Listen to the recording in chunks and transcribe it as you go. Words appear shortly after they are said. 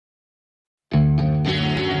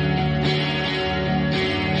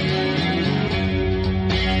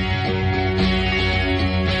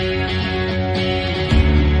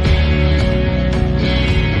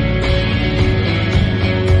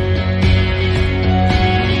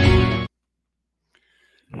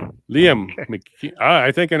Liam,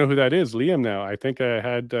 I think I know who that is. Liam now. I think I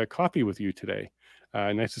had coffee with you today.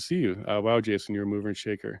 Nice to see you. Wow, Jason, you're a mover and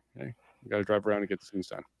shaker. Okay? We got to drive around and get things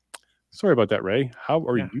done. Sorry about that, Ray. How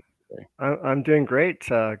are Yeah, you today? I'm doing great.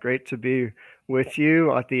 Great to be with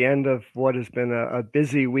you at the end of what has been a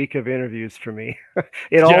busy week of interviews for me. It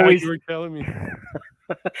Yeah, you always were telling me.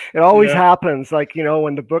 it always Yeah. happens. Like,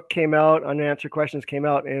 when the book came out, Unanswered Questions came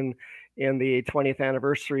out in the 20th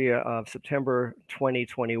anniversary of September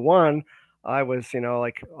 2021. I was,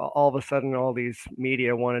 like all of a sudden, all these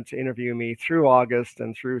media wanted to interview me through August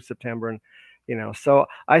and through September, and so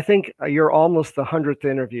I think you're almost the 100th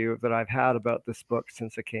interview that I've had about this book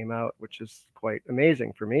since it came out, which is quite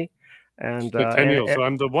amazing for me. And Centennial. So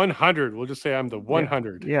I'm the 100. We'll just say I'm the yeah,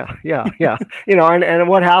 100. yeah. And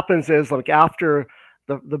what happens is, like, after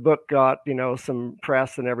the book got, some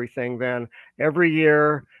press and everything, then every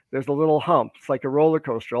year there's a little hump. It's like a roller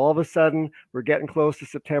coaster. All of a sudden, we're getting close to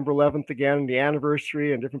September 11th again, the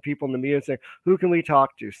anniversary, and different people in the media saying, "Who can we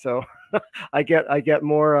talk to?" So I get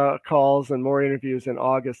more calls and more interviews in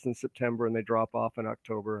August and September, and they drop off in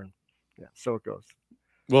October, and yeah, so it goes.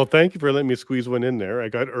 Well, thank you for letting me squeeze one in there. I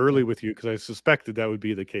got Yeah, early with you because I suspected that would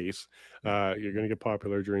be the case. yeah. You're going to get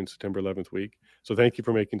popular during September 11th week. So thank you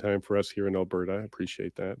for making time for us here in Alberta. I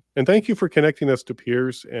appreciate that. And thank you for connecting us to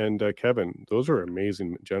Piers and Kevin. Those are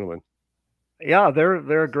amazing gentlemen. Yeah,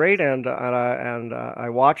 they're great, and I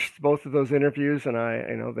watched both of those interviews, and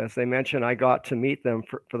as they mentioned, I got to meet them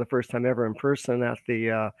for the first time ever in person at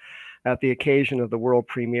the occasion of the world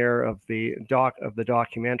premiere of the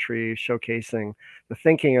documentary showcasing the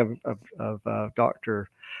thinking of Dr.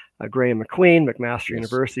 Graham McQueen, McMaster Yes.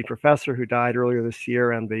 University professor who died earlier this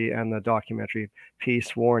year, and the documentary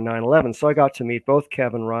Peace, War, 9/11. So I got to meet both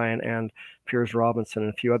Kevin Ryan and Piers Robinson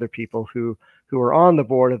and a few other people who are on the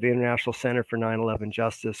board of the International Center for 9/11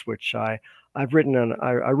 Justice, which I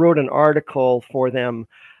wrote an article for them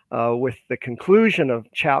with the conclusion of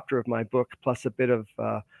chapter of my book, plus a bit of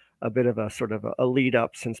a sort of a lead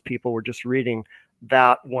up, since people were just reading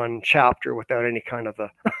that one chapter without any kind of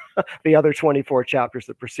the other 24 chapters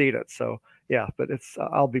that precede it. So yeah, but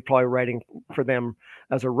I'll be probably writing for them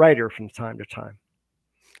as a writer from time to time.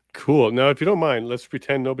 Cool. Now, if you don't mind, let's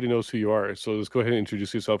pretend nobody knows who you are. So let's go ahead and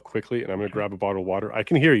introduce yourself quickly. And I'm going to Okay. grab a bottle of water. I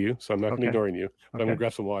can hear you, so I'm not going to Okay. ignoring you, but I'm going Okay. to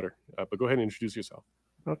grab some water. But go ahead and introduce yourself.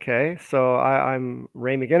 Okay. So I'm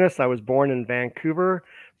Ray McGinnis. I was born in Vancouver,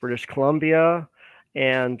 British Columbia,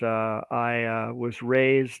 and I was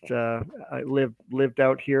raised. I lived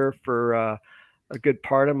out here for a good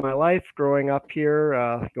part of my life, growing up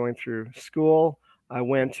here, going through school. I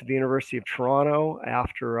went to the University of Toronto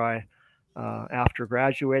after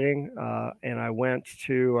graduating, and I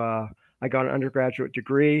got an undergraduate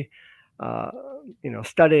degree, uh,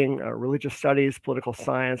 studying religious studies, political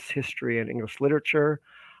science, history, and English literature.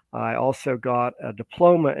 I also got a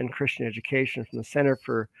diploma in Christian education from the Center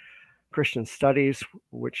for Christian Studies,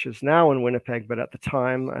 which is now in Winnipeg, but at the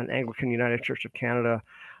time an Anglican United Church of Canada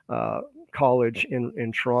college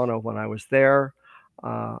in Toronto when I was there.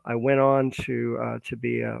 I went on to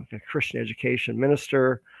be a Christian education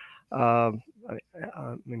minister. Uh,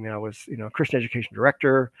 I was, Christian education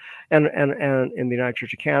director, and in the United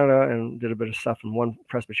Church of Canada, and did a bit of stuff in one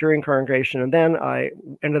Presbyterian congregation, and then I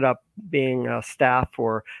ended up being staff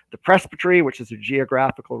for the Presbytery, which is a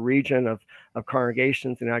geographical region of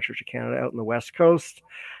congregations in the United Church of Canada out in the West Coast,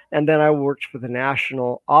 and then I worked for the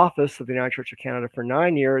national office of the United Church of Canada for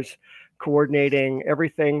 9 years, coordinating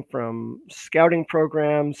everything from scouting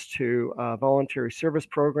programs to voluntary service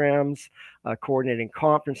programs, coordinating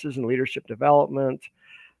conferences and leadership development,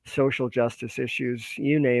 social justice issues,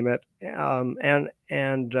 you name it,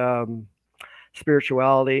 and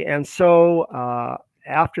spirituality. And so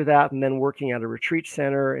after that, and then working at a retreat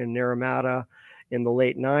center in Naramata in the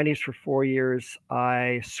late 90s for 4 years,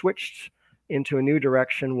 I switched into a new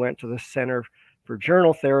direction, went to the Center for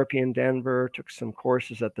Journal Therapy in Denver, took some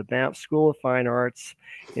courses at the Banff School of Fine Arts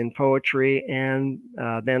in poetry, and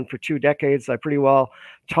then for 2 decades, I pretty well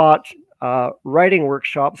taught writing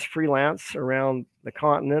workshops freelance around the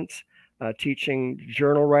continent, teaching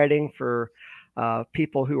journal writing for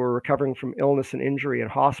people who were recovering from illness and injury in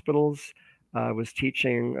hospitals. I was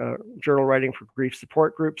teaching journal writing for grief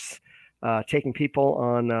support groups, taking people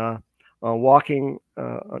on walking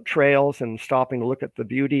trails and stopping to look at the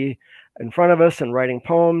beauty in front of us and writing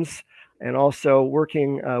poems, and also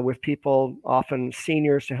working with people, often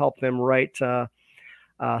seniors, to help them write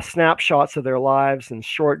snapshots of their lives and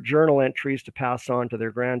short journal entries to pass on to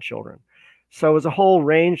their grandchildren. So it was a whole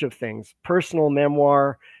range of things, personal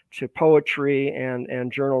memoir to poetry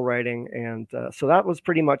and journal writing. And so that was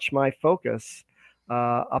pretty much my focus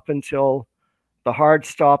up until the hard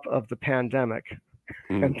stop of the pandemic.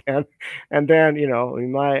 Mm. And then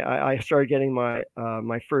I started getting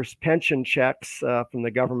my first pension checks from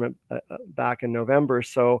the government back in November.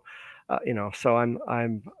 So so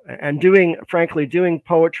I'm and doing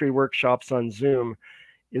poetry workshops on Zoom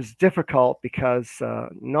is difficult because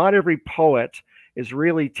not every poet is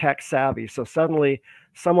really tech savvy. So suddenly,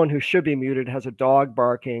 someone who should be muted has a dog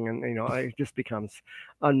barking, and it just becomes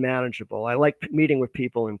unmanageable. I like meeting with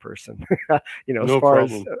people in person. As No far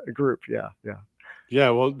as problem. a group, yeah, yeah. Yeah,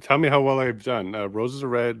 well, tell me how well I've done. Roses are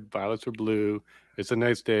red, violets are blue. It's a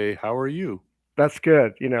nice day. How are you? That's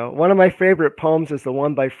good. One of my favorite poems is the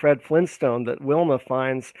one by Fred Flintstone that Wilma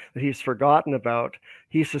finds that he's forgotten about.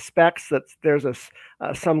 He suspects that there's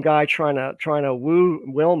some guy trying to woo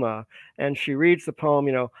Wilma, and she reads the poem.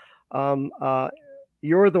 Um, uh,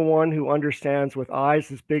 you're the one who understands with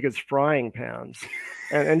eyes as big as frying pans,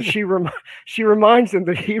 and she reminds him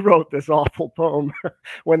that he wrote this awful poem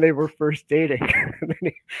when they were first dating. And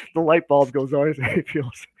then the light bulb goes on. He feels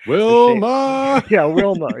ashamed. Wilma! Yeah,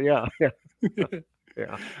 Wilma. Yeah, yeah.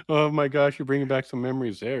 Yeah, Oh my gosh, you're bringing back some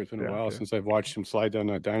memories there. It's been a yeah, while yeah, since I've watched him slide down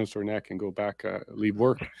a dinosaur neck and go back, leave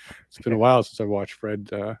work. It's been a while since I watched Fred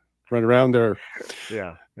run around there.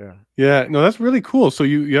 yeah, yeah, Yeah, no, that's really cool. So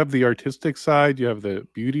you have the artistic side, you have the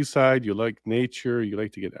beauty side, you like nature, you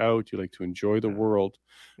like to get out, you like to enjoy the yeah, world.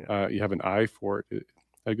 yeah, You have an eye for it.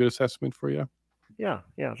 A good assessment for you? yeah,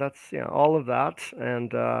 yeah. That's all of that.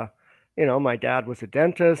 And my dad was a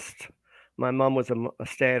dentist. My mom was a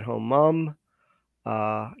stay-at-home mom.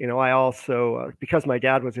 I also, because my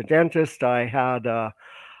dad was a dentist,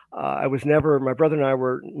 I was never, my brother and I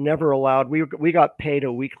were never allowed. We got paid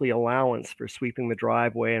a weekly allowance for sweeping the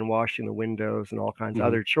driveway and washing the windows and all kinds of Hmm.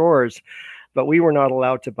 other chores, but we were not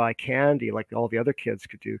allowed to buy candy like all the other kids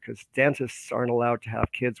could do because dentists aren't allowed to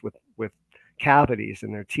have kids with cavities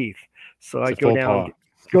in their teeth. So It's a I'd faux pas.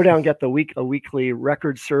 go down, get a weekly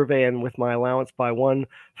record survey, and with my allowance by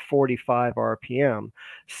 145 RPM.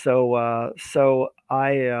 So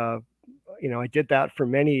I did that for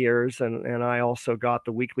many years, and I also got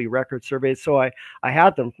the weekly record surveys. So I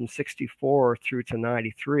had them from 64 through to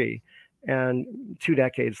 93. And 2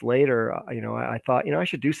 decades later, I thought, I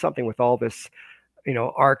should do something with all this,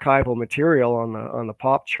 archival material on the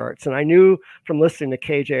pop charts. And I knew from listening to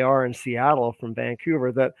KJR in Seattle from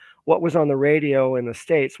Vancouver that what was on the radio in the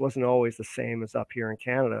States wasn't always the same as up here in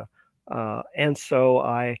Canada. And so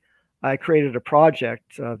I created a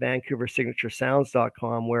project,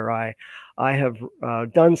 VancouverSignatureSounds.com, where I have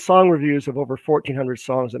done song reviews of over 1,400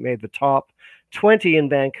 songs that made the top 20 in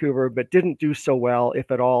Vancouver, but didn't do so well, if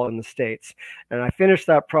at all, in the States. And I finished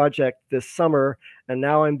that project this summer, and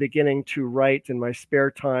now I'm beginning to write in my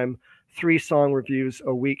spare time 3 song reviews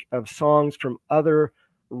a week of songs from other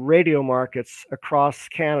radio markets across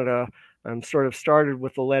Canada. I'm sort of started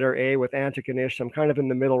with the letter A with Antigonish. I'm kind of in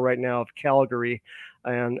the middle right now of Calgary,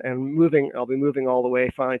 and moving. I'll be moving all the way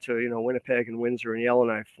finally to Winnipeg and Windsor and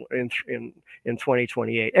Yellowknife in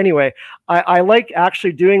 2028. Anyway, I like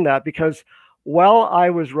actually doing that because while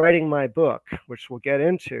I was writing my book, which we'll get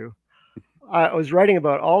into, I was writing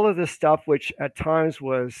about all of this stuff, which at times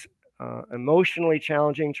was emotionally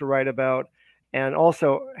challenging to write about, and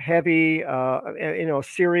also heavy,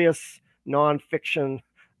 serious nonfiction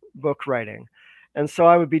book writing. And so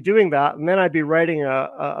I would be doing that, and then I'd be writing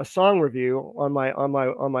a song review on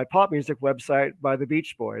my pop music website by the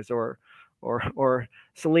Beach Boys or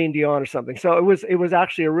Celine Dion or something. So it was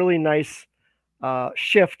actually a really nice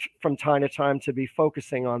shift from time to time to be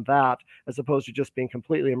focusing on that as opposed to just being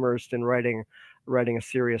completely immersed in writing a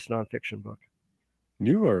serious nonfiction book.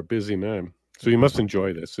 You are a busy man, so you must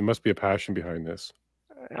enjoy this. There must be a passion behind this.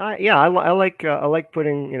 I like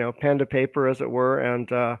putting pen to paper, as it were,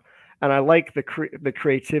 and I like the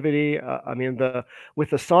creativity. I mean, the with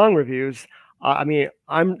the song reviews. I mean,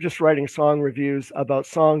 I'm just writing song reviews about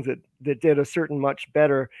songs that did a certain much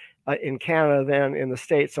better in Canada than in the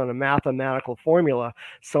States on a mathematical formula.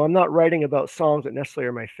 So I'm not writing about songs that necessarily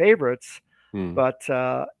are my favorites, Hmm. but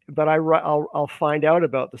I'll find out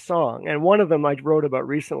about the song. And one of them I wrote about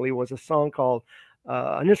recently was a song called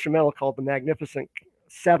an instrumental called "The Magnificent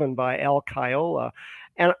Seven" by Al Kaiola,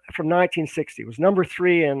 and from 1960. It was number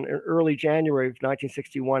 3 in early January of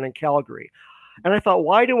 1961 in Calgary. And I thought,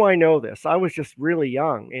 why do I know this? I was just really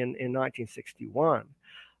young in 1961.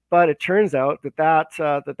 But it turns out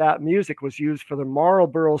that music was used for the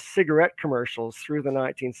Marlboro cigarette commercials through the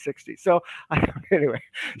 1960s. So anyway,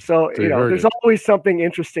 so So you heard there's it. always something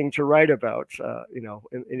interesting to write about,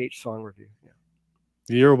 in each song review. Yeah.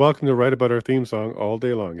 You're welcome to write about our theme song all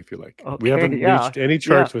day long if you like. We Okay, haven't yeah, reached any yeah.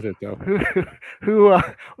 charts with it though. Who who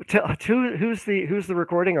who's the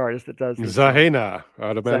recording artist that does these songs? Zahena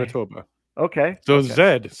out of Zah- Manitoba. Okay, So okay,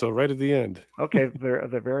 Zed, so right at the end. okay.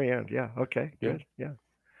 The very end. Yeah. Okay. Yeah. Good. Yeah.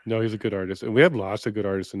 No, he's a good artist. And we have lots of good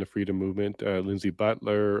artists in the freedom movement. Lindsay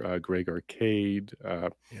Butler, Greg Arcade, Yeah.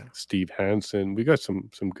 Steve Hansen. We got some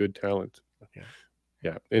good talent. Yeah.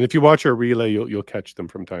 Yeah. And if you watch our relay, you'll catch them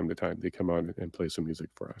from time to time. They come on and play some music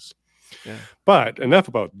for us. Yeah. But enough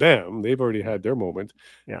about them. They've already had their moment.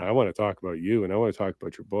 Yeah. I want to talk about you, and I want to talk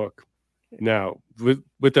about your book. Now, with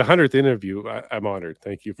the 100th interview, I'm honored.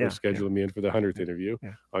 Thank you for Yeah. Yeah. scheduling me in for the 100th Yeah. interview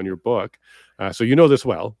Yeah. on your book. So you know this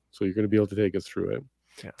well, so you're going to be able to take us through it.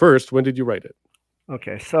 Yeah. First, when did you write it?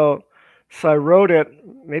 Okay. So I wrote it.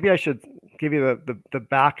 Maybe I should give you the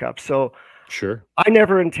backup. So Sure. I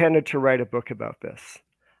never intended to write a book about this.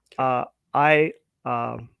 I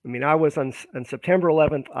mean, I was on September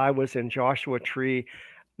 11th. I was in Joshua Tree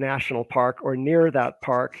National Park or near that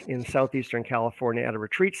park in southeastern California at a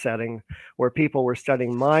retreat setting where people were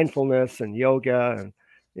studying mindfulness and yoga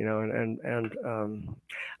and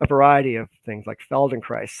a variety of things like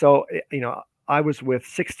Feldenkrais. So I was with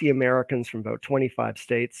 60 Americans from about 25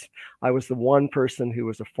 states. I was the one person who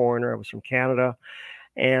was a foreigner. I was from Canada.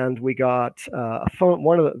 And we got a phone.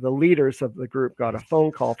 One of the leaders of the group got a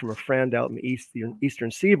phone call from a friend out in the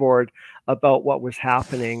eastern seaboard about what was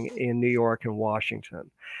happening in New York and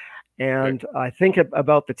Washington. And I think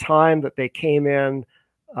about the time that they came in,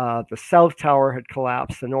 the South Tower had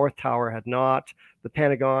collapsed, the North Tower had not. The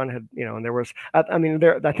Pentagon had, and there was, I mean,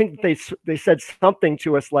 I think they said something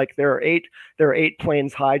to us like there are eight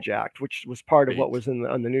planes hijacked, which was part of what was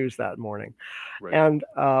on the news that morning. Right. And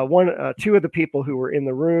two of the people who were in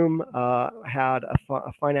the room had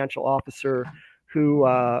a financial officer who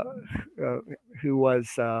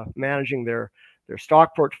was managing their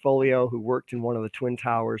stock portfolio, who worked in one of the Twin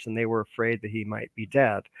Towers, and they were afraid that he might be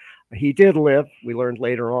dead. He did live, we learned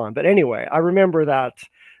later on. But anyway, I remember that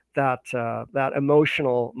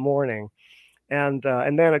emotional morning. And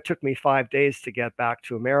then it took me 5 days to get back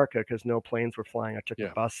to America because no planes were flying. I took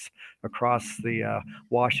a bus across the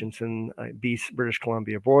Washington, British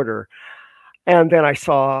Columbia border. And then I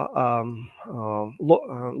saw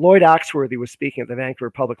Lloyd Axworthy was speaking at the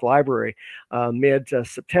Vancouver Public Library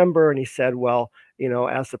mid-September, and he said, well,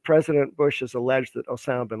 as the President Bush has alleged that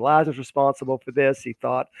Osama bin Laden is responsible for this, he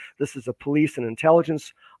thought this is a police and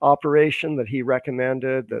intelligence operation that he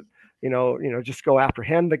recommended that, just go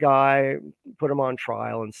apprehend the guy, put him on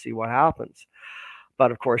trial and see what happens.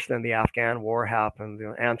 But of course, then the Afghan war happened,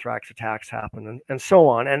 the anthrax attacks happened, and so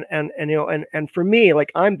on. And for me,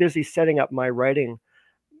 like I'm busy setting up my writing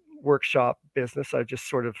workshop business. I just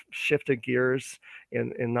sort of shifted gears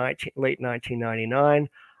in late 1999.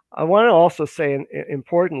 I want to also say,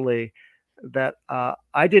 importantly, that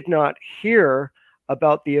I did not hear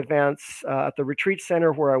about the events at the retreat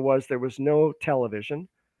center where I was. There was no television.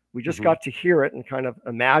 We just got to hear it and kind of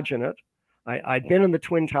imagine it. I'd been in the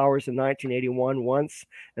Twin Towers in 1981 once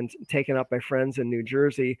and taken up by friends in New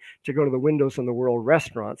Jersey to go to the Windows on the World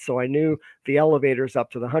restaurant. So I knew the elevators up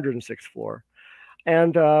to the 106th floor.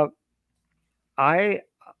 And I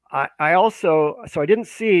also, so I didn't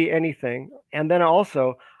see anything. And then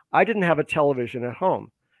also, I didn't have a television at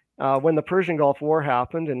home. When the Persian Gulf War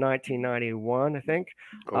happened in 1991, I think,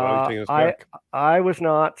 I was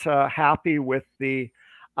not happy with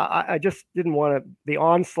I just didn't want the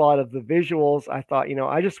onslaught of the visuals. I thought,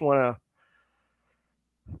 I just want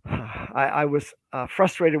to. I was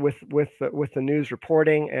frustrated with the news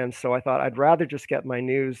reporting, and so I thought I'd rather just get my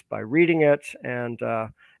news by reading it and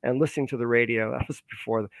listening to the radio. That was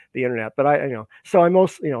before the internet, but so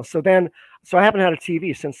I haven't had a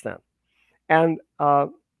TV since then, and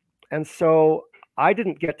so I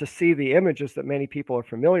didn't get to see the images that many people are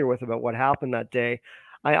familiar with about what happened that day.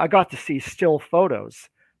 I got to see still photos.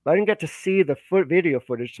 But I didn't get to see the video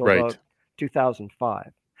footage till about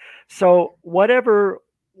 2005. So whatever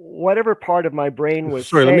part of my brain was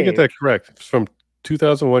Sorry, let me get that correct. From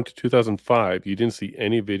 2001 to 2005, you didn't see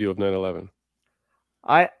any video of 9/11.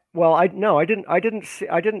 I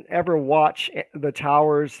didn't ever watch the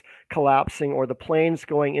towers collapsing or the planes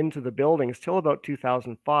going into the buildings till about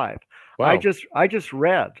 2005. Wow. I just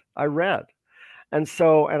read. And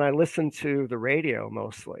I listened to the radio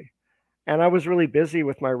mostly. And I was really busy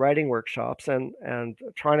with my writing workshops and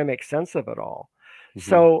trying to make sense of it all.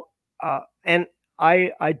 So, and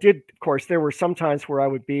I did, of course, there were some times where I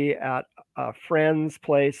would be at a friend's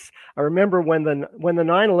place. I remember when the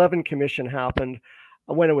 9/11 Commission happened,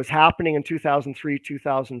 when it was happening in 2003,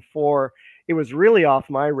 2004, was really off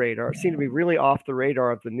my radar. It seemed to be really off the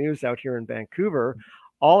radar of the news out here in Vancouver.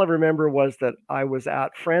 All I remember was that I was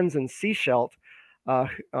at Friends in Seashelt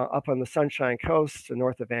up on the Sunshine Coast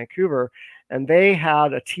north of Vancouver, and they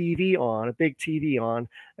had a TV on, a big TV on,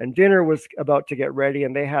 and dinner was about to get ready,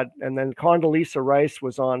 and then Condoleezza Rice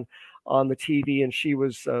was on the TV, and she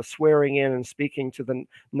was swearing in and speaking to the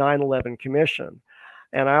 9/11 Commission.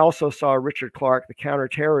 And I also saw Richard Clark, the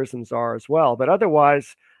counterterrorism czar, as well. But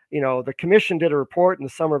otherwise, the commission did a report in the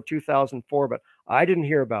summer of 2004, but I didn't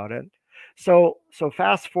hear about it. So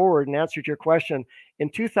fast forward and answer to your question. In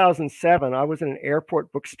 2007, I was in an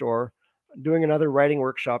airport bookstore doing another writing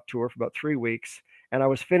workshop tour for about 3 weeks, and I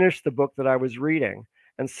was finished the book that I was reading.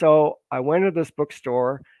 And so I went to this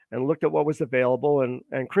bookstore and looked at what was available.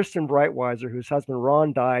 And Kristen Breitweiser, whose husband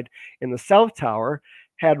Ron died in the South Tower,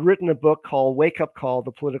 had written a book called Wake Up Call,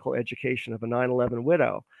 The Political Education of a 9/11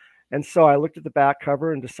 Widow. And so I looked at the back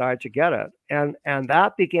cover and decided to get it. And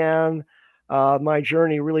that began my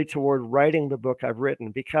journey really toward writing the book I've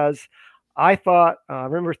written, because I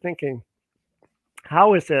remember thinking,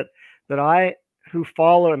 how is it that I was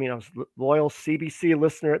a loyal CBC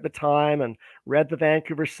listener at the time and read the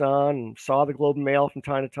Vancouver Sun and saw the Globe and Mail from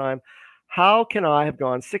time to time. How can I have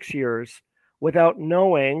gone 6 years without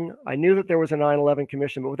knowing? I knew that there was a 9/11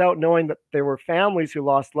 commission, but without knowing that there were families who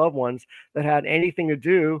lost loved ones that had anything to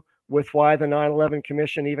do with why the 9/11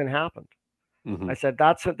 commission even happened. I said,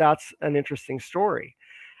 that's an interesting story.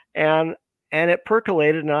 And it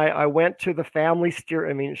percolated, and I went to the family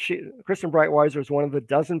Kristen Breitweiser was one of the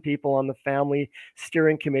dozen people on the family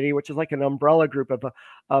steering committee, which is like an umbrella group of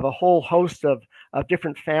a whole host of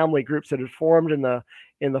different family groups that had formed in the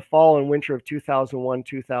fall and winter of 2001,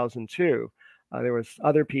 2002. There was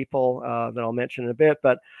other people that I'll mention in a bit,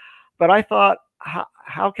 but I thought,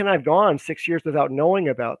 how can I have gone 6 years without knowing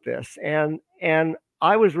about this? And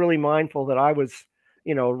I was really mindful that I was,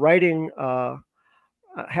 writing.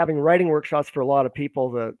 Having writing workshops for a lot of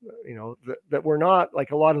people that were not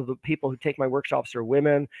like, a lot of the people who take my workshops are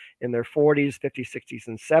women in their 40s, 50s, 60s,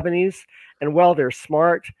 and 70s. And while they're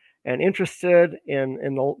smart and interested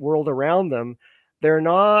in the world around them, they're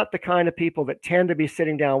not the kind of people that tend to be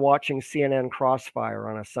sitting down watching CNN Crossfire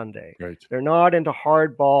on a Sunday. Right. They're not into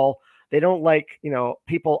hardball. They don't like,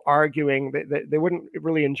 people arguing. They wouldn't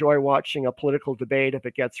really enjoy watching a political debate if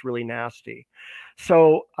it gets really nasty.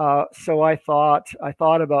 So I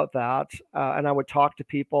thought about that, and I would talk to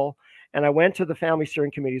people. And I went to the Family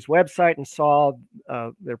Steering Committee's website and saw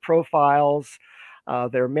their profiles.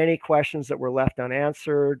 There are many questions that were left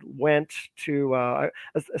unanswered. Went to,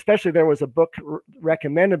 especially there was a book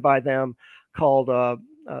recommended by them called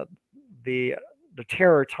the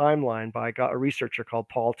Terror Timeline by a researcher called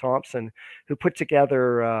Paul Thompson, who put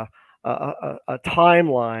together a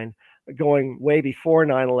timeline going way before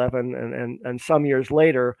 9/11 and some years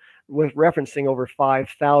later, with referencing over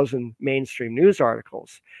 5,000 mainstream news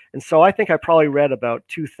articles. And so I think I probably read about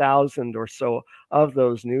 2,000 or so of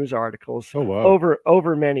those news articles. Oh, wow.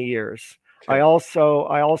 over many years. Okay. I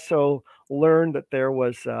also learned that there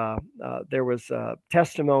was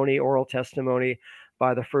testimony, oral testimony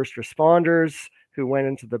by the first responders who went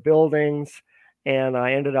into the buildings, and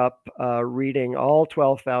I ended up reading all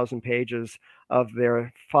 12,000 pages of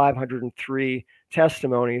their 503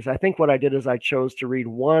 testimonies. I think what I did is I chose to read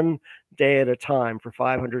one day at a time for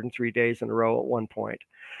 503 days in a row at one point.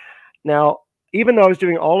 Now, even though I was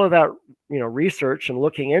doing all of that, research and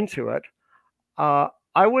looking into it, I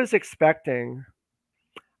was expecting.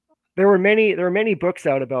 There were many books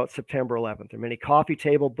out about September 11th. There are many coffee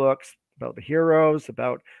table books about the heroes,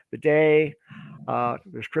 about the day.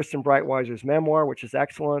 There's Kristen Breitweiser's memoir, which is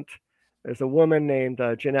excellent. There's a woman named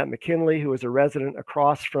Jeanette McKinley, who was a resident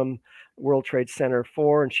across from World Trade Center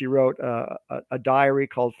 4, and she wrote a diary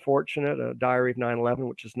called Fortunate, a diary of 9/11,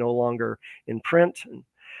 which is no longer in print.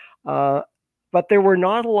 But there was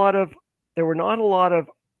not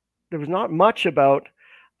much about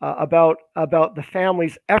the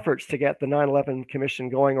family's efforts to get the 9/11 Commission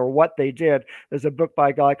going, or what they did. There's a book by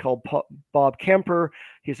a guy called Bob Kemper.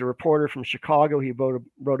 He's a reporter from Chicago. He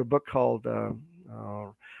wrote a book called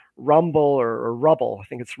Rumble or Rubble. I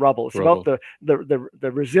think it's Rubble. It's Rubble. About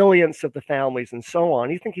the resilience of the families and so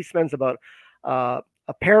on. You think he spends about a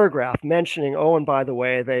paragraph mentioning, oh, and by the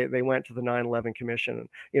way, they went to the 9/11 Commission,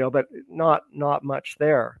 but not much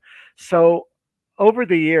there. So over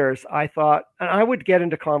the years, I thought, and I would get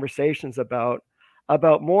into conversations about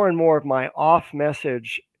more and more of my off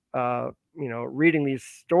message, reading these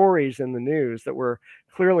stories in the news that were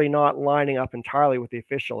clearly not lining up entirely with the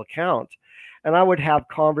official account. And I would have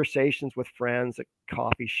conversations with friends at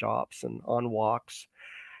coffee shops and on walks.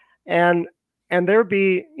 And there'd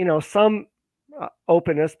be, some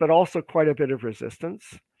openness, but also quite a bit of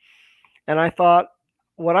resistance. And I thought,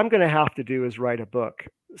 what I'm going to have to do is write a book.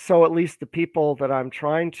 So at least the people that I'm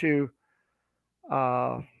trying to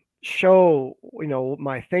show,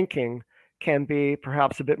 my thinking can be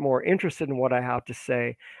perhaps a bit more interested in what I have to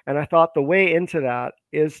say. And I thought the way into that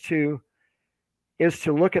is to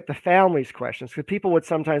look at the family's questions, because people would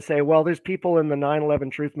sometimes say, well, there's people in the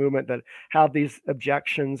 9/11 truth movement that have these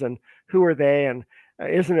objections, and who are they, and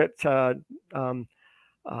isn't it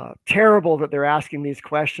terrible that they're asking these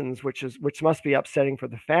questions, which must be upsetting for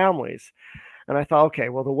the families. And I thought, okay,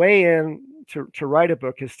 well, the way in to write a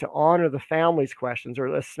book is to honor the family's questions, or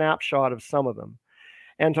a snapshot of some of them.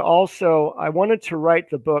 And to also, I wanted to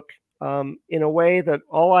write the book in a way that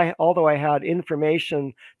although I had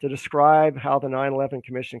information to describe how the 9/11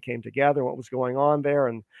 Commission came together, what was going on there,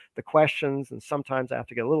 and the questions, and sometimes I have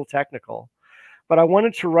to get a little technical, but I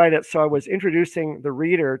wanted to write it so I was introducing the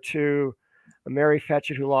reader to Mary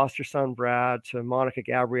Fetchett, who lost her son Brad, to Monica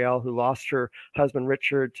Gabrielle, who lost her husband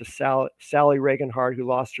Richard, to Sally Reagan-Hart, who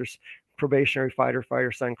lost her probationary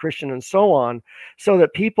fighter son Christian, and so on, so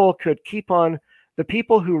that people could the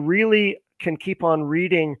people who really can keep on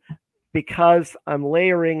reading because I'm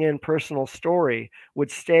layering in personal story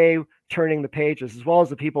would stay turning the pages, as well as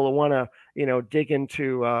the people who want to, dig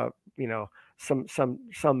into,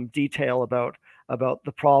 some detail about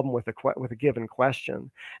the problem with a given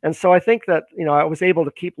question. And so I think that, I was able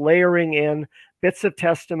to keep layering in bits of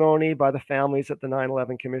testimony by the families at the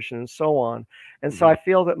 9/11 Commission and so on. And so I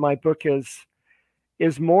feel that my book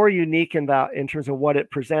is more unique in terms of what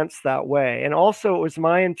it presents that way. And also, it was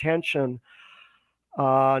my intention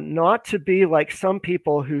not to be like some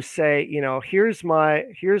people who say, here's my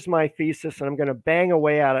thesis, and I'm going to bang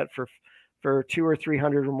away at it for 200 or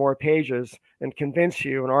 300 or more pages and convince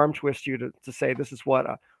you and arm twist you to say this is what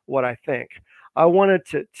I think. I wanted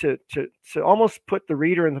to almost put the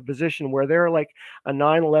reader in the position where they're like a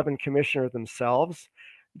 9/11 commissioner themselves.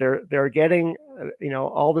 They're getting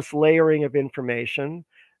all this layering of information.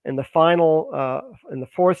 In the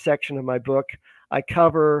fourth section of my book, I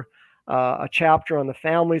cover a chapter on the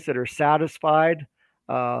families that are satisfied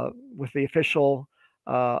with the official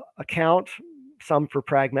account, some for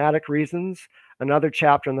pragmatic reasons. Another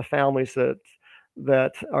chapter on the families that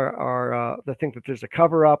think that there's a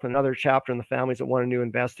cover up. Another chapter on the families that want a new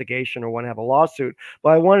investigation or want to have a lawsuit. But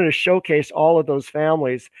I wanted to showcase all of those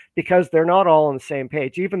families because they're not all on the same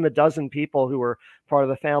page. Even the dozen people who were part of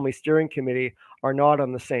the family steering committee are not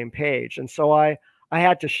on the same page. And so I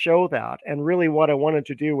had to show that. And really what I wanted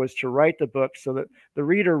to do was to write the book so that the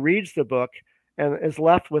reader reads the book and is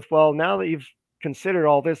left with, well, now that you've considered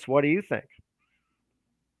all this, what do you think?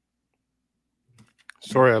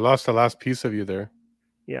 Sorry, I lost the last piece of you there.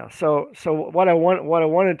 Yeah. So what I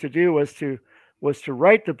wanted to do was to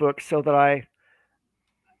write the book so that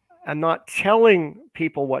I'm not telling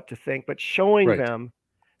people what to think, but showing them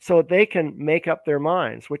so they can make up their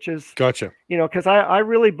minds, which is gotcha. Because I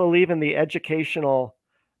really believe in the educational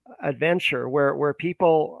adventure where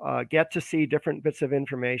people get to see different bits of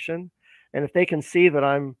information, and if they can see that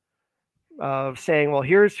I'm saying, well,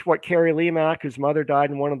 here's what Carrie Lemack, whose mother died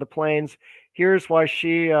in one of the planes, here's why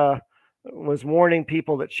she was warning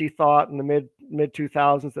people that she thought in the mid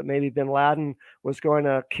 2000s that maybe bin Laden was going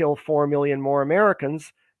to kill 4 million more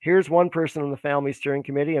Americans. Here's one person on the family steering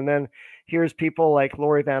committee, and then here's people like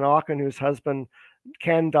Lori Van Auken, whose husband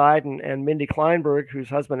Ken died, and Mindy Kleinberg, whose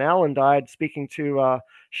husband Alan died, speaking to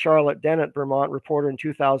Charlotte Dennett, Vermont reporter in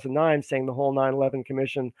 2009, saying the whole 9/11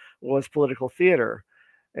 Commission was political theater.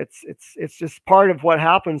 It's just part of what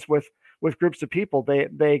happens with groups of people.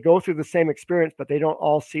 They go through the same experience, but they don't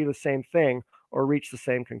all see the same thing or reach the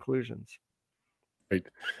same conclusions. Right.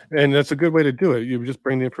 And that's a good way to do it. You just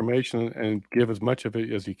bring the information and give as much of it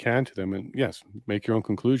as you can to them, and yes, make your own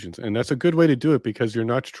conclusions. And that's a good way to do it because you're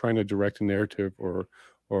not trying to direct a narrative or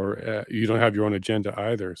you don't have your own agenda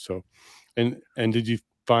either. So, and did you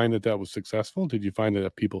find that was successful? Did you find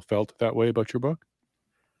that people felt that way about your book?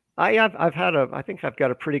 I think I've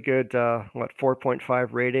got a pretty good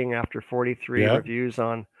 4.5 rating after 43 reviews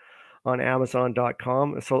on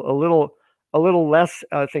Amazon.com. So a little less,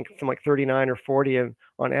 I think, from like 39 or 40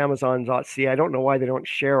 on Amazon.ca. I don't know why they don't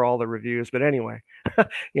share all the reviews, but anyway,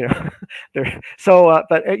 but yeah,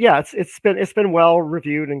 it's been well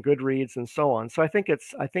reviewed in Goodreads and so on. So I think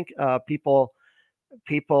people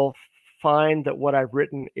find that what I've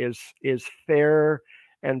written is fair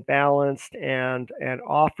and balanced and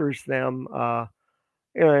offers them a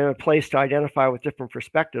place to identify with different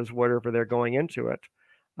perspectives, whatever they're going into it.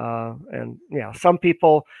 And yeah, some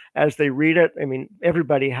people, as they read it, I mean,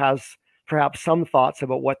 everybody has perhaps some thoughts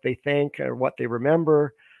about what they think or what they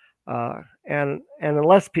remember. And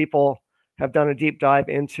unless people have done a deep dive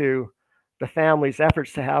into the family's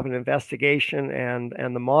efforts to have an investigation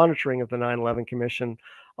and the monitoring of the 9/11 Commission,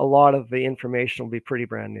 a lot of the information will be pretty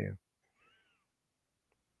brand new.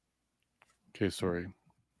 Okay, sorry.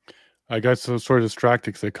 I got so sort of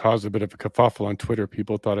distracted because it caused a bit of a kerfuffle on Twitter.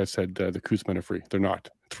 People thought I said the Coos men are free. They're not.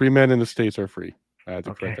 3 men in the States are free. I had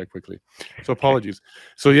to correct Okay. that quickly. So Okay. apologies.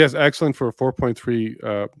 So yes, excellent for a 4.3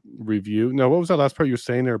 review. Now, what was that last part you were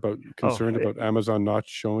saying there about concerned about Amazon not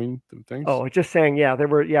showing the things? Oh, just saying, yeah, there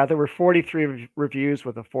were 43 reviews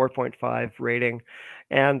with a 4.5 rating,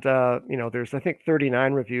 and there's I think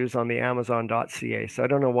 39 reviews on the Amazon.ca. So I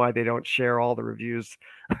don't know why they don't share all the reviews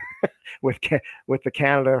with the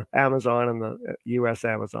Canada Amazon and the US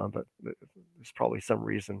Amazon, but there's probably some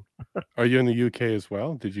reason. Are you in the UK as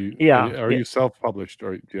well? Did you? Yeah, Are you self-published,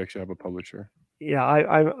 or do you actually have a publisher? yeah.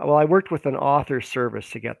 I worked with an author service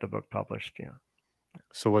to get the book published. Yeah.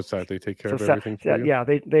 So what's that? They take care So of everything for you? yeah,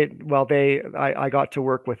 I got to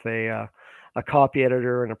work with a copy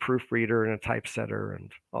editor and a proofreader and a typesetter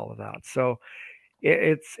and all of that. So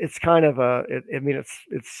it's kind of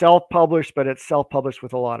it's self-published, but it's self-published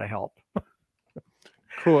with a lot of help.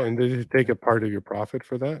 Cool. And did they take a part of your profit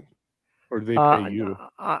for that, or do they pay you?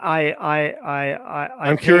 I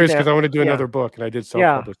I'm pay curious because them. I want to do Yeah, another book, and I did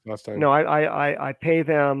yeah. self-publish last time. No, I pay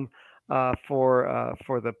them for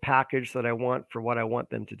the package that I want for what I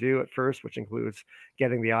want them to do at first, which includes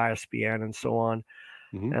getting the ISBN and so on,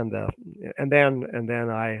 Mm-hmm. and then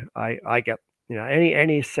I get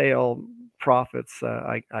any sale profits.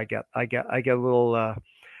 I get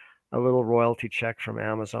a little royalty check from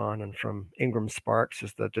Amazon and from Ingram Sparks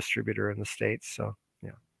is the distributor in the States. So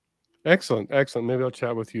yeah. Excellent, excellent. Maybe I'll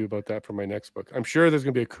chat with you about that for my next book. I'm sure there's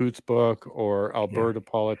going to be a Coots book or Alberta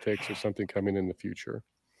politics or something coming in the future.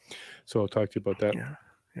 So I'll talk to you about that. Yeah.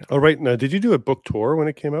 All right. Now, did you do a book tour when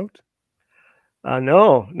it came out?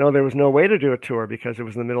 No, there was no way to do a tour because it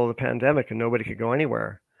was in the middle of the pandemic and nobody could go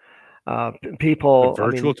anywhere. A People, I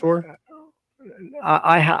virtual mean, tour?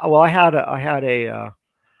 I had a. I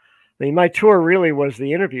mean, my tour really was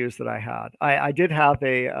the interviews that I had. I did have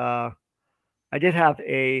a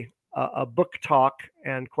book talk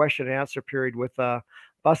and question and answer period with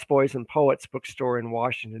Busboys and Poets bookstore in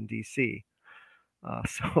Washington D.C.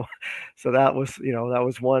 So that was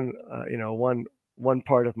one one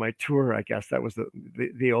part of my tour, I guess. That was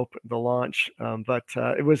the launch. But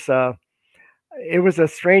it was a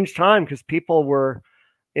strange time because people were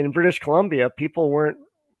in British Columbia. People weren't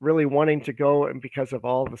really wanting to go, and because of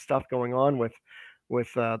all the stuff going on with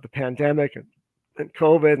the pandemic and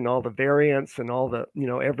COVID and all the variants and all the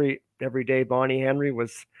every day Bonnie Henry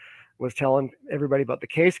was telling everybody about the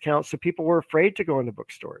case count, so people were afraid to go into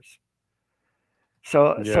bookstores.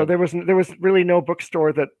 So there was really no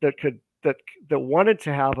bookstore that wanted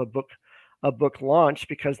to have a book launch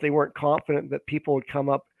because they weren't confident that people would come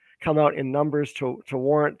out in numbers to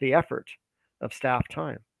warrant the effort of staff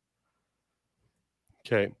time.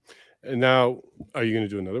 Okay. And now, are you going to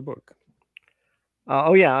do another book?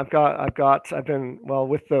 Oh yeah, I've been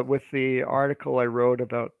with the article I wrote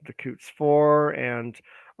about the Coots 4 and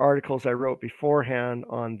articles I wrote beforehand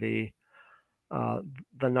on the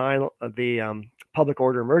Public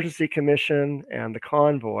Order Emergency Commission and the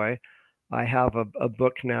convoy. I have a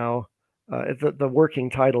book now. The working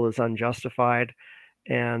title is Unjustified,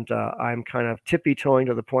 and I'm kind of tippy-toeing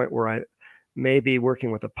to the point where I may be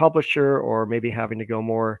working with a publisher or maybe having to go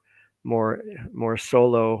more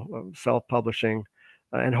solo self-publishing,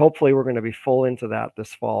 and hopefully we're going to be full into that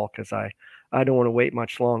this fall because I don't want to wait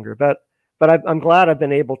much longer. But I'm glad I've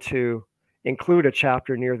been able to include a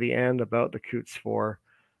chapter near the end about the Coots 4.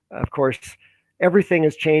 Of course, everything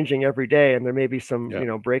is changing every day, and there may be some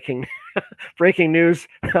breaking news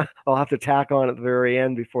I'll have to tack on at the very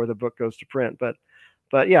end before the book goes to print. But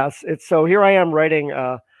yes, it's so here I am writing.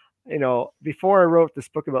 Before I wrote this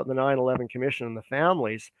book about the 9/11 Commission and the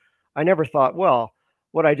families, I never thought, well,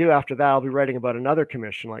 what I do after that, I'll be writing about another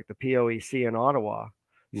commission like the POEC in Ottawa.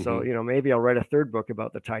 Mm-hmm. So maybe I'll write a third book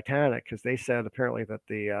about the Titanic because they said apparently that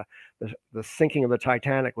the sinking of the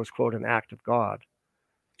Titanic was, quote, an act of God.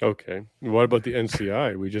 Okay. What about the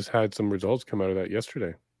NCI? We just had some results come out of that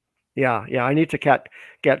yesterday. Yeah. I need to get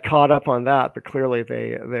caught up on that, but clearly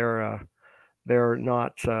they're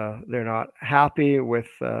not happy with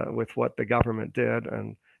what the government did,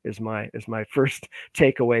 and is my first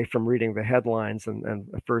takeaway from reading the headlines and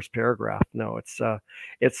the first paragraph. No, it's a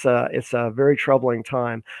very troubling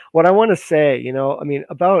time. What I want to say, I mean,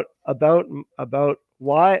 about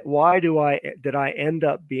why did I end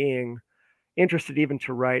up being interested even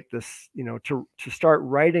to write this, to start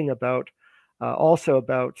writing about also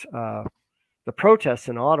about the the protests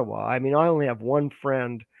in Ottawa. I mean, I only have one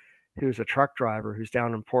friend who's a truck driver who's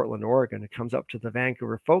down in Portland, Oregon, who comes up to the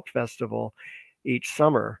Vancouver Folk Festival each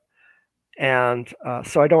summer. And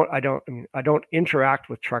so I don't interact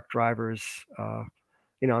with truck drivers. I'm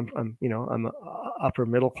an upper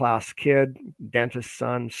middle class kid, dentist's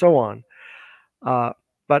son, so on.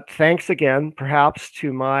 But thanks again, perhaps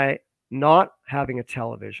to my not having a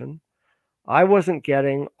television, I wasn't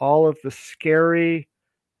getting all of the scary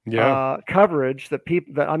coverage that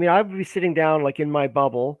people. That I mean, I would be sitting down like in my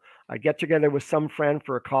bubble. I'd get together with some friend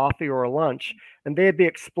for a coffee or a lunch, and they'd be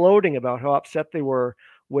exploding about how upset they were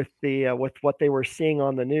with what they were seeing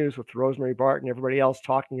on the news with Rosemary Barton and everybody else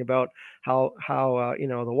talking about how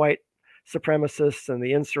the white supremacists and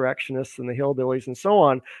the insurrectionists and the hillbillies and so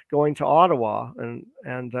on going to Ottawa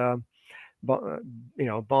and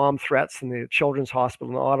bomb threats in the children's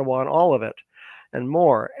hospital in Ottawa and all of it and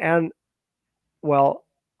more. And well,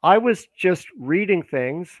 I was just reading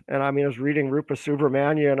things, and I mean, I was reading Rupa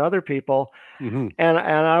Subramanya and other people, and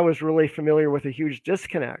I was really familiar with a huge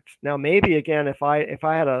disconnect. Now, maybe again, if I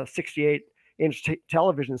had a 68-inch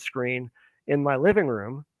television screen in my living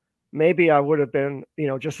room, maybe I would have been,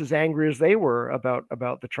 just as angry as they were about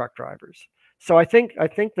the truck drivers. So I think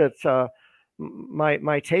that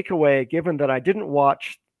my takeaway, given that I didn't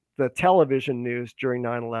watch the television news during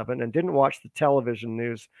 9/11 and didn't watch the television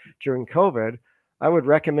news during COVID, I would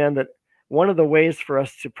recommend that one of the ways for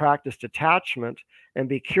us to practice detachment and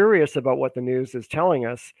be curious about what the news is telling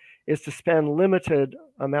us is to spend limited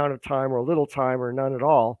amount of time or little time or none at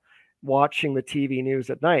all watching the TV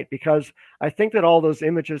news at night, because I think that all those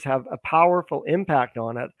images have a powerful impact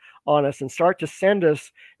on us and start to send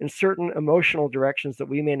us in certain emotional directions that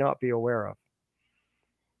we may not be aware of.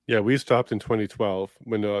 Yeah, we stopped in 2012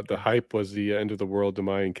 when the hype was the end of the world, the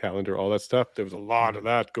Mayan calendar, all that stuff. There was a lot of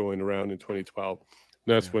that going around in 2012. And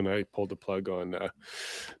that's when I pulled the plug on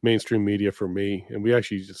mainstream media for me. And we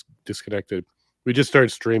actually just disconnected. We just started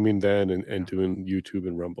streaming then and doing YouTube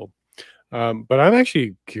and Rumble. But I'm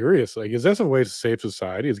actually curious, like, is that a way to save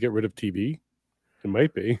society, is get rid of TV? It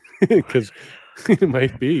might be, because it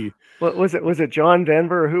might be. What was it? Was it John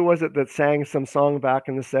Denver? Or who was it that sang some song back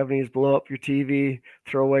in the 70s? Blow up your TV,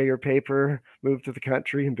 throw away your paper, move to the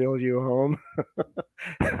country, and build you a home.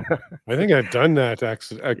 I think I've done that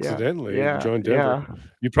accidentally. Yeah, John Denver. yeah.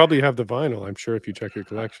 You probably have the vinyl, I'm sure, if you check your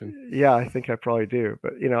collection. Yeah, I think I probably do.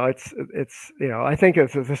 But it's I think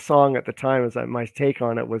it's the song at the time. As my take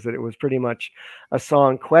on it was that it was pretty much a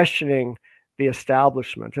song questioning the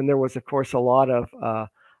establishment, and there was, of course, a lot of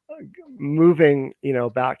moving,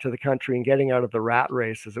 back to the country and getting out of the rat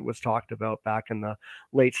race, as it was talked about back in the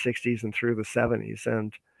late 60s and through the 70s.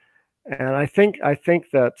 And I think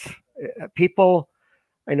that people,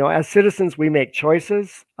 as citizens, we make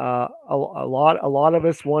choices. A lot of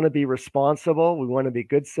us want to be responsible. We want to be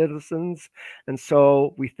good citizens, and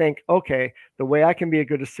so we think, okay, the way I can be a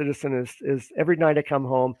good citizen is every night I come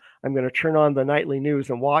home, I'm going to turn on the nightly news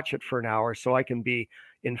and watch it for an hour so I can be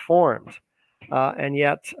informed. And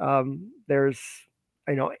yet, there's,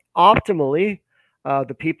 optimally,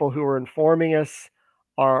 the people who are informing us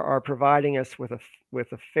are providing us with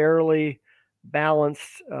a fairly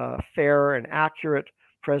balanced, fair, and accurate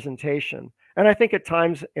presentation. And I think at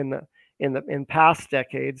times in past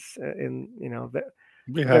decades, We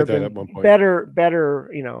there had have that been at one point.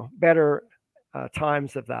 better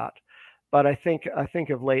times of that. But I think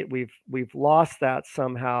of late we've lost that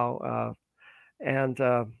somehow,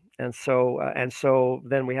 and so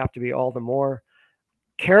then we have to be all the more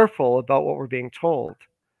careful about what we're being told.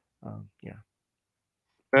 Yeah.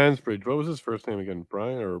 Mansbridge. What was his first name again?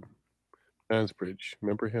 Brian or Mansbridge?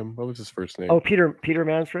 Remember him? What was his first name? Oh, Peter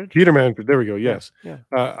Mansbridge. Peter Mansbridge. There we go. Yes. Yeah.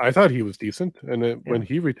 I thought he was decent. And then when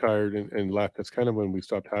he retired and left, that's kind of when we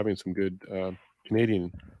stopped having some good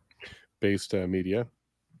Canadian-based media.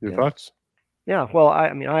 Your thoughts? Yeah. Well,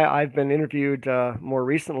 I've been interviewed more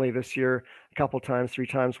recently this year a couple times, 3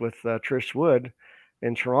 times with Trish Wood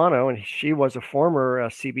in Toronto, and she was a former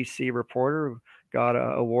CBC reporter who got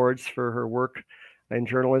awards for her work in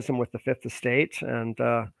journalism with the Fifth Estate, and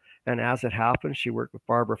as it happened, she worked with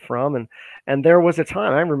Barbara Frum, and there was a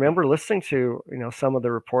time I remember listening to some of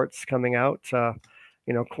the reports coming out.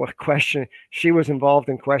 Question. She was involved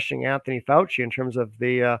in questioning Anthony Fauci in terms of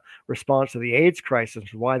the response to the AIDS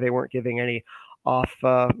crisis, why they weren't giving any off,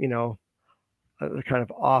 kind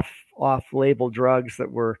of off-label drugs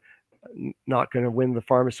that were not going to win the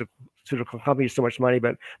pharmaceutical companies so much money,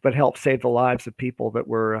 but help save the lives of people that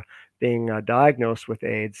were being diagnosed with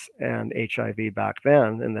AIDS and HIV back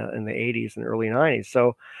then in the 80s and early 90s.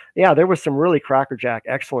 So yeah, there was some really crackerjack,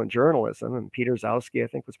 excellent journalism, and Peter Zowski I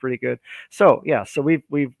think was pretty good. So yeah, so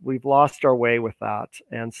we've lost our way with that,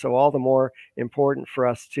 and so all the more important for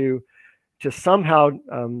us to somehow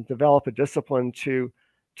develop a discipline to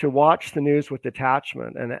watch the news with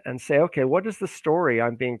detachment and say, okay, what is the story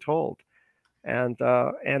I'm being told? And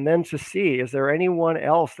then to see, is there anyone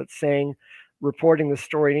else that's saying, reporting the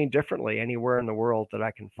story any differently anywhere in the world that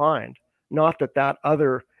I can find? Not that that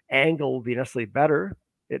other angle will be necessarily better.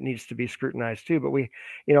 It needs to be scrutinized too. But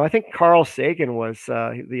I think Carl Sagan was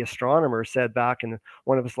the astronomer, said back in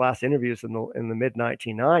one of his last interviews in the mid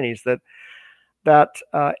 1990s that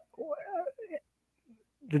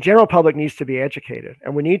the general public needs to be educated,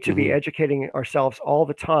 and we need to be educating ourselves all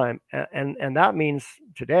the time. And that means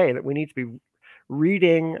today that we need to be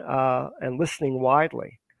reading and listening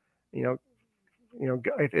widely. You know,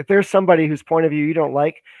 if there's somebody whose point of view you don't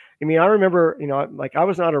like, I mean, I remember, like I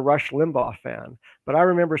was not a Rush Limbaugh fan, but I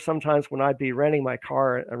remember sometimes when I'd be renting a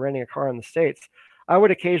car in the States, I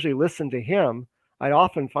would occasionally listen to him. I'd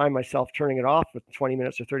often find myself turning it off with 20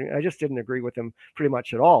 minutes or 30 minutes. I just didn't agree with him pretty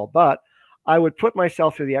much at all. But I would put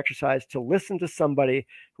myself through the exercise to listen to somebody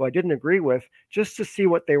who I didn't agree with, just to see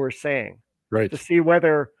what they were saying, Right. to see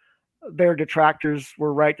whether their detractors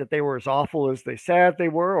were right, that they were as awful as they said they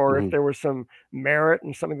were, or if there was some merit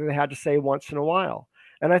in something that they had to say once in a while.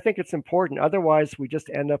 And I think it's important. Otherwise, we just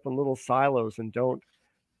end up in little silos and don't,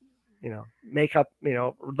 make up,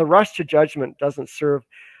 the rush to judgment doesn't serve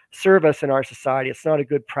us in our society. It's not a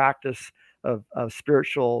good practice of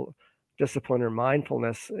spiritual discipline or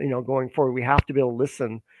mindfulness. Going forward, we have to be able to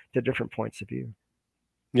listen to different points of view.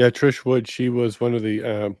 Yeah, Trish Wood, she was one of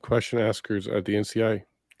the question askers at the NCI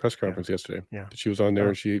press conference yesterday. Yeah. She was on there,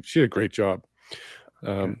 and she did a great job.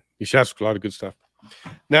 She asked a lot of good stuff.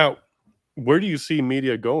 Now, where do you see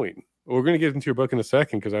media going? We're going to get into your book in a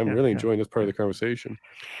second, because I'm really enjoying this part of the conversation.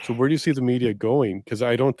 So where do you see the media going? Because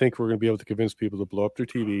I don't think we're going to be able to convince people to blow up their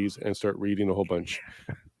TVs and start reading a whole bunch.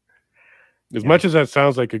 As much as that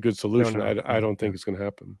sounds like a good solution, I don't think it's going to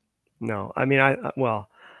happen. No, I mean,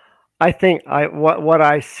 I think what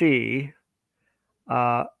I see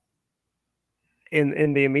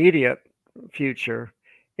in the immediate future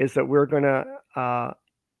is that we're going to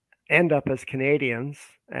end up as Canadians,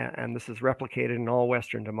 and this is replicated in all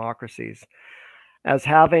Western democracies, as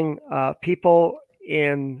having people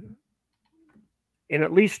in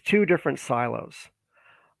at least two different silos,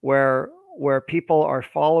 where people are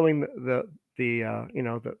following the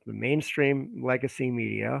mainstream legacy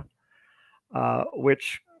media,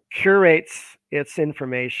 which curates its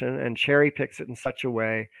information and cherry picks it in such a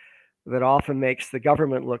way that often makes the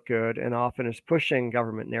government look good and often is pushing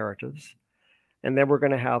government narratives. And then we're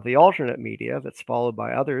going to have the alternate media that's followed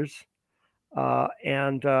by others,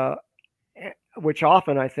 and which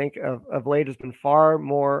often I think of late has been far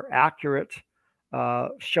more accurate,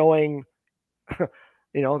 showing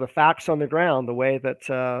the facts on the ground, the way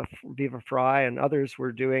that Viva Frei and others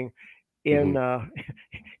were doing in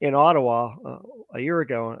Ottawa a year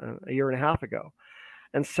and a half ago.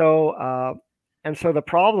 And so the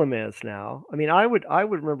problem is now, I mean, I would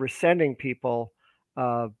remember sending people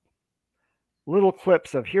little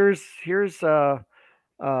clips of here's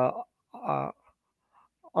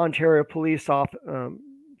Ontario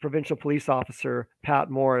provincial police officer Pat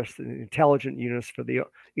Morris, the intelligence unit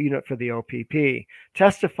for the OPP,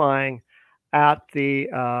 testifying at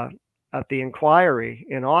the inquiry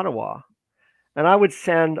in Ottawa. And I wouldn't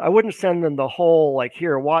send them the whole, like,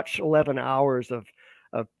 here, watch 11 hours of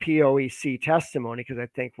POEC testimony, because I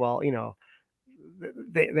think, well,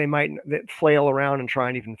 they might flail around and try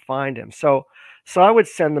and even find him. So I would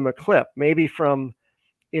send them a clip, maybe from,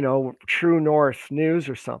 True North News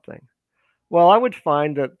or something. Well, I would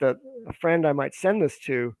find that a friend I might send this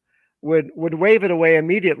to would wave it away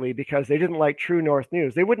immediately because they didn't like True North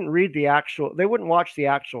News. They wouldn't watch the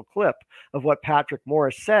actual clip of what Patrick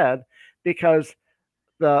Morris said, because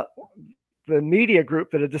the media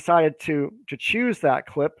group that had decided to choose that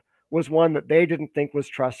clip was one that they didn't think was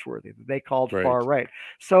trustworthy, that they called far right.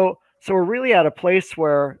 So we're really at a place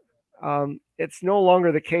where it's no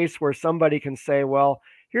longer the case where somebody can say, well,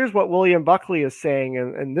 here's what William Buckley is saying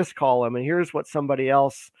in this column, and here's what somebody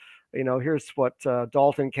else, here's what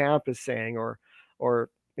Dalton Camp is saying, or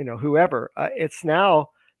whoever. It's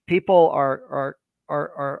now people are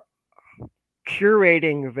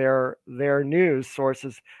curating their news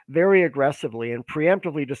sources very aggressively and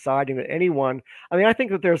preemptively deciding that anyone. I mean, I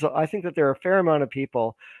think that there are a fair amount of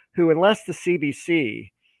people who, unless the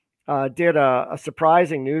CBC did a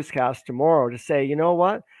surprising newscast tomorrow to say, you know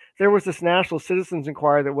what? There was this national citizens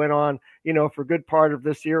inquiry that went on, for a good part of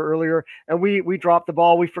this year earlier, and we dropped the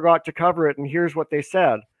ball. We forgot to cover it, and here's what they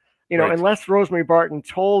said. Right. Unless Rosemary Barton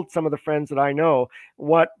told some of the friends that I know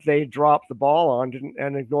what they dropped the ball on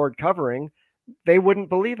and ignored covering, they wouldn't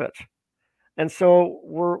believe it. And so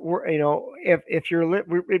we're if you're it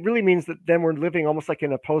really means that then we're living almost like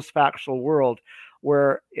in a post-factual world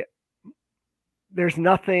where there's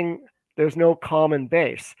no common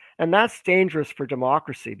base, and that's dangerous for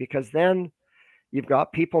democracy, because then you've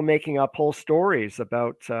got people making up whole stories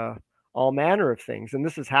about all manner of things, and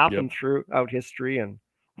this has happened throughout history. And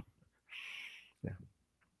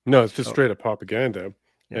no, it's just straight up propaganda.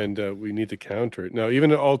 Yeah. And we need to counter it. Now, even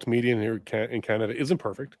the alt media here in Canada isn't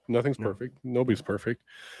perfect. Nothing's perfect. Nobody's perfect.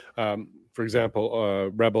 For example,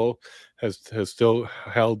 Rebel has still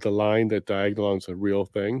held the line that Diagolon's a real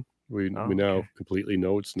thing. We now completely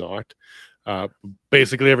know it's not.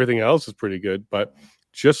 Basically, everything else is pretty good. But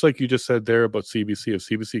just like you just said there about CBC, if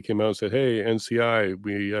CBC came out and said, hey, NCI,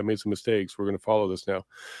 we made some mistakes, we're going to follow this now.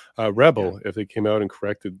 Rebel, if they came out and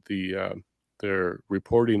corrected their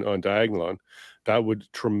reporting on Diagolon, that would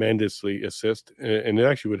tremendously assist, and it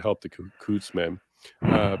actually would help the Coots men,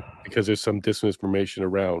 because there's some disinformation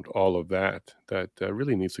around all of that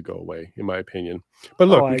really needs to go away, in my opinion. But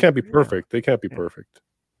look, we can't be perfect. They can't be perfect.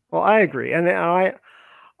 Well, I agree, and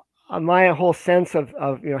my whole sense of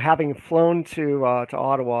having flown to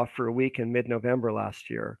Ottawa for a week in mid-November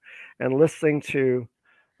last year, and listening to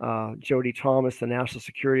Jody Thomas, the National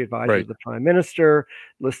Security Advisor of the Prime Minister,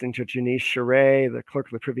 listening to Janice Charest, the Clerk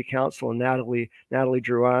of the Privy Council, and Natalie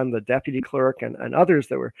Drouin, the Deputy Clerk, and others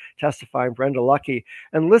that were testifying, Brenda Lucky,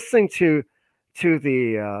 and listening to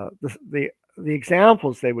the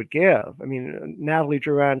examples they would give. I mean, Natalie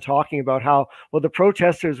Drouin talking about how, well, the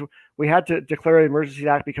protesters, we had to declare the Emergency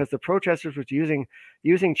Act because the protesters was using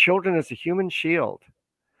children as a human shield.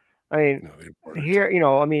 I mean, here,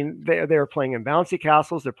 they were playing in bouncy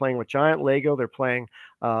castles. They're playing with giant Lego. They're playing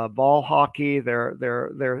ball hockey.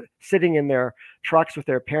 They're sitting in their trucks with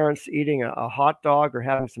their parents eating a hot dog or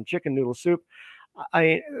having some chicken noodle soup.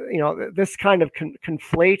 This kind of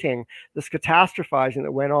conflating, this catastrophizing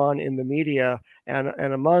that went on in the media and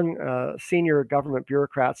among senior government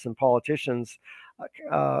bureaucrats and politicians,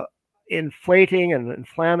 inflating and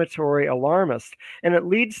inflammatory, alarmist, and it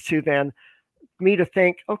leads to then me to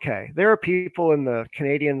think, okay, there are people in the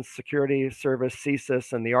Canadian Security Service,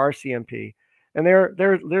 CSIS, and the RCMP, and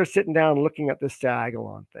they're sitting down looking at this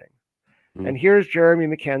Diagolon thing. And here's Jeremy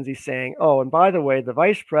Mackenzie saying, oh, and by the way, the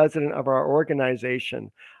vice president of our organization,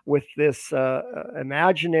 with this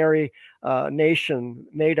imaginary nation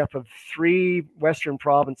made up of 3 Western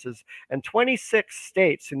provinces and 26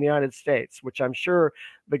 states in the United States, which I'm sure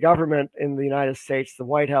the government in the United States, the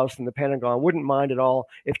White House and the Pentagon, wouldn't mind at all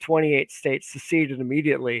if 28 states seceded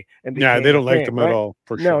immediately. And they don't like them at all,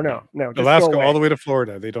 for sure. No. Alaska all the way to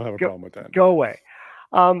Florida, they don't have a problem with that. Go away.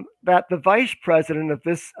 That the vice president of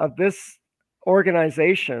this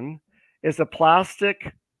organization is a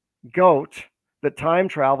plastic goat that time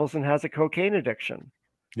travels and has a cocaine addiction.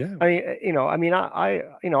 Yeah. I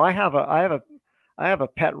have a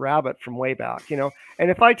pet rabbit from way back, and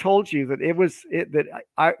if I told you that it was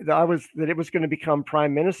going to become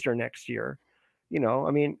prime minister next year,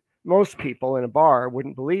 most people in a bar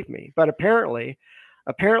wouldn't believe me. But apparently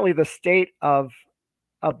the state of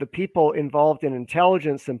the people involved in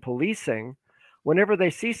intelligence and policing, whenever they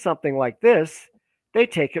see something like this, they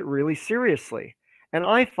take it really seriously. And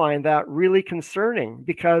I find that really concerning,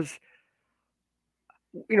 because,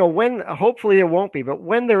 when, hopefully it won't be, but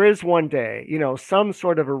when there is one day, some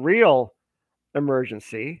sort of a real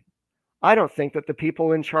emergency, I don't think that the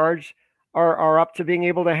people in charge are up to being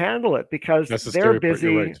able to handle it, because they're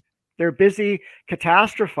busy. They're busy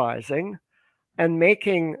catastrophizing and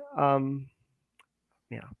making,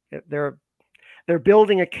 they're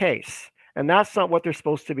building a case. And that's not what they're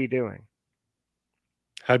supposed to be doing.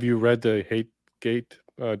 Have you read the Hategate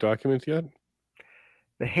documents yet?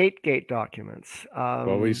 The Hategate documents.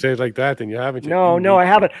 Well, when you say it like that, then you haven't. No, I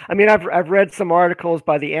haven't. I mean, I've read some articles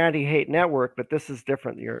by the Anti-Hate Network, but this is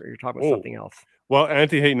different. You're talking about something else. Well,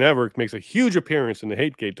 Anti-Hate Network makes a huge appearance in the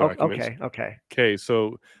Hategate documents. Okay.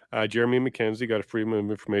 So Jeremy Mackenzie got a Freedom of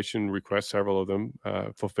Information request, several of them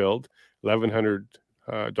fulfilled, 1,100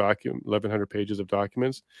 pages of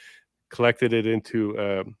documents, collected it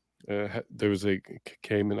into. There was a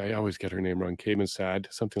Cayman, I always get her name wrong, Cayman Sad,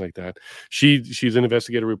 something like that. She's an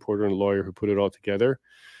investigative reporter and a lawyer who put it all together.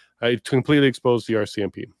 It completely exposed the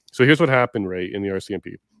RCMP. So here's what happened, Ray, in the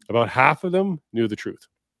RCMP. About half of them knew the truth.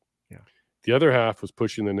 Yeah. The other half was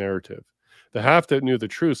pushing the narrative. The half that knew the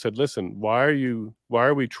truth said, "Listen, why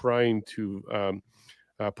are we trying to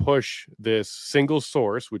push this single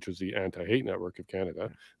source, which was the Anti-Hate Network of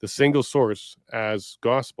Canada, the single source as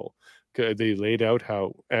gospel?" They laid out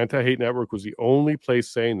how Anti-Hate Network was the only place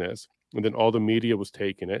saying this, and then all the media was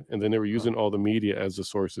taking it, and then they were using all the media as the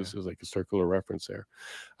sources, as like a circular reference there.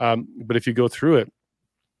 But if you go through it,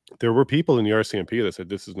 there were people in the RCMP that said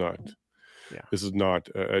this is not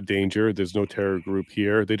a danger. There's no terror group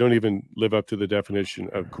here. They don't even live up to the definition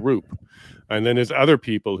of group. And then there's other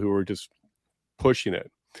people who are just pushing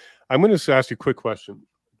it. I'm going to ask you a quick question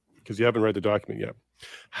because you haven't read the document yet.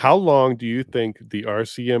 How long do you think the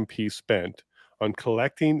RCMP spent on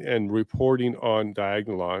collecting and reporting on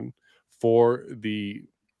Diagolon for the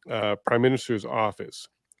Prime Minister's office?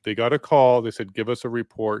 They got a call. They said, "Give us a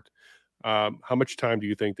report." How much time do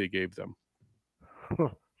you think they gave them?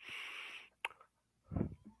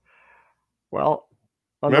 Well,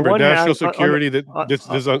 on remember, the one national hand, security. By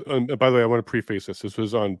the way, I want to preface this. This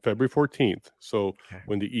was on February 14th. So okay.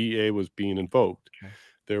 when the EA was being invoked,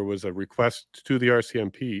 there was a request to the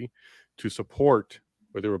RCMP to support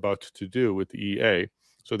what they were about to do with the EA.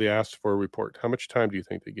 So they asked for a report. How much time do you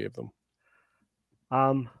think they gave them?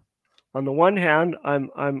 On the one hand,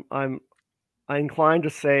 I'm inclined to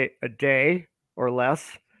say a day or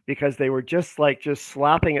less because they were just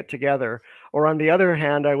slapping it together. Or on the other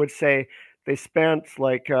hand, I would say they spent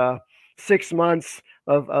like 6 months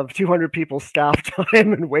of 200 people's staff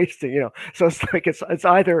time and wasting. So it's like it's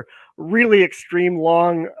either really extreme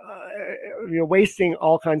long, wasting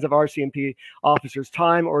all kinds of RCMP officers'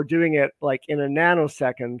 time, or doing it like in a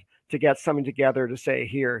nanosecond to get something together to say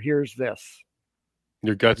here's this.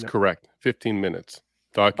 Your gut's correct. 15 minutes.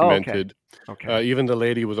 Documented. Oh, okay. Even the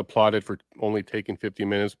lady was applauded for only taking 50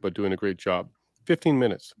 minutes, but doing a great job. 15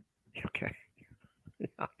 minutes. Okay.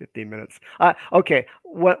 15 minutes. Okay.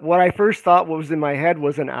 What I first thought was in my head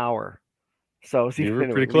was an hour. So you were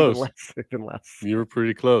pretty close. Even less. You were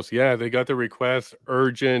pretty close. Yeah, they got the request,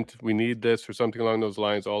 urgent, we need this, or something along those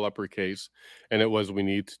lines, all uppercase. And it was, we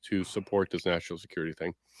need to support this national security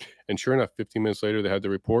thing. And sure enough, 15 minutes later, they had the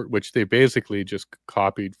report, which they basically just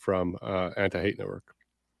copied from Anti-Hate Network.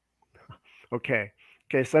 Okay.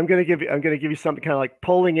 So I'm going to give you something kind of like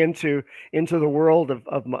pulling into the world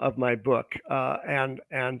of my book,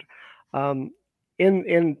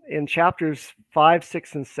 in chapters 5,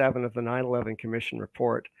 6, and 7 of the 9/11 Commission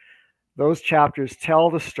report. Those chapters tell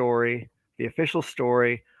the story, the official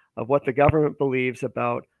story of what the government believes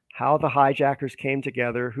about how the hijackers came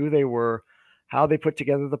together, who they were, how they put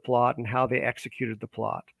together the plot, and how they executed the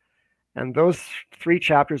plot. And those 3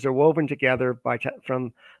 chapters are woven together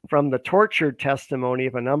from the tortured testimony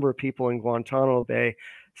of a number of people in Guantanamo Bay,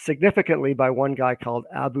 significantly by one guy called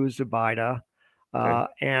Abu Zubaydah.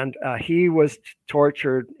 And he was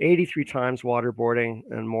tortured 83 times, waterboarding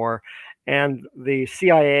and more. And the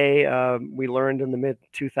CIA, we learned in the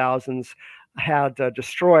mid-2000s, had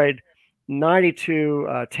destroyed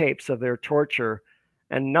 92 tapes of their torture.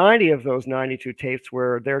 And 90 of those 92 tapes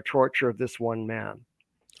were their torture of this one man.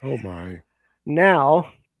 Oh, my.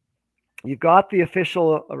 Now, you've got the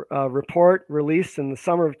official report released in the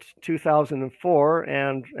summer of 2004,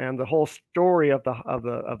 and the whole story of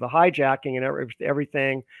the hijacking and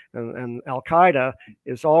everything, and Al Qaeda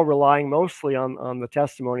is all relying mostly on the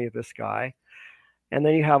testimony of this guy. And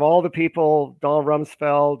then you have all the people, Donald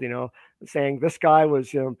Rumsfeld, saying this guy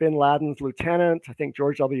was bin Laden's lieutenant. I think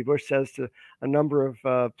George W. Bush says to a number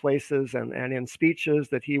of places and in speeches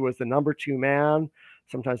that he was the number 2 man.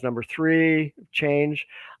 Sometimes number 3, change,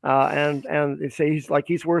 and they say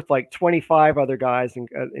he's worth like 25 other guys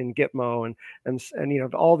in Gitmo, and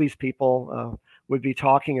all these people would be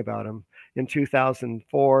talking about him in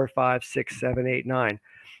 2004, 5, 6, 7, 8, 9.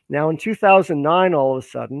 Now in 2009, all of a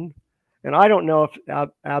sudden, and I don't know if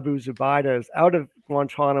Abu Zubaydah is out of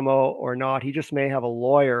Guantanamo or not. He just may have a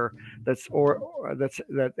lawyer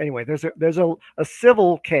anyway. There's a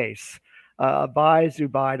civil case by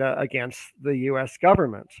Zubaydah against the U.S.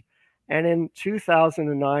 government. And in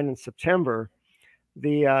 2009, in September,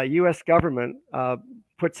 the U.S. government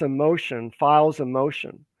files a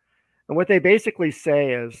motion. And what they basically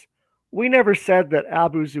say is, we never said that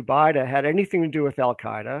Abu Zubaydah had anything to do with Al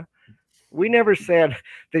Qaeda. We never said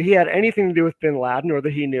that he had anything to do with bin Laden or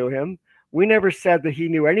that he knew him. We never said that he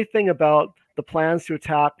knew anything about the plans to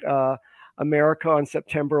attack America on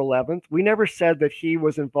September 11th. We never said that he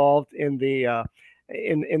was involved in the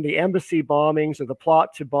embassy bombings or the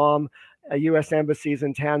plot to bomb U.S. embassies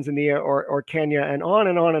in Tanzania or Kenya, and on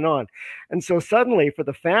and on and on. And so suddenly, for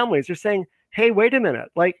the families, they're saying, "Hey, wait a minute!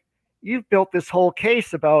 Like, you've built this whole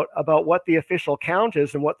case about what the official count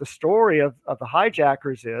is and what the story of the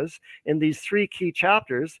hijackers is in these 3 key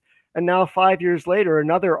chapters. And now 5 years later,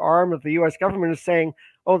 another arm of the US government is saying,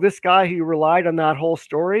 oh, this guy who relied on that whole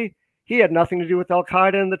story, he had nothing to do with Al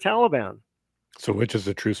Qaeda and the Taliban. So which is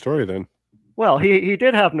the true story then? Well, he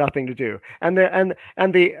did have nothing to do, and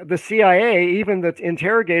the CIA, even the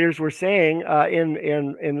interrogators were saying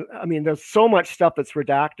I mean, there's so much stuff that's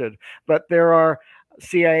redacted, but there are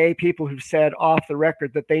CIA people who've said off the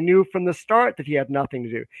record that they knew from the start that he had nothing to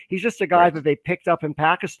do. He's just a guy that they picked up in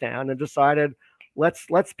Pakistan and decided,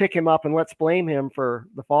 let's pick him up and let's blame him for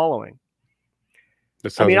the following.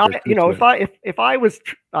 I mean, if I was,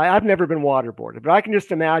 I've never been waterboarded, but I can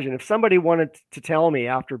just imagine if somebody wanted to tell me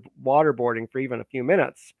after waterboarding for even a few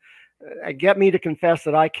minutes, get me to confess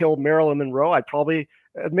that I killed Marilyn Monroe, I'd probably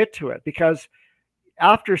admit to it, because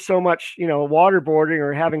after so much, waterboarding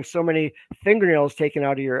or having so many fingernails taken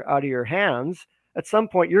out of your hands, at some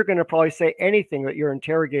point you're going to probably say anything that your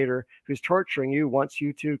interrogator who's torturing you wants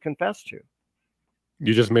you to confess to.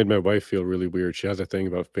 You just made my wife feel really weird. She has a thing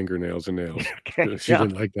about fingernails and nails. Okay, she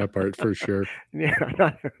didn't like that part for sure. Yeah.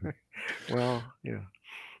 Well, yeah.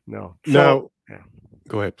 No. So,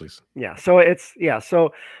 go ahead, please. Yeah. So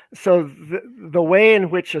So the way in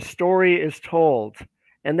which a story is told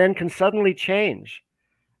and then can suddenly change,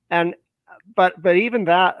 but even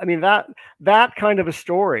that, I mean, that kind of a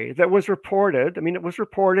story that was reported. I mean, it was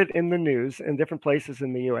reported in the news in different places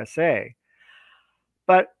in the USA,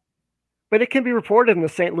 but it can be reported in the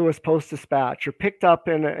St. Louis Post-Dispatch or picked up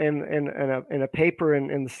in a paper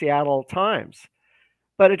in the Seattle Times.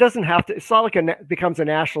 But it doesn't have to. It's not like it becomes a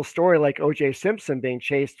national story like O.J. Simpson being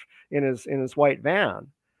chased in his white van.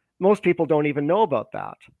 Most people don't even know about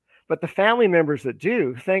that. But the family members that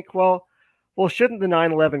do think, well, shouldn't the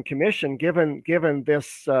 9/11 Commission, given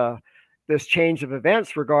this change of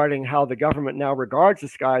events regarding how the government now regards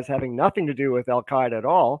this guy as having nothing to do with Al Qaeda at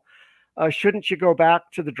all, shouldn't you go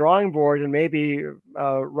back to the drawing board and maybe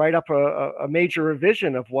write up a major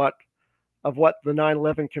revision of what the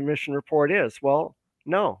 9/11 Commission report is? Well,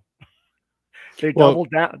 no. They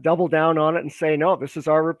double down on it and say, no, this is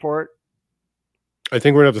our report. I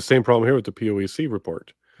think we're going to have the same problem here with the POEC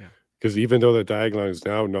report. Because even though the diagnostic is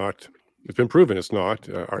now not, it's been proven it's not,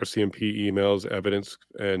 RCMP emails, evidence,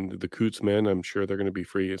 and the Coots men, I'm sure they're going to be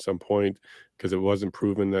free at some point because it wasn't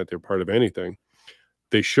proven that they're part of anything.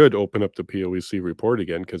 They should open up the POEC report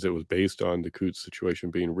again because it was based on the Coots situation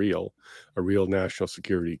being real, a real national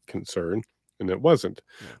security concern, and it wasn't.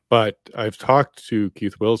 But I've talked to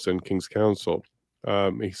Keith Wilson, King's Counsel.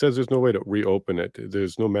 He says there's no way to reopen it.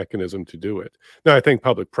 There's no mechanism to do it. Now, I think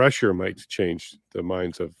public pressure might change the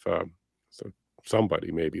minds of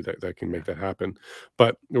somebody maybe that can make that happen.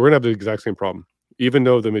 But we're going to have the exact same problem. Even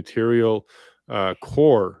though the material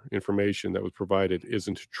core information that was provided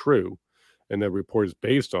isn't true, and that report is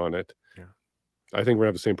based on it, I think we're going to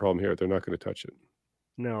have the same problem here. They're not going to touch it.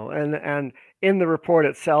 No, and in the report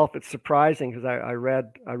itself, it's surprising because I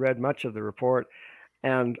read much of the report,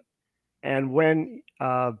 and when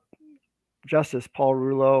Justice Paul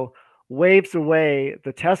Rouleau waves away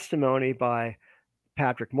the testimony by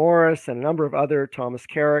Patrick Morris and a number of other, Thomas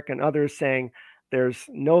Carrick and others, saying there's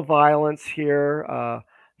no violence here,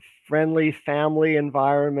 friendly family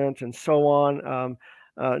environment, and so on.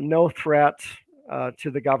 No threat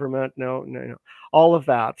to the government, no, all of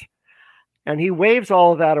that. And he waves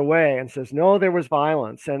all of that away and says, no, there was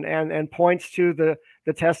violence, and points to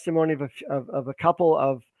the testimony of a couple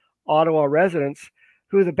of Ottawa residents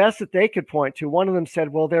who the best that they could point to, one of them said,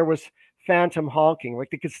 well, there was phantom honking, like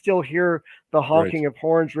they could still hear the honking of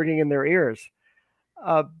horns ringing in their ears.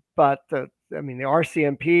 But the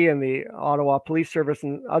RCMP and the Ottawa Police Service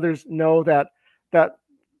and others know that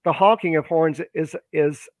the honking of horns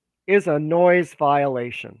is a noise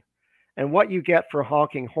violation, and what you get for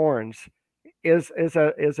honking horns is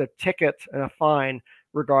a ticket and a fine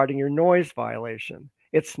regarding your noise violation.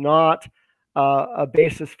 It's not a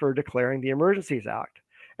basis for declaring the Emergencies Act.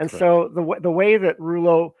 And so the way that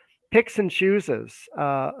Rouleau picks and chooses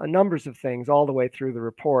numbers of things all the way through the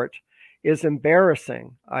report is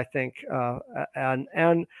embarrassing, I think.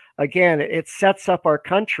 And again, it sets up our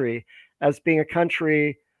country as being a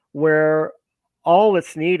country where all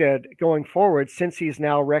that's needed going forward, since he's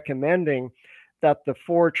now recommending that the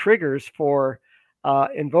 4 triggers for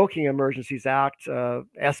invoking Emergencies Act,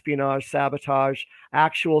 espionage, sabotage,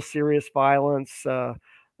 actual serious violence,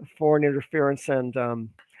 foreign interference, and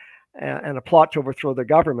and a plot to overthrow the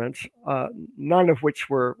government, none of which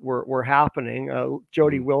were happening.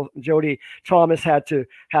 Jody Thomas had to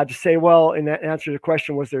say, well, in answer to the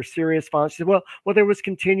question, was there serious violence? She said, well, there was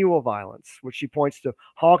continual violence, which she points to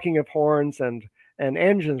honking of horns and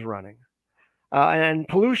engines running, and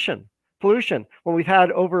pollution. When we've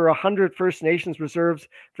had over 100 First Nations reserves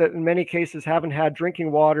that in many cases haven't had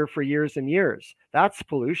drinking water for years and years, that's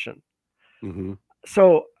pollution. Mm-hmm.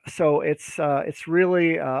 So it's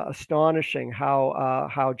really astonishing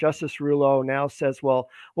how Justice Rouleau now says, well,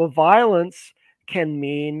 violence can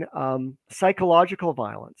mean psychological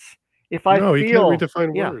violence. If I No, you can't feel,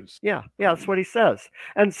 redefine yeah, words. that's what he says.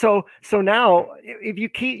 And so now, if you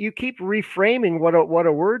keep reframing what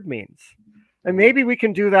a word means, and maybe we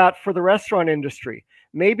can do that for the restaurant industry.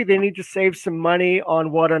 Maybe they need to save some money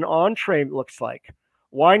on what an entree looks like.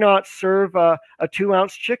 Why not serve a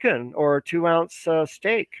 2-ounce chicken or a 2-ounce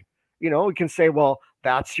steak? We can say, well,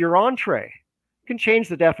 that's your entree. You can change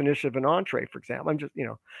the definition of an entree, for example. I'm just,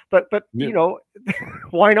 but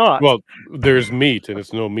why not? Well, there's meat, and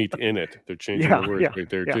it's no meat in it. They're changing the words right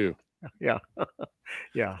there yeah, too. yeah,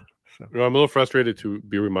 yeah. So. Well, I'm a little frustrated to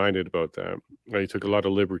be reminded about that. He took a lot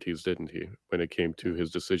of liberties, didn't he, when it came to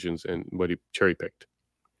his decisions and what he cherry picked.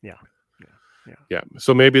 Yeah.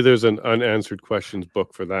 So maybe there's an unanswered questions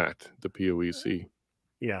book for that, the POEC.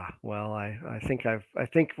 Yeah, well, I think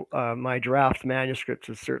my draft manuscript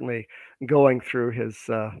is certainly going through his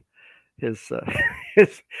his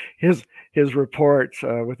his report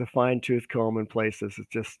with a fine tooth comb in places.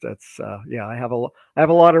 It's just I have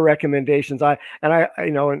a lot of recommendations.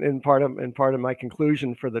 In part of my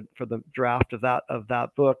conclusion for the draft of that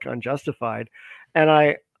book, Unjustified, and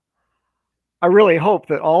I really hope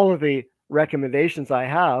that all of the recommendations I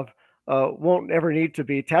have won't ever need to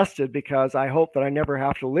be tested, because I hope that I never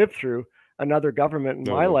have to live through another government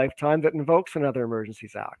in my lifetime that invokes another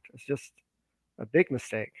Emergencies Act. It's just a big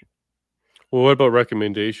mistake. Well, what about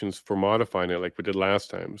recommendations for modifying it like we did last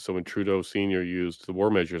time? So when Trudeau Sr. used the War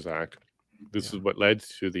Measures Act, this is what led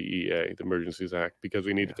to the EA, the Emergencies Act, because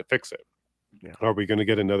we needed to fix it. Yeah. Are we going to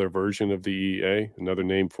get another version of the EA, another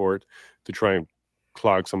name for it, to try and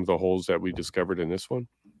clog some of the holes that we discovered in this one?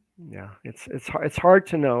 Yeah, it's hard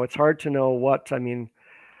to know. It's hard to know what, I mean.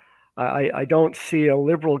 I don't see a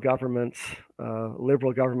liberal government or a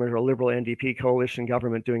liberal NDP coalition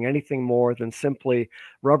government doing anything more than simply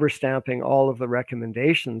rubber stamping all of the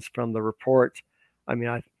recommendations from the report. I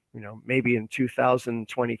mean, maybe in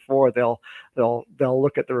 2024 they'll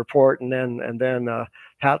look at the report and then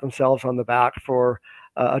pat themselves on the back for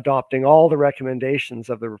adopting all the recommendations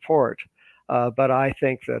of the report. But I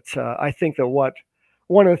think that what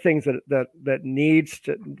one of the things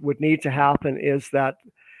that would need to happen is that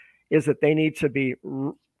they need to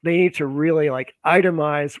really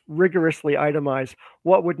rigorously itemize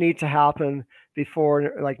what would need to happen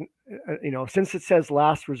before, since it says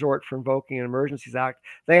last resort for invoking an Emergencies Act,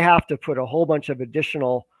 they have to put a whole bunch of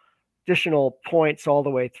additional points all the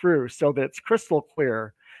way through, so that it's crystal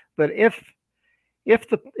clear that if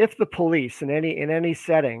the police in any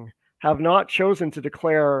setting have not chosen to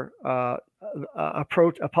declare a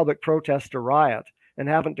public protest a riot and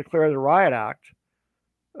haven't declared the Riot Act,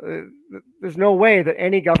 there's no way that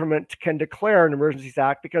any government can declare an Emergencies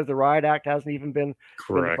Act, because the Riot Act hasn't even been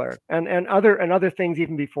declared, and other things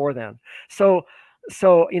even before then. So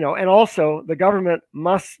and also the government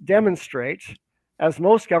must demonstrate, as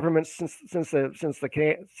most governments since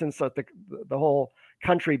the whole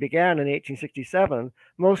country began in 1867,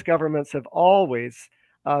 most governments have always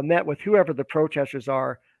met with whoever the protesters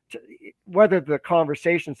are, whether the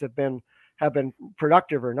conversations have been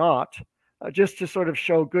productive or not. Just to sort of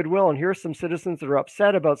show goodwill, and here's some citizens that are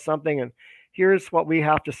upset about something, and here's what we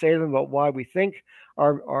have to say to them about why we think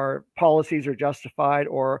our policies are justified,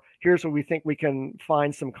 or here's what we think we can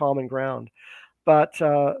find some common ground. But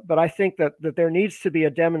I think that there needs to be a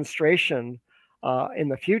demonstration in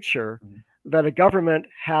the future that a government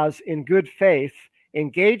has, in good faith,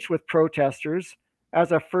 engaged with protesters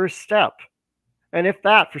as a first step. And if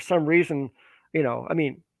that, for some reason,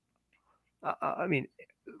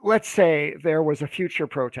 let's say there was a future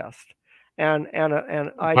protest, and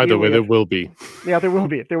by the way, there will be. Yeah, there will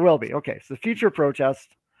be. Okay, so future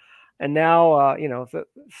protest, and now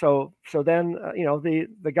so then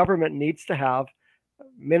the government needs to have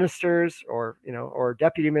ministers or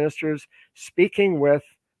deputy ministers speaking with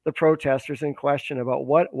the protesters in question about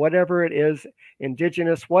whatever it is,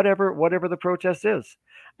 Indigenous, whatever the protest is,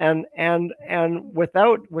 and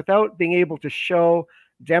without being able to show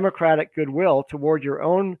democratic goodwill toward your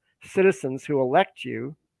own citizens who elect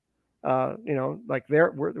you,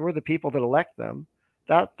 we're the people that elect them.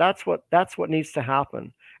 That's what needs to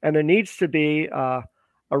happen, and there needs to be a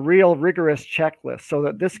real rigorous checklist so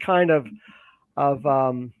that this kind of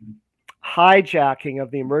hijacking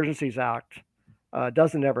of the Emergencies Act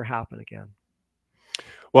doesn't ever happen again.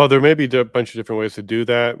 Well, there may be a bunch of different ways to do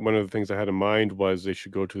that. One of the things I had in mind was they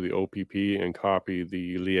should go to the OPP and copy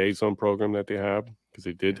the liaison program that they have, because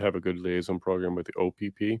they did have a good liaison program with the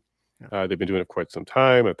OPP. They've been doing it quite some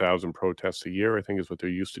time. 1,000 protests a year, I think, is what they're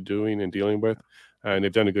used to doing and dealing with. And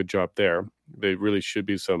they've done a good job there. There really should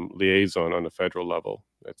be some liaison on the federal level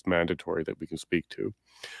that's mandatory that we can speak to.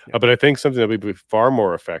 But I think something that would be far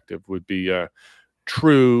more effective would be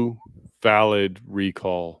true, valid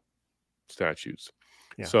recall statutes.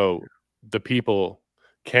 So the people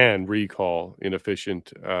can recall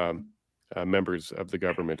inefficient members of the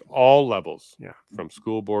government, all levels, from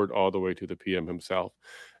school board all the way to the PM himself.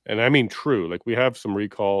 And I mean true. Like, we have some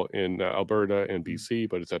recall in Alberta and BC,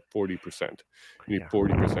 but it's at 40%. You need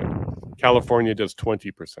 40%. California does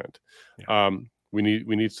 20%. We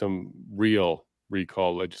need some real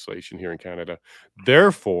recall legislation here in Canada.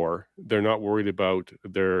 Therefore, they're not worried about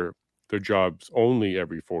their jobs only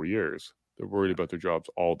every 4 years. They're worried about their jobs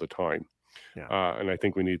all the time. And I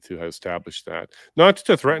think we need to establish that. Not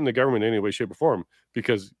to threaten the government in any way, shape, or form,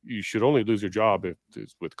 because you should only lose your job if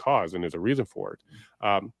it's with cause and there's a reason for it.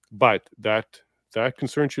 But that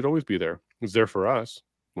concern should always be there. It's there for us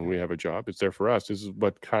when we have a job. It's there for us. This is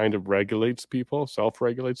what kind of regulates people,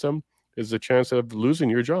 self-regulates them, is the chance of losing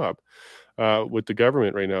your job. With the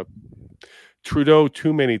government right now, Trudeau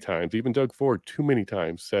too many times, even Doug Ford too many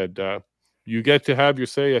times said, you get to have your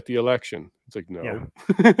say at the election. It's like, no.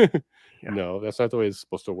 No, that's not the way it's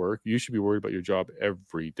supposed to work. You should be worried about your job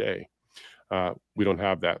every day. We don't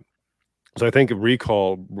have that. So I think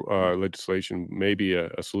recall legislation may be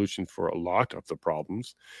a solution for a lot of the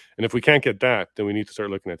problems. And if we can't get that, then we need to start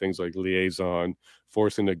looking at things like liaison,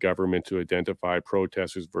 forcing the government to identify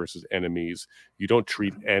protesters versus enemies. You don't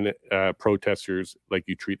treat protesters like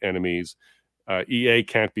you treat enemies. EA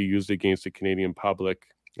can't be used against the Canadian public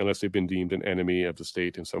unless they've been deemed an enemy of the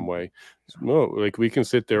state in some way. No, like, we can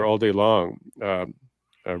sit there all day long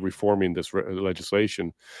reforming this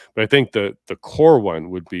legislation, but I think the core one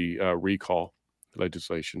would be recall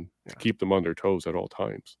legislation to keep them on their toes at all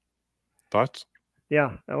times. Thoughts?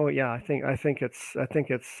 Yeah. Oh, yeah. I think it's. I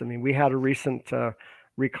mean, we had a recent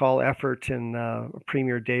recall effort in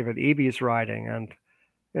Premier David Eby's riding, and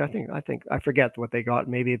I forget what they got.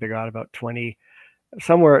 Maybe they got about 20.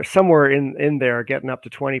 Somewhere in there, getting up to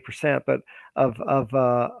 20%, but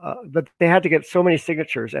but they had to get so many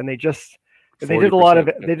signatures, and they did a lot of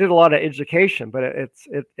they did a lot of education, but it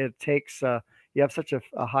takes you have such a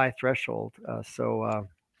high threshold, so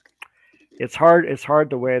it's hard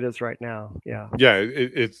the way it is right now.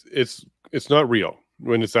 It's not real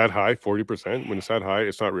when it's that high. 40%, when it's that high,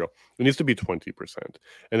 it's not real. It needs to be 20%,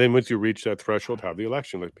 and then once you reach that threshold, have the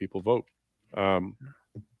election, let people vote.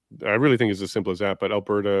 I really think it's as simple as that. But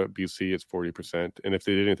Alberta, BC, it's 40%. And if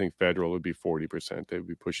they did anything federal, it would be 40%. They would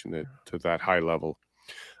be pushing it to that high level.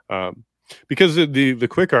 Because the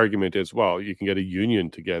quick argument is, well, you can get a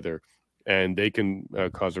union together and they can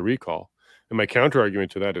cause a recall. And my counter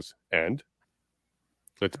argument to that is, and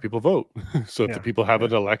let the people vote. So if the people have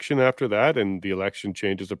an election after that and the election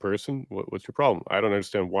changes a person, what's your problem? I don't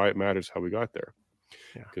understand why it matters how we got there.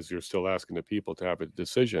 Because you're still asking the people to have a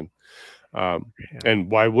decision. And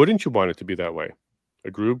why wouldn't you want it to be that way?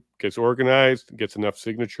 A group gets organized, gets enough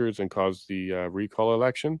signatures, and cause the recall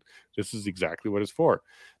election. This is exactly what it's for.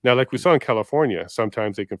 Now, like we saw in California,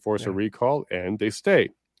 sometimes they can force a recall and they stay.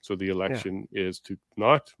 So the election is to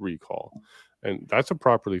not recall. And that's a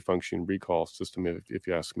properly functioning recall system, if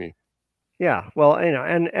you ask me. Yeah, well,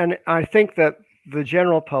 and I think that the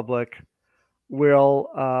general public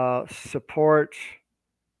will support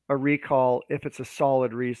a recall if it's a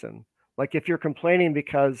solid reason. Like, if you're complaining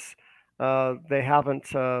because they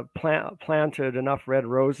haven't planted enough red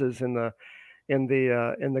roses in the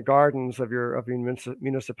gardens of your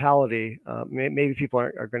municipality, maybe people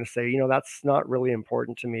are going to say, that's not really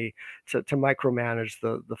important to me to micromanage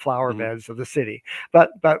the flower beds of the city.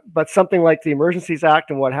 But something like the Emergencies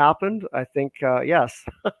Act and what happened, I think, yes,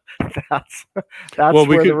 that's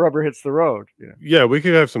where the rubber hits the road. Yeah, we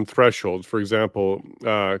could have some thresholds. For example,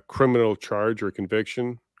 criminal charge or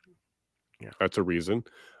conviction. That's a reason.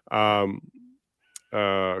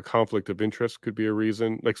 Conflict of interest could be a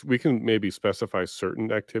reason. Like, we can maybe specify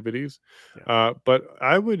certain activities, but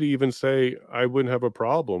I would even say I wouldn't have a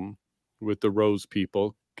problem with the Rose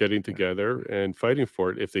people getting together and fighting for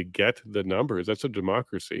it if they get the numbers. That's a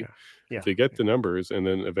democracy. If they get the numbers, and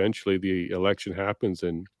then eventually the election happens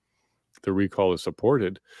and the recall is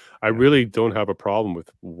supported, I Yeah. really don't have a problem with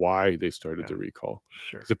why they started Yeah. the recall,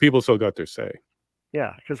 Sure. because the people still got their say.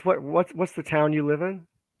 Yeah. Because what's the town you live in?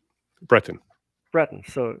 Breton. Breton.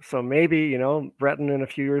 So maybe Breton in a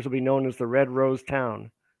few years will be known as the Red Rose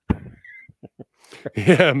Town.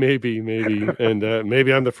 Yeah, maybe, and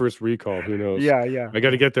maybe I'm the first recall. Who knows? Yeah. Yeah. I got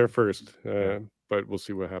to get there first, Yeah. but we'll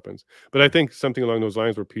see what happens. But I think something along those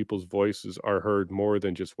lines, where people's voices are heard more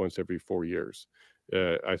than just once every 4 years.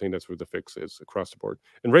 I think that's where the fix is across the board,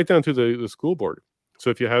 and right down to the school board. So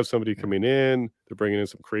if you have somebody Yeah. coming in, they're bringing in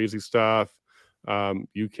some crazy stuff,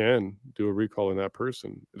 you can do a recall on that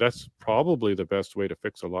person. That's probably the best way to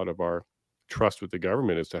fix a lot of our trust with the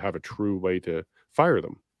government, is to have a true way to fire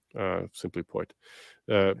them. Simply put,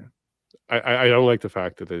 uh, Yeah. I don't like the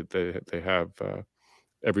fact that they have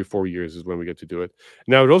every 4 years is when we get to do it.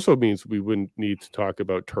 Now, it also means we wouldn't need to talk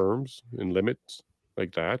about terms and limits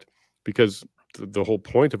like that, because the whole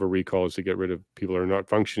point of a recall is to get rid of people who are not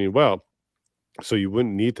functioning well. So you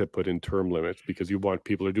wouldn't need to put in term limits, because you want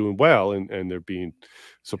people who are doing well, and they're being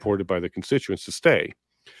supported by the constituents to stay.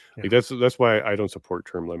 Yeah. Like that's why I don't support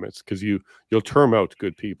term limits, because you'll term out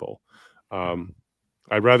good people. Yeah. Um,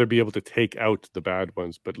 I'd rather be able to take out the bad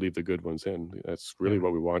ones but leave the good ones in. That's really Yeah.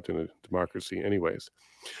 what we want in a democracy, anyways.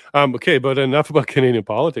 Okay, but enough about Canadian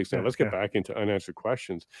politics now. Yeah. Let's get Yeah. back into unanswered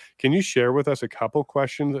questions. Can you share with us a couple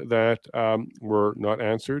questions that were not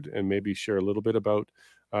answered, and maybe share a little bit about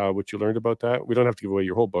what you learned about that? We don't have to give away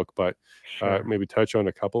your whole book, but Sure. maybe touch on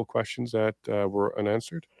a couple questions that were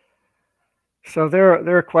unanswered. So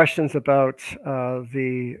there are questions about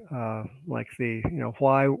the like the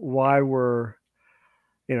why were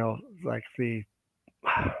like the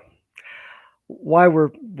why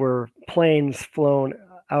were planes flown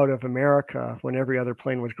out of America when every other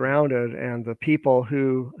plane was grounded, and the people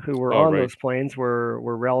who were Oh, on right. those planes were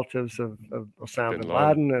relatives of Osama Bin bin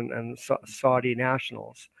Laden. Laden and Saudi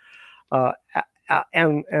nationals, uh,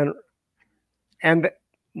 and and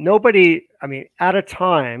nobody. I mean, at a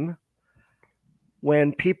time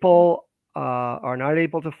when people are not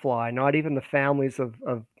able to fly, not even the families of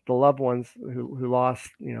the loved ones who lost,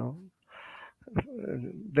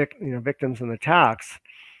 victims in attacks,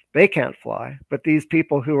 they can't fly. But these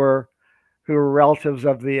people who are relatives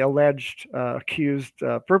of the alleged accused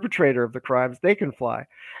perpetrator of the crimes, they can fly.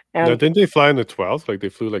 Now, And didn't they fly on the 12th? Like, they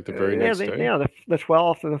flew like the very next day? the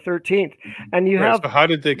 12th and the 13th, and you Right. have So how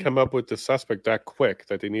did they come up with the suspect that quick,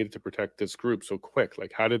 that they needed to protect this group so quick?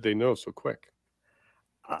 Like, how did they know so quick?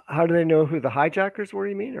 how do they know who the hijackers were?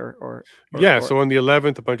 You mean, Yeah. or So on the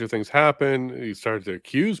 11th, a bunch of things happened. You started to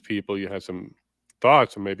accuse people. You had some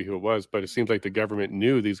thoughts on maybe who it was, but it seems like the government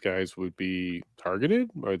knew these guys would be targeted,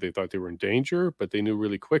 or they thought they were in danger, but they knew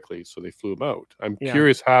really quickly. So they flew them out. I'm yeah?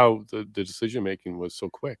 curious how the decision making was so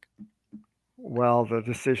quick. Well, the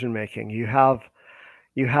decision making you have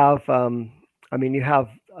I mean you have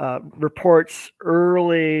reports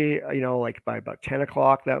early, like by about 10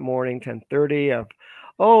 o'clock that morning, 10:30, of,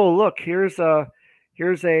 oh look, here's a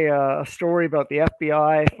story about the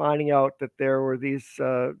FBI finding out that there were these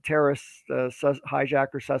terrorist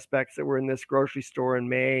hijacker suspects that were in this grocery store in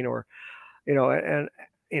Maine, or and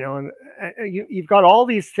you've got all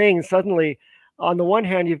these things suddenly. On the one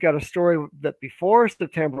hand, you've got a story that before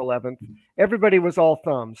September 11th, everybody was all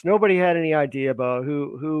thumbs. Nobody had any idea about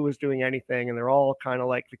who was doing anything, and they're all kind of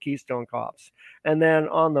like the Keystone Cops. And then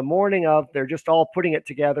on the morning of, they're just all putting it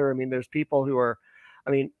together. I mean, there's people who are, I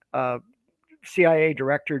mean, CIA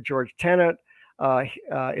Director George Tenet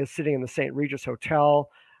is sitting in the St. Regis Hotel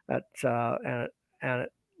at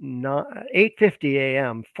 8:50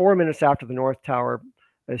 a.m., 4 minutes after the North Tower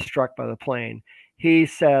is struck by the plane. He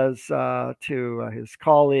says to his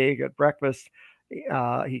colleague at breakfast,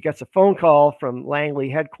 he gets a phone call from Langley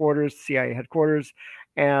headquarters, CIA headquarters,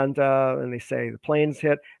 and they say the plane's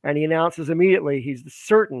hit, and he announces immediately he's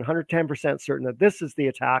certain, 110% certain, that this is the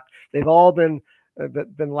attack. They've all been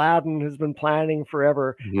that Bin Laden has been planning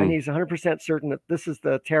forever, and Mhm. he's 100% certain that this is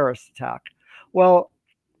the terrorist attack. Well,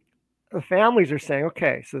 the families are saying,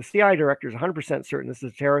 okay, so the CIA director is 100% certain this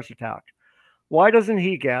is a terrorist attack. Why doesn't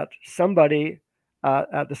he get somebody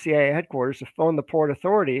at the CIA headquarters to phone the Port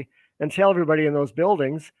Authority and tell everybody in those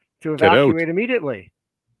buildings to Get out. evacuate immediately?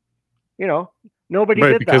 You know, nobody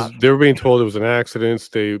Right, did that. because they were being told it was an accident.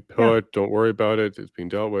 Stay Yeah, put. Don't worry about it. It's being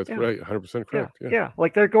dealt with. yeah, Right, 100% yeah, correct. Yeah. yeah.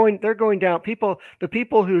 Like they're going down. The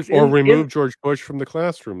people who's Or in remove George Bush from the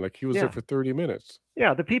classroom. Like, he was there yeah, for 30 minutes.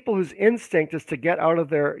 yeah, the people whose instinct is to get out of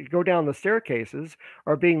their, go down the staircases,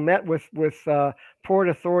 are being met with Port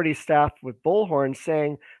Authority staff with bullhorns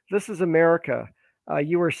saying, "This is America.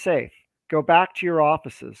 You are safe. Go back to your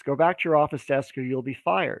offices. Go back to your office desk, or you'll be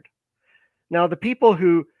fired." Now, the people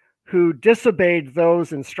who disobeyed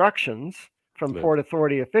those instructions from Lived. Port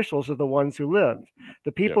Authority officials are the ones who lived.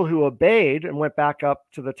 The Yep. people who obeyed and went back up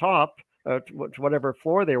to the top, to whatever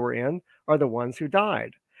floor they were in, are the ones who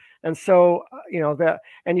died. And so,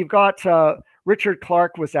 and you've got Richard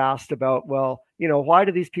Clark was asked about, well, why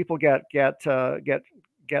do these people get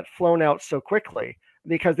flown out so quickly?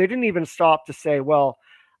 Because they didn't even stop to say, well,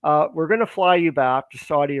 we're going to fly you back to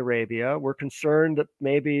Saudi Arabia. We're concerned that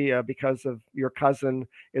maybe because of your cousin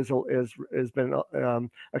has been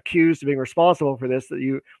accused of being responsible for this, that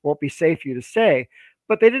you won't be safe for you to stay.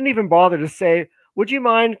 But they didn't even bother to say, would you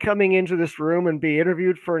mind coming into this room and be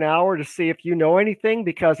interviewed for an hour to see if you know anything?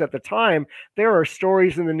 Because at the time, there are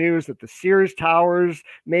stories in the news that the Sears Towers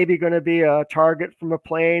may be going to be a target from a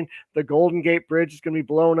plane. The Golden Gate Bridge is going to be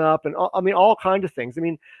blown up, and all kinds of things.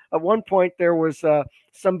 At one point, there was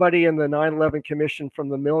somebody in the 9/11 Commission from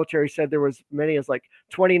the military said there was many as like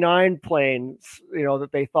 29 planes, that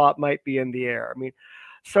they thought might be in the air.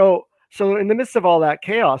 So in the midst of all that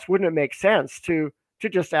chaos, wouldn't it make sense to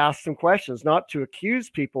just ask some questions, not to accuse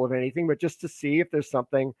people of anything, but just to see if there's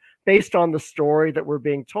something based on the story that we're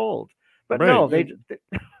being told? But Right. no, they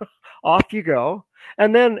off you go.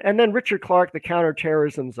 And then Richard Clark, the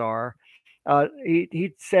counterterrorism czar,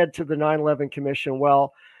 he said to the 9/11 Commission,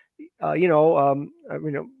 well,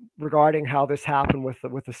 regarding how this happened with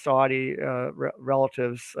the Saudi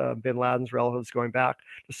relatives, Bin Laden's relatives going back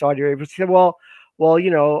to Saudi Arabia, he said, well,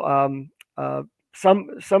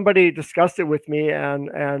 somebody discussed it with me,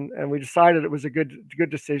 and we decided it was a good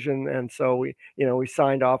decision, and so we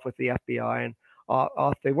signed off with the FBI, and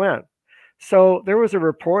off they went. So there was a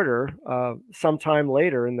reporter sometime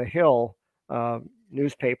later in the Hill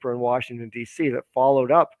newspaper in Washington, D.C. that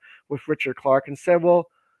followed up with Richard Clark and said, well,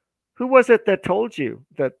 who was it that told you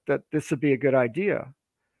that this would be a good idea?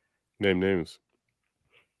 Name names.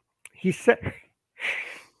 He said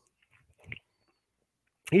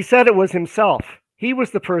it was himself. He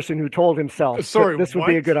was the person who told himself that this would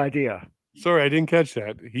be a good idea. Sorry, I didn't catch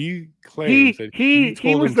that. He claims that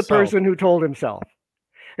he was the person who told himself.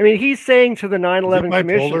 He's saying to the 9/11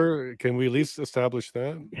 Commission. Can we at least establish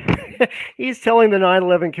that? He's telling the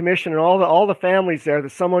 9/11 Commission and all the families there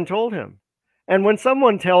that someone told him. And when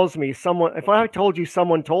someone tells me if I told you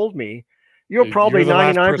someone told me, you're probably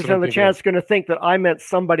 99% of the chance going to think that I meant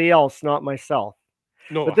somebody else, not myself.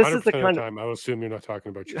 No, but this 100% is the kind of time. I will assume you're not talking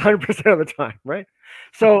about you. 100% of the time, right?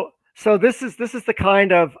 So this is the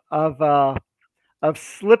kind of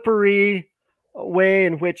slippery way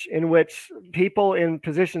in which people in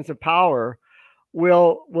positions of power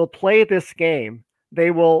will play this game.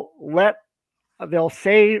 They'll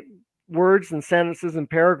say words and sentences and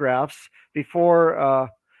paragraphs before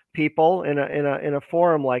people in a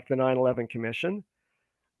forum like the 9/11 Commission.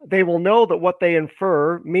 They will know that what they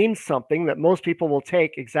infer means something, that most people will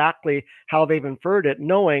take exactly how they've inferred it,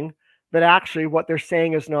 knowing that actually what they're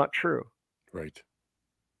saying is not true. Right.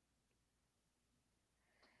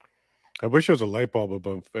 I wish there was a light bulb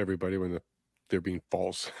above everybody when they're being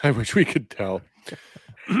false. I wish we could tell.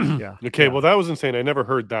 Yeah. Okay, well, that was insane. I never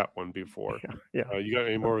heard that one before. Yeah. You got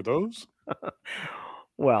any more of those?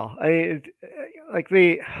 Well, I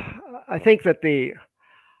think that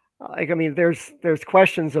there's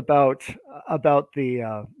questions about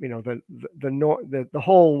the the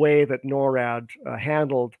whole way that NORAD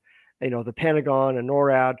handled the Pentagon and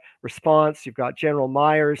NORAD response. You've got General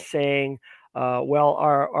Myers saying, well,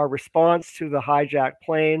 our response to the hijacked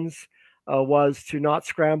planes was to not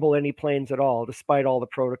scramble any planes at all, despite all the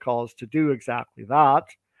protocols to do exactly that.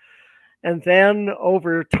 And then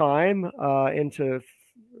over time, into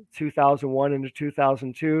 2001 into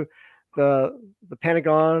 2002, the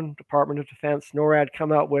Pentagon, Department of Defense, NORAD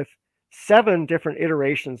come out with 7 different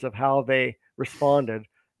iterations of how they responded,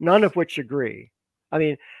 none of which agree.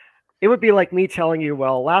 It would be like me telling you,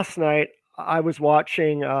 well, last night I was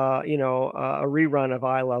watching, a rerun of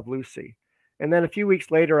I Love Lucy, and then a few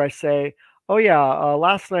weeks later I say, oh yeah,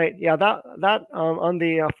 last night, yeah, that on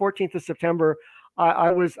the 14th of September,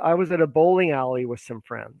 I was at a bowling alley with some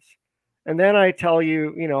friends. And then I tell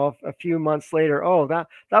you, a few months later, oh, that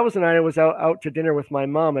was the night I was out to dinner with my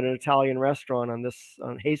mom at an Italian restaurant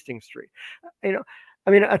on Hastings Street.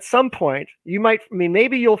 At some point,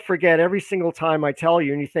 maybe you'll forget every single time I tell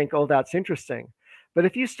you, and you think, oh, that's interesting. But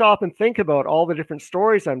if you stop and think about all the different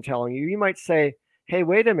stories I'm telling you, you might say, hey,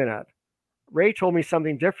 wait a minute, Ray told me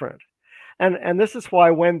something different. And this is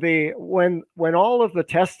why when all of the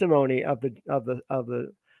testimony of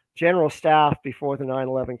the general staff before the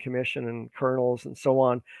 9/11 Commission and colonels and so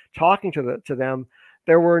on, talking to them,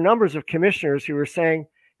 there were numbers of commissioners who were saying,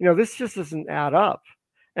 this just doesn't add up.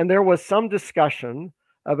 And there was some discussion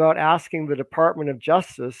about asking the Department of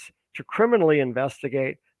Justice to criminally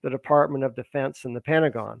investigate the Department of Defense and the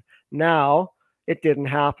Pentagon. Now, it didn't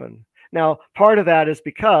happen. Now, part of that is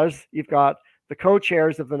because you've got the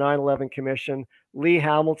co-chairs of the 9/11 Commission, Lee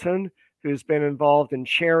Hamilton, who's been involved in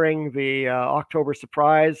chairing the October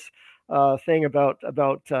surprise thing about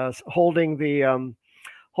holding the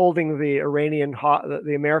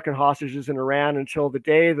the American hostages in Iran until the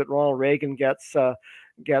day that Ronald Reagan gets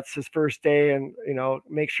his first day, and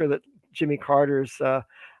make sure that Jimmy Carter's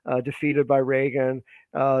defeated by Reagan.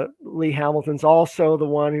 Lee Hamilton's also the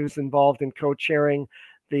one who's involved in co-chairing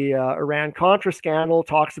the Iran-Contra scandal.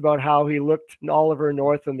 Talks about how he looked Oliver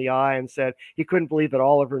North in the eye and said he couldn't believe that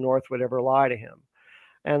Oliver North would ever lie to him.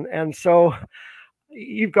 And so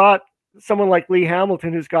you've got someone like Lee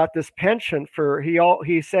Hamilton who's got this penchant for,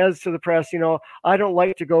 he says to the press, I don't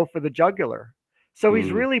like to go for the jugular. So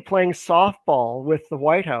he's really playing softball with the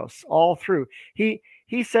White House all through.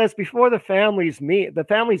 He says before the families meet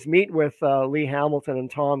with Lee Hamilton and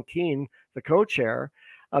Tom Keene, the co-chair,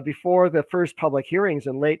 before the first public hearings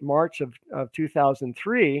in late March of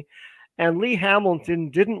 2003, and Lee Hamilton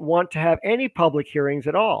didn't want to have any public hearings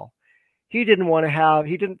at all. He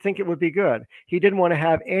didn't think it would be good. He didn't want to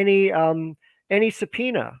have any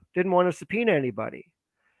subpoena, didn't want to subpoena anybody.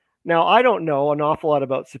 Now, I don't know an awful lot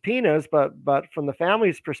about subpoenas, but from the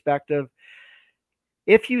family's perspective,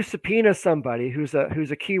 if you subpoena somebody who's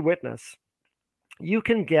a key witness, you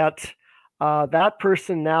can get that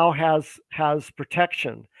person now has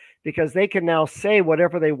protection, because they can now say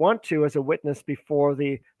whatever they want to as a witness before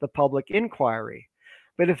the public inquiry.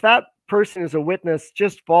 But if that person is a witness,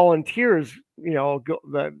 just volunteers,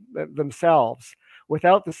 themselves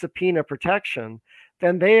without the subpoena protection,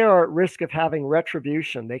 then they are at risk of having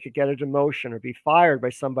retribution. They could get a demotion or be fired by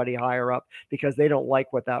somebody higher up because they don't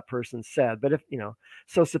like what that person said. But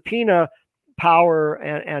so subpoena power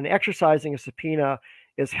and exercising a subpoena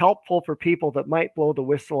is helpful for people that might blow the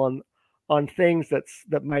whistle on things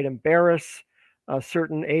that might embarrass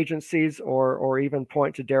certain agencies or even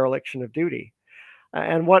point to dereliction of duty.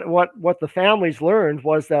 And what the families learned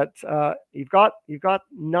was that you've got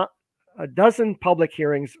not a dozen public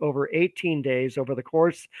hearings over 18 days over the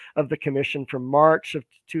course of the commission from March of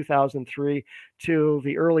 2003 to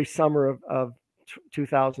the early summer of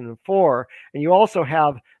 2004. And you also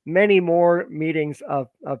have many more meetings of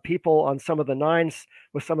people on some of the nine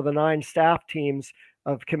staff teams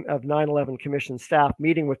of 9/11 Commission staff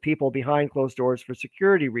meeting with people behind closed doors for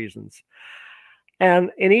security reasons.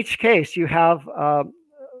 And in each case, you have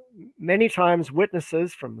many times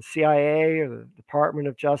witnesses from the CIA or the Department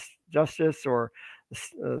of Justice or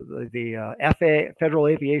the FAA, Federal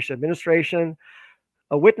Aviation Administration.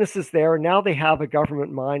 A witness is there. Now they have a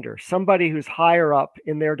government minder, somebody who's higher up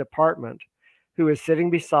in their department who is sitting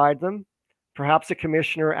beside them. Perhaps a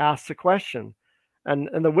commissioner asks a question, and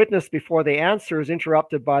the witness, before they answer, is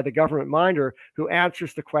interrupted by the government minder who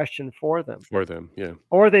answers the question for them. Yeah.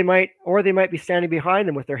 Or they might be standing behind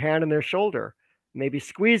them with their hand on their shoulder, maybe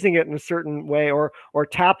squeezing it in a certain way, or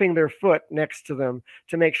tapping their foot next to them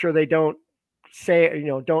to make sure they don't say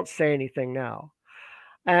anything now.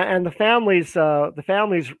 And the families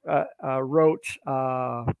wrote,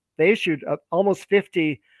 they issued almost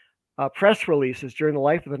 50 press releases during the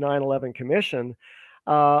life of the 9/11 Commission,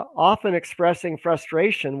 often expressing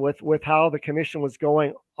frustration with how the commission was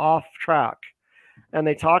going off track. And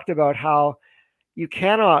they talked about how you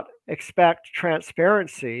cannot expect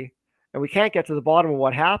transparency, and we can't get to the bottom of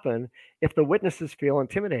what happened if the witnesses feel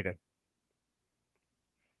intimidated.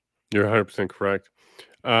 You're 100% correct.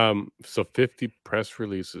 So 50 press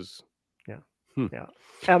releases. Yeah. Yeah.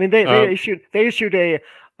 I mean, they issued a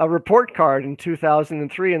report card in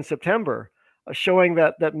 2003 in September, showing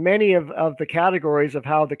that many of the categories of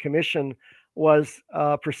how the commission was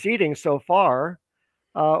proceeding so far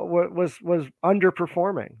was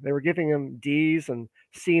underperforming. They were giving them D's and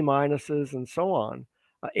C minuses and so on,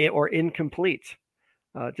 or incomplete.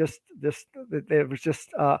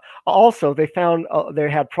 Also they found they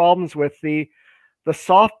had problems with the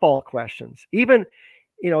softball questions. Even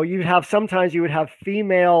you would have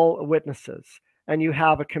female witnesses, and you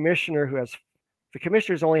have a commissioner the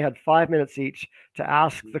commissioners only had 5 minutes each to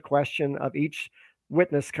ask the question of each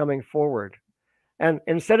witness coming forward. And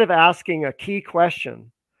instead of asking a key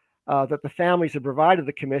question that the families had provided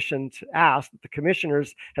the commission to ask, the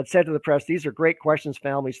commissioners had said to the press, "These are great questions,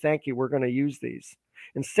 families. Thank you. We're going to use these."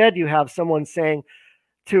 Instead, you have someone saying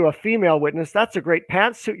to a female witness, "That's a great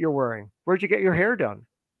pantsuit you're wearing. Where'd you get your hair done?"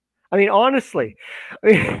 I mean, honestly,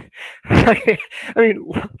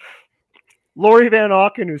 Lori Van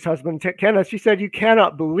Auken, whose husband Kenneth, she said, "You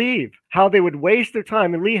cannot believe how they would waste their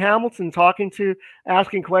time." And Lee Hamilton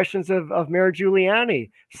asking questions of Mayor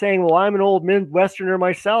Giuliani, saying, "Well, I'm an old Midwesterner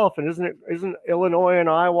myself, and isn't Illinois and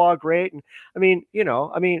Iowa great?" And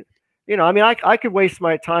I could waste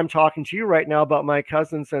my time talking to you right now about my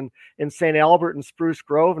cousins in St. Albert and Spruce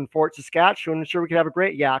Grove and Fort Saskatchewan. I'm sure we could have a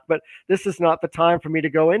great yak, but this is not the time for me to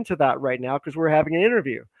go into that right now because we're having an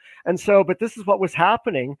interview. And so, but this is what was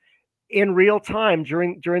happening in real time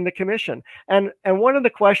during the commission. And one of the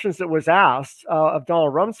questions that was asked of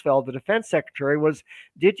Donald Rumsfeld, the defense secretary, was,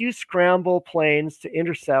 "Did you scramble planes to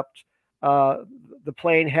intercept the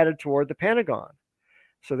plane headed toward the Pentagon?"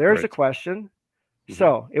 So there's a Right. question. Hmm.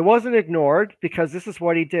 So it wasn't ignored because this is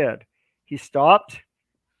what he did. He stopped,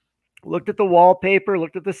 looked at the wallpaper,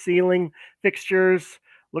 looked at the ceiling fixtures,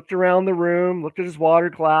 looked around the room, looked at his water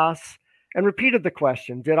glass, and repeated the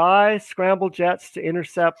question: "Did I scramble jets to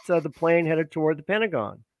intercept the plane headed toward the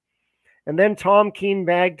Pentagon?" And then Tom Keene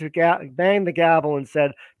banged the gavel and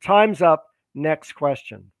said, "Time's up. Next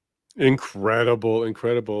question." Incredible,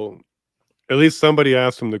 incredible. At least somebody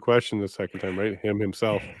asked him the question the second time, right? Him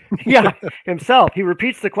himself. Yeah, himself. He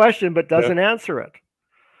repeats the question but Yeah. doesn't answer it.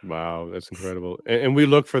 Wow, that's incredible. And we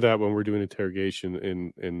look for that when we're doing interrogation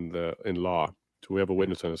in law. So we have a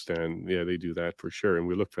witness on a stand. Yeah, they do that for sure, and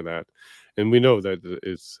we look for that, and we know that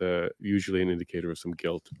it's usually an indicator of some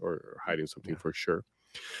guilt or hiding something Yeah, for sure.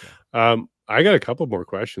 yeah, I got a couple more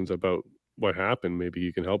questions about what happened. Maybe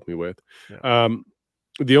you can help me with. yeah. Um,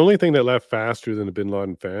 the only thing that left faster than the Bin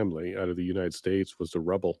Laden family out of the United States was the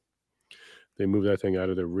rubble. They moved that thing out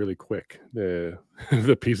of there really quick. The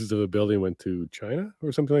the pieces of the building went to China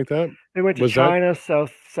or something like that. They went to Was that China,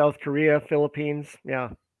 South Korea, Philippines. Yeah,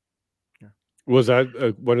 yeah, was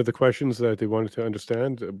that one of the questions that they wanted to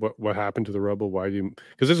understand? What happened to the rubble? Why do you?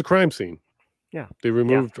 Because there's a crime scene. yeah, They yeah.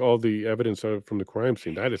 removed all the evidence from the crime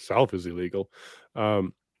scene. That itself is illegal.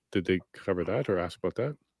 Um, did they cover that or ask about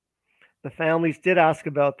that? The families did ask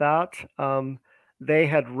about that. They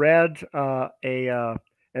had read a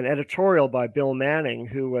an editorial by Bill Manning,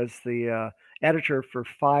 who was the editor for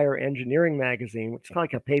Fire Engineering magazine, which is kind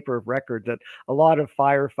of like a paper of record that a lot of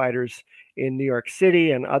firefighters in New York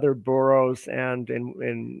City and other boroughs and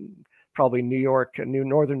in probably New York,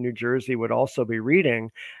 northern New Jersey would also be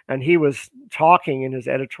reading. And he was talking in his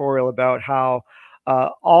editorial about how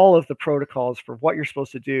all of the protocols for what you're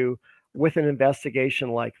supposed to do with an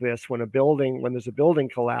investigation like this, when there's a building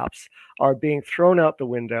collapse, are being thrown out the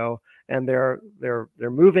window, and they're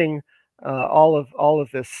moving all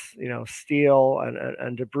of this steel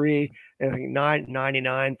and debris, and I think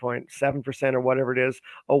 99.7% or whatever it is,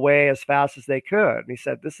 away as fast as they could. And he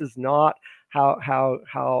said this is not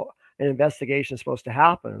how an investigation is supposed to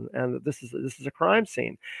happen, and this is a crime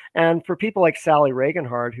scene. And for people like Sally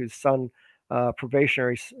Reaganhard, whose son,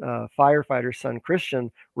 probationary firefighter son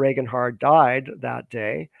Christian Reaganhard, died that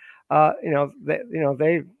day.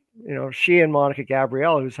 She and Monica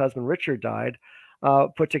Gabrielle, whose husband Richard died,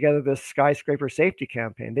 put together this skyscraper safety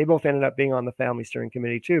campaign. They both ended up being on the family steering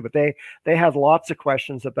committee too, but they had lots of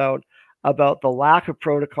questions about the lack of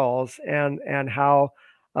protocols and how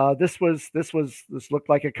this looked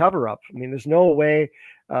like a cover up. I mean, there's no way,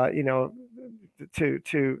 to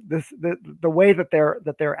the way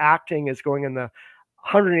that they're acting is going in the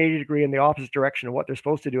 180 degree in the opposite direction of what they're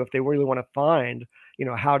supposed to do if they really want to find,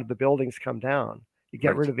 how did the buildings come down. You get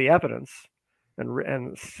Right. rid of the evidence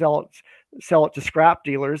and sell it to scrap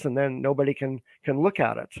dealers, and then nobody can look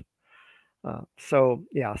at it. So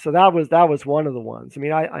yeah, so that was one of the ones. I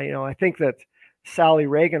mean, I think that Sally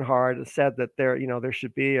Reaganhard has said that there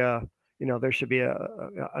should be an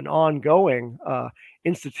ongoing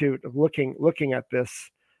institute of looking at this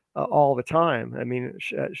all the time. I mean,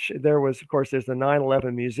 of course, there's the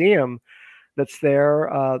 9/11 museum that's there.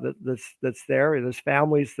 That's there. There's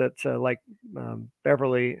families that like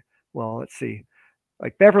Beverly. Well, let's see,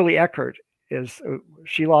 like Beverly Eckert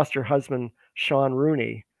she lost her husband Sean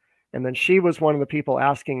Rooney, and then she was one of the people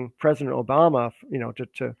asking President Obama,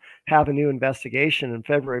 to have a new investigation in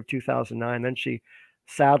February of 2009. Then she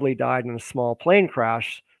sadly died in a small plane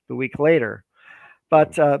crash the week later. Oh,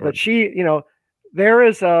 But sorry. she, there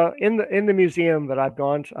is in the museum that I've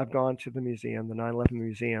gone to the museum, the 9/11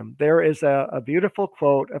 museum. There is a beautiful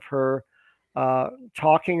quote of her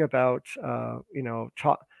talking about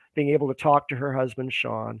being able to talk to her husband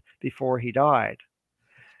Sean before he died,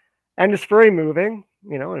 and it's very moving.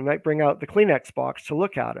 And might bring out the Kleenex box to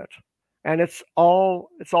look at it, and it's all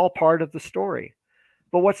part of the story.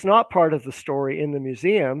 But what's not part of the story in the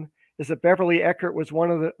museum is that Beverly Eckert was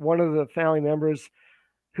one of the family members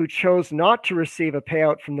who chose not to receive a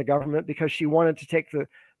payout from the government because she wanted to take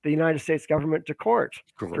the United States government to court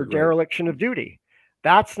for Right. dereliction of duty.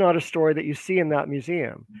 That's not a story that you see in that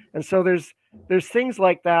museum. And so there's things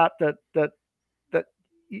like that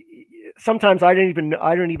sometimes I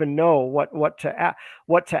don't even know what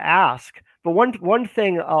to ask. But one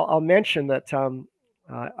thing I'll mention that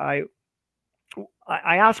I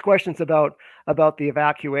asked questions about the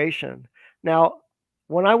evacuation. Now,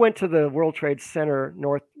 when I went to the World Trade Center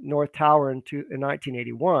North Tower in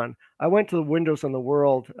 1981, I went to the Windows on the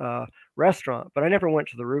World restaurant, but I never went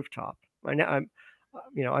to the rooftop. I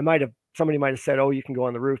might have somebody might have said, "Oh, you can go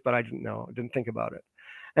on the roof," but I didn't know. I didn't think about it,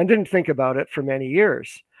 and didn't think about it for many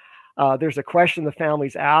years. There's a question the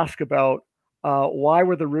families ask about why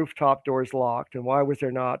were the rooftop doors locked and why was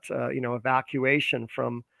there not evacuation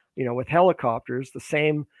from with helicopters. The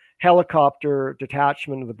same helicopter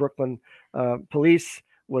detachment of the Brooklyn police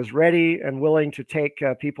was ready and willing to take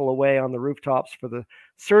people away on the rooftops for the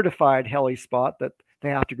certified heli spot that they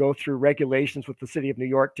have to go through regulations with the city of New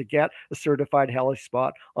York to get a certified heli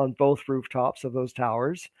spot on both rooftops of those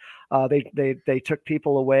towers. They took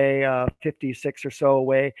people away, 56 or so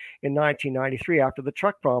away in 1993 after the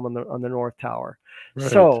truck bomb on the North Tower. Right.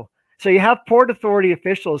 So you have Port Authority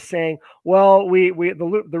officials saying, well,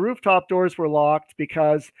 the rooftop doors were locked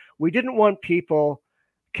because we didn't want people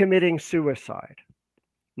committing suicide.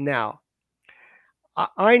 Now,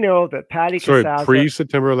 I know that Patty Casaza...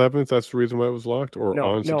 pre-September 11th, that's the reason why it was locked? Or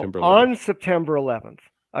on September 11th? On September 11th.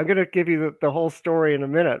 I'm going to give you the whole story in a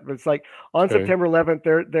minute, but it's like on September 11th,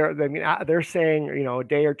 they're saying, a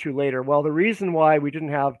day or two later, well, the reason why we didn't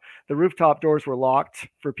have the rooftop doors were locked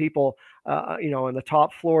for people, in the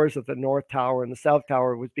top floors of the North Tower and the South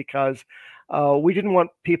Tower was because we didn't want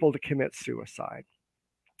people to commit suicide.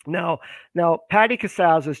 Now, Patty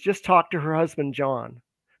Casaza's just talked to her husband, John.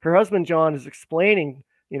 Her husband, John, is explaining,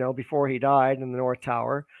 before he died in the North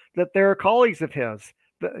Tower, that there are colleagues of his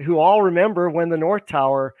who all remember when the North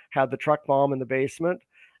Tower had the truck bomb in the basement,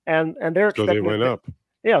 and they're expecting. So they went up.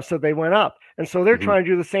 Yeah, so they went up, and so they're trying to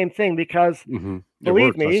do the same thing because,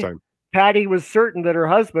 believe me, Patty was certain that her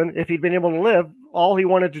husband, if he'd been able to live, all he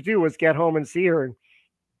wanted to do was get home and see her and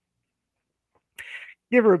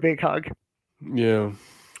give her a big hug. Yeah.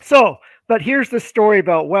 So, but here's the story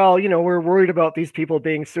about, well, we're worried about these people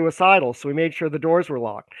being suicidal, so we made sure the doors were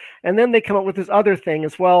locked. And then they come up with this other thing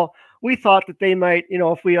as well. We thought that they might,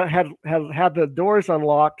 if we had the doors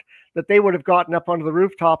unlocked, that they would have gotten up onto the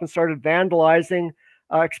rooftop and started vandalizing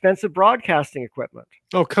expensive broadcasting equipment.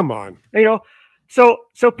 Oh, come on. So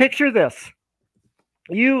picture this.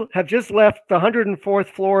 You have just left the 104th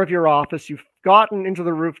floor of your office. You've gotten into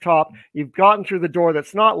the rooftop. You've gotten through the door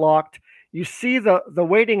that's not locked. You see the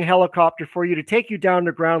waiting helicopter for you to take you down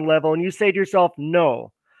to ground level, and you say to yourself,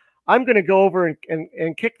 no, I'm going to go over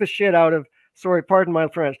and kick the shit out of, sorry, pardon my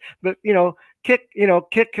French, but, kick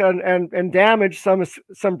and damage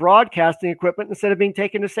some broadcasting equipment instead of being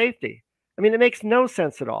taken to safety. I mean, it makes no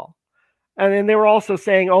sense at all. And then they were also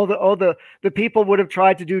saying, the people would have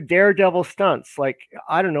tried to do daredevil stunts, like,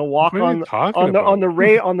 I don't know, walk on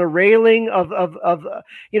the railing of.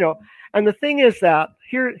 And the thing is that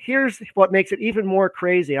here's what makes it even more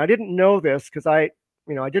crazy. I didn't know this because I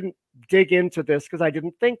didn't dig into this because I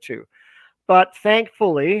didn't think to. But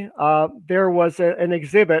thankfully, there was an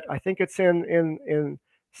exhibit. I think it's in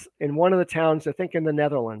one of the towns. I think in the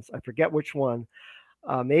Netherlands. I forget which one.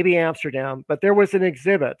 Maybe Amsterdam. But there was an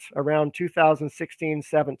exhibit around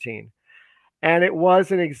 2016-17, and it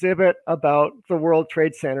was an exhibit about the World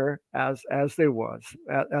Trade Center as it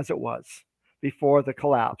was before the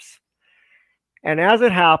collapse. And as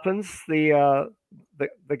it happens, the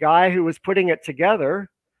guy who was putting it together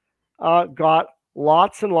got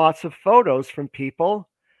lots and lots of photos from people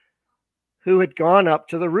who had gone up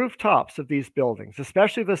to the rooftops of these buildings,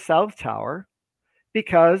 especially the South Tower,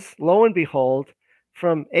 because lo and behold,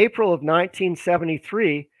 from April of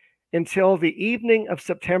 1973 until the evening of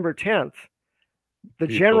September 10th, the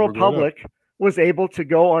general public was able to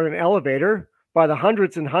go on an elevator by the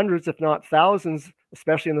hundreds and hundreds, if not thousands,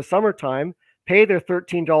 especially in the summertime, pay their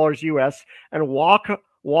 $13 US and walk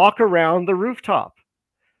around the rooftop.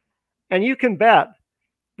 And you can bet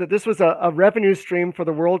that this was a revenue stream for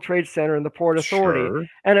the World Trade Center and the Port Authority. Sure.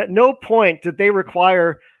 And at no point did they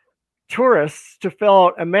require tourists to fill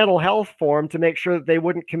out a mental health form to make sure that they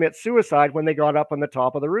wouldn't commit suicide when they got up on the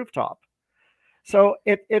top of the rooftop. So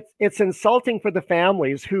it's insulting for the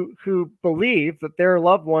families who believe that their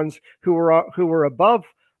loved ones who were above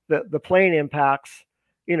the plane impacts,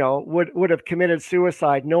 would have committed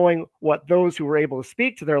suicide, knowing what those who were able to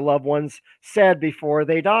speak to their loved ones said before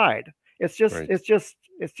they died. It's just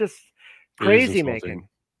crazy making.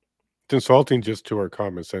 insulting just to our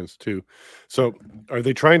common sense too. So, are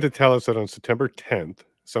they trying to tell us that on September 10th,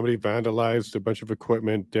 somebody vandalized a bunch of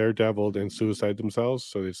equipment, daredeviled, and suicide themselves?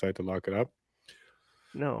 So they decided to lock it up.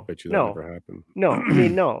 No, Bet you that no, never happened. no. I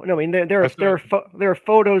mean, no, no. I mean, there I are there thought. are there are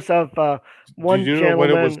photos of Did one you know when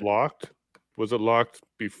it was gentleman. locked? Was it locked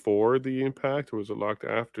before the impact, or was it locked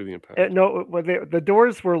after the impact? No, well, the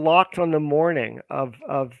doors were locked on the morning of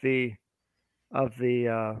the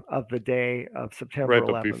day of September Right,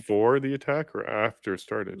 but 11th. before the attack or after it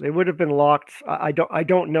started? They would have been locked. I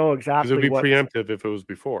don't know Because it would exactly be what. preemptive if it was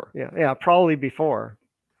before. Yeah, probably before.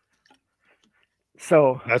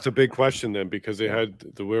 So That's a big question then, because they yeah, had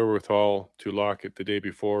the wherewithal to lock it the day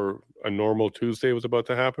before a normal Tuesday was about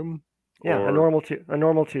to happen, yeah, or a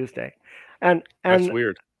normal Tuesday, and that's and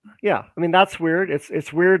weird. yeah, I mean that's weird.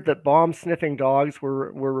 It's weird that bomb sniffing dogs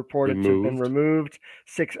were reported to have been Removed.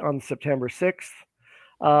 removed on September 6th.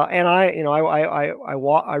 And I, you know,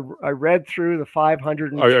 I read through the Are you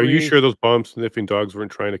 503. sure those bomb sniffing dogs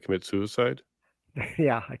weren't trying to commit suicide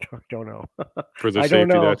Yeah, I don't know. for their I don't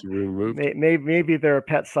safety? They had know. to be removed. Maybe there are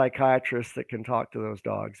pet psychiatrists that can talk to those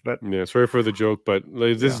dogs, but Yeah, sorry for the joke, but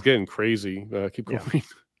like, this is yeah, getting crazy. Keep yeah, going.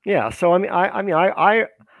 yeah. So I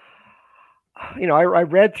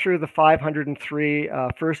read through the 503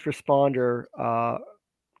 first responder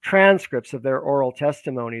transcripts of their oral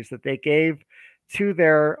testimonies that they gave to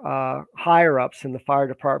their higher ups in the fire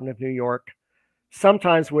department of New York,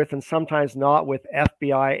 sometimes with and sometimes not with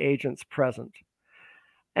FBI agents present.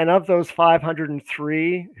 And of those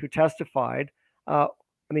 503 who testified,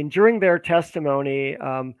 during their testimony,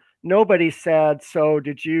 nobody said, "So,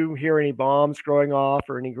 did you hear any bombs going off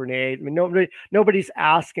or any grenade?" I mean, nobody's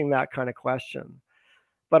asking that kind of question.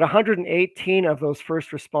 But 118 of those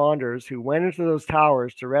first responders who went into those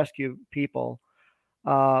towers to rescue people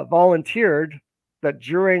volunteered that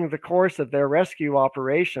during the course of their rescue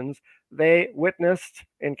operations, they witnessed,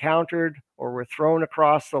 encountered, or were thrown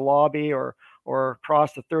across the lobby or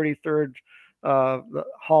across the 33rd the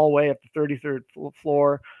hallway of the 33rd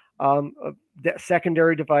floor,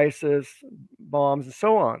 secondary devices, bombs, and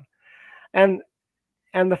so on. And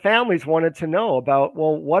and the families wanted to know about,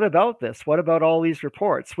 well, what about this? What about all these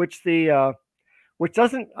reports? Which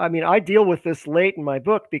doesn't. I mean, I deal with this late in my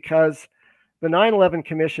book because the 9/11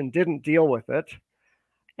 Commission didn't deal with it,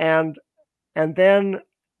 and and then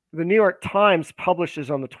the New York Times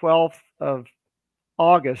publishes on the 12th of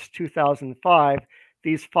August 2005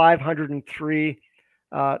 these 503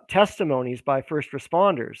 testimonies by first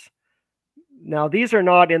responders. Now, these are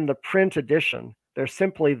not in the print edition; they're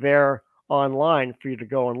simply there online for you to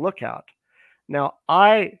go and look at. Now,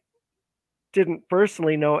 I didn't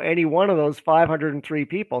personally know any one of those 503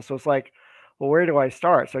 people, so it's like, well, where do I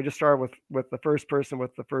start? So I just started with the first person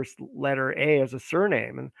with the first letter A as a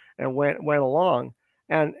surname, and went along.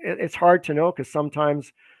 And it's hard to know because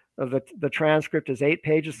sometimes the transcript is 8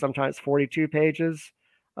 pages, sometimes 42 pages,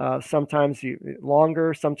 sometimes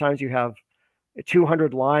longer, sometimes you have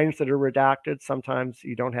 200 lines that are redacted, sometimes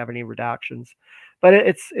you don't have any redactions. But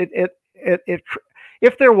if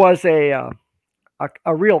there was a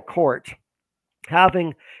real court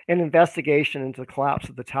having an investigation into the collapse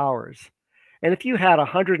of the towers, and if you had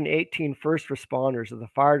 118 first responders of the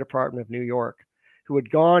fire department of New York who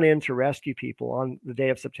had gone in to rescue people on the day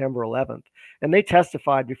of September 11th, and they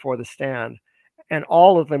testified before the stand, and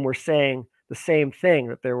all of them were saying the same thing,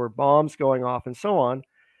 that there were bombs going off and so on,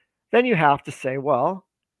 then you have to say, well,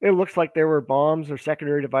 it looks like there were bombs or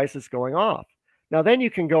secondary devices going off. Now, then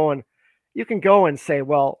you can go and say,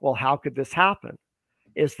 well, how could this happen?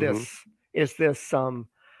 Is Hmm. this is this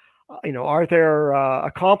are there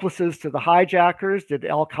accomplices to the hijackers? Did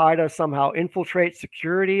Al Qaeda somehow infiltrate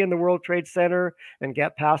security in the World Trade Center and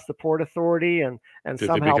get past the Port Authority and Did they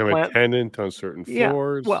somehow become a plant? tenant on certain Yeah.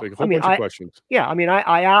 floors? Well, Like a whole bunch of questions.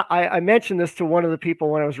 I mentioned this to one of the people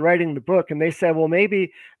when I was writing the book, and they said, well,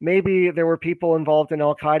 maybe there were people involved in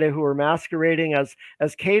Al Qaeda who were masquerading as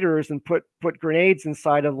caterers and put grenades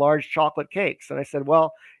inside of large chocolate cakes. And I said,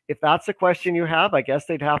 well, if that's a question you have, I guess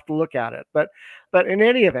they'd have to look at it. But in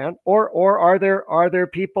any event, or are there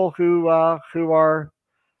people who are?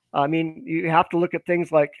 I mean, you have to look at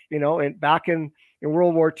things like, back in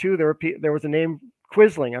World War II, there was a name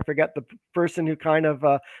Quisling. I forget the person who kind of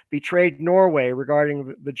betrayed Norway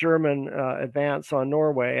regarding the German advance on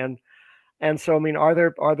Norway, and so I mean, are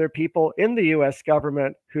there people in the U.S.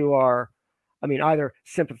 government who are, I mean, either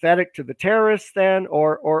sympathetic to the terrorists then,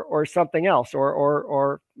 or something else,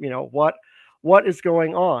 or what is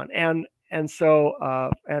going on, and so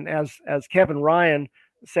and as Kevin Ryan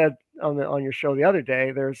said on your show the other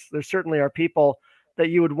day, there certainly are people that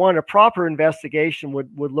you would want a proper investigation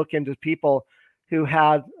would look into people who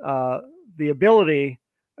had the ability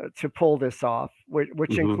to pull this off,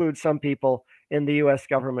 which Hmm. includes some people in the U.S.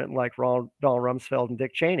 government like Donald Rumsfeld and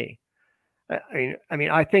Dick Cheney.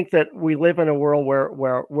 I think that we live in a world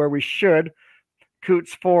where we should,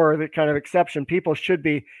 Coots 4, the kind of exception, people should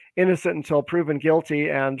be innocent until proven guilty,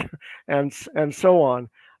 and so on.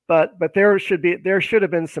 But there should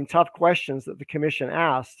have been some tough questions that the commission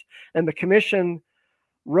asked, and the commission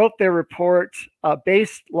wrote their report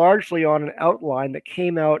based largely on an outline that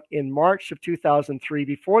came out in March of 2003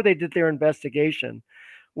 before they did their investigation,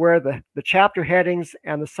 where the chapter headings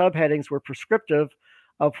and the subheadings were prescriptive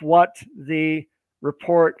of what the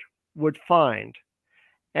report would find.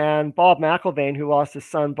 And Bob McIlvaine, who lost his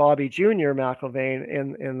son Bobby Jr.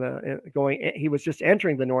 McIlvaine he was just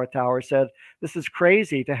entering the North Tower, said, "This is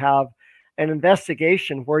crazy to have an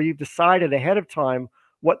investigation where you've decided ahead of time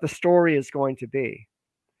what the story is going to be."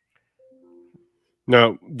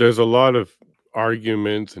 Now, there's a lot of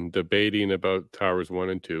arguments and debating about Towers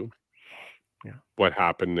 1 and 2. Yeah. What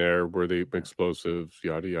happened there? Were they explosives?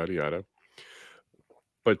 Yada, yada, yada.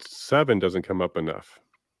 But 7 doesn't come up enough.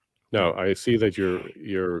 Now, I see that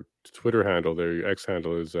your Twitter handle there, your X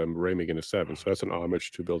handle is Ray McGinnis 7. So that's an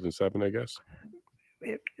homage to Building 7, I guess.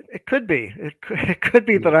 It could be. It could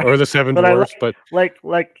be that or the Seven that Dwarfs, but like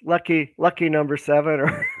lucky number 7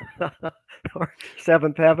 or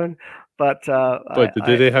Seventh Heaven. But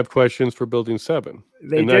did they have questions for Building 7?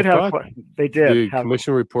 They did have. They did. The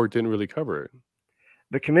commission report didn't really cover it.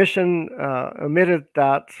 The commission omitted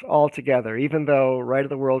that altogether, even though right at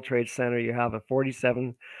the World Trade Center you have a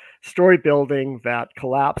 47-story building that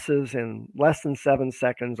collapses in less than 7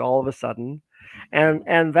 seconds all of a sudden,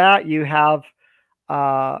 and that you have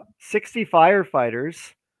 60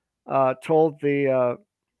 firefighters told the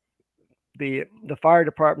fire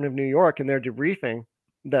department of New York in their debriefing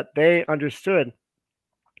that they understood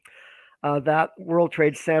that World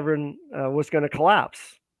Trade Center was going to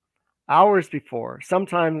collapse hours before.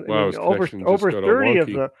 Sometimes over 30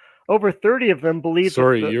 of them believe.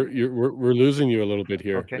 Sorry, we're losing you a little bit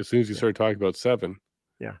here. Okay. As soon as you start talking about 7.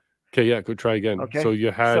 Yeah. Okay. Yeah. Go try again. Okay. So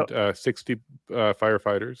you had 60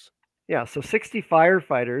 firefighters. Yeah. So 60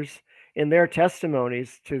 firefighters in their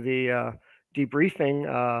testimonies to the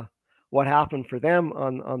debriefing what happened for them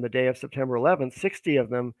on the day of September 11th. 60 of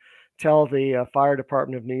them tell the fire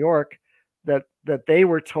department of New York that they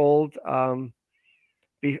were told.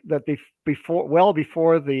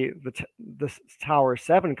 Before the Tower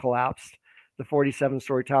 7 collapsed, the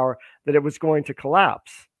 47-story tower, that it was going to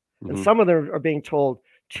collapse. Mm-hmm. And some of them are being told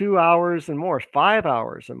 2 hours and more, 5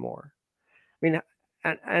 hours and more. I mean,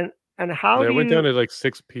 and how it went down at like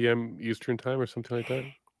 6 p.m. Eastern time or something like that?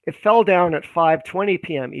 It fell down at 5:20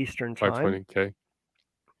 p.m. Eastern time. 5:20, okay.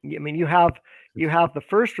 I mean, you have the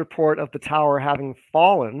first report of the tower having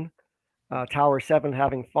fallen, Tower 7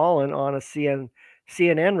 having fallen on a CNN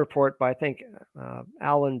report by, I think,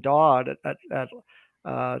 Alan Dodd at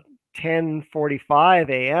 10:45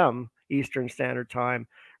 a.m. Eastern Standard Time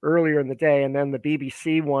earlier in the day, and then the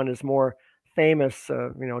BBC one is more famous,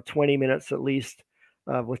 20 minutes at least,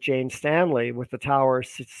 with Jane Stanley, with the tower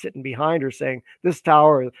sitting behind her, saying, "This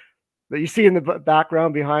tower that you see in the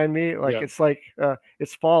background behind me, it's like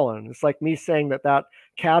it's fallen." It's like me saying that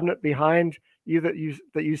cabinet behind you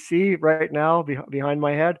that you see right now behind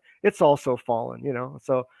my head, it's also fallen,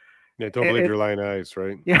 So don't believe your lying eyes,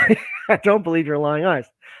 right? Yeah, I don't believe your lying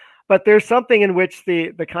eyes. But there's something in which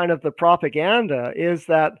the kind of the propaganda is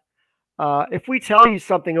that if we tell you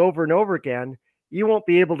something over and over again, you won't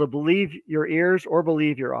be able to believe your ears or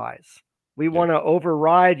believe your eyes. We want to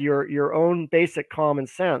override your own basic common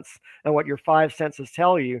sense and what your 5 senses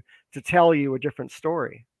tell you to tell you a different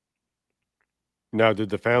story. Now, did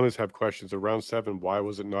the families have questions around 7? Why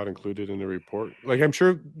was it not included in the report? Like, I'm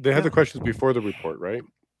sure they had the questions before the report, right?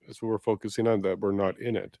 That's what we're focusing on, that we're not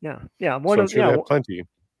in it. Yeah. I'm sure they had plenty.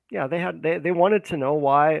 Yeah, they wanted to know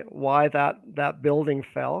why that building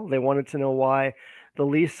fell. They wanted to know why the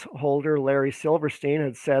leaseholder, Larry Silverstein,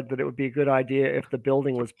 had said that it would be a good idea if the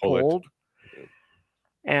building was pulled.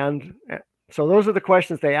 And so those are the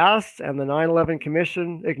questions they asked, and the 9/11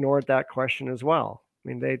 Commission ignored that question as well. I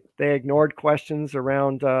mean, they ignored questions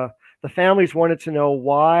around the families wanted to know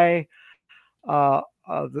why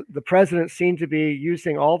the president seemed to be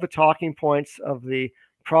using all the talking points of the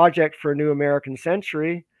Project for a New American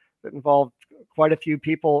Century that involved quite a few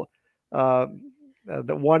people that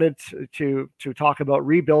wanted to talk about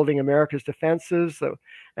rebuilding America's defenses,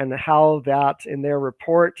 and how that in their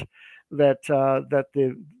report that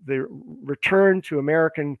the return to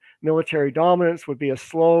American military dominance would be a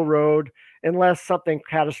slow road unless something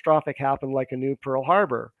catastrophic happened, like a new Pearl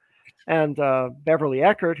Harbor. And Beverly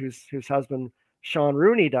Eckert, whose husband Sean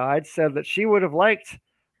Rooney died, said that she would have liked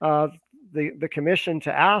uh, the commission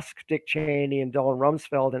to ask Dick Cheney and Donald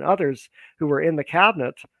Rumsfeld and others who were in the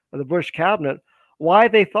cabinet, the Bush cabinet, why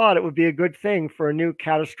they thought it would be a good thing for a new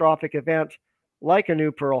catastrophic event like a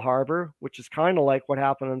new Pearl Harbor, which is kind of like what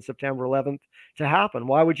happened on September 11th, to happen.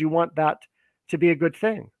 Why would you want that to be a good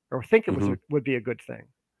thing or think it would be a good thing?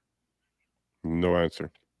 No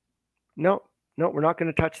answer. No, no, we're not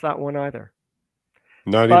going to touch that one either.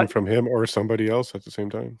 Not But even from him or somebody else at the same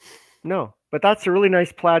time. no, but that's a really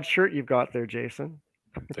nice plaid shirt you've got there, Jason.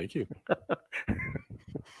 Thank you.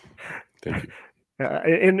 Thank you.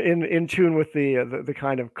 In tune with the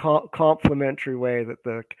kind of complimentary way that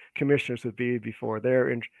the commissioners would be before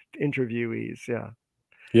their interviewees. Yeah.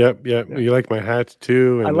 Yep. You like my hat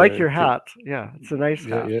too, I and like your hat. Yeah, it's a nice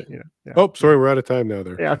yeah, hat. yeah. Yeah. Oh, sorry, we're out of time now.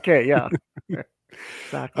 There. Yeah. Okay. Yeah.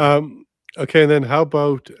 Exactly. Okay, and then how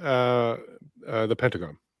about the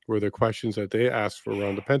Pentagon? Were there questions that they asked for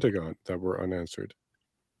around the Pentagon that were unanswered?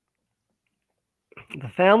 The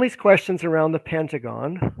family's questions around the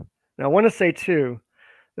Pentagon. Now, I want to say too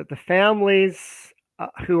that the families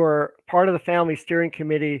who are part of the Family Steering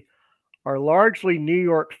Committee are largely New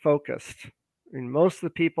York focused. I mean, most of the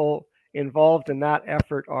people involved in that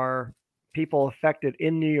effort are people affected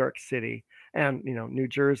in New York City and New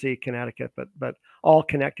Jersey, Connecticut, but all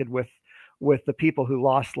connected with the people who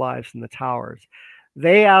lost lives in the towers.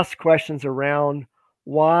 They asked questions around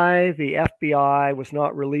why the FBI was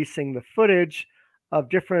not releasing the footage of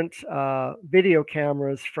different video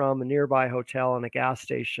cameras from a nearby hotel and a gas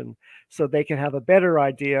station so they can have a better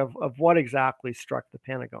idea of what exactly struck the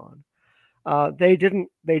Pentagon. They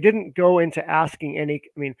didn't go into asking any.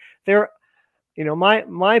 I mean,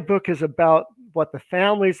 my book is about what the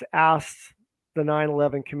families asked the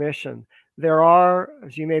 9/11 Commission. There are,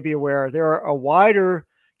 as you may be aware, there are a wider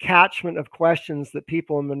catchment of questions that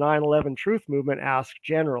people in the 9/11 truth movement ask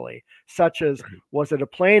generally, such as, was it a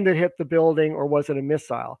plane that hit the building or was it a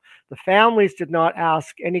missile? The families did not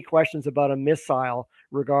ask any questions about a missile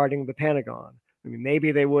regarding the Pentagon. I mean,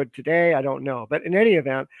 maybe they would today, I don't know. But in any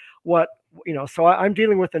event, so I'm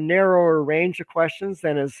dealing with a narrower range of questions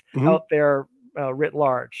than is out there writ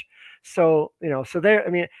large. So there. I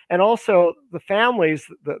mean, and also the families,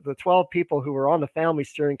 the 12 people who were on the Family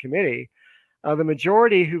Steering Committee, the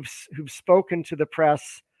majority who've spoken to the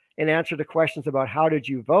press and answered the questions about how did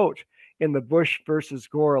you vote in the Bush versus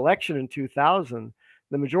Gore election in 2000,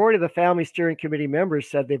 the majority of the Family Steering Committee members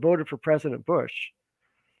said they voted for President Bush.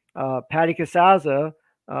 Patty Casaza,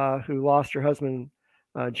 who lost her husband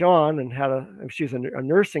John and she was a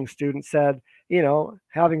nursing student, said,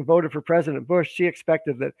 having voted for President Bush, she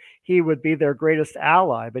expected that he would be their greatest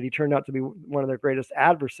ally, but he turned out to be one of their greatest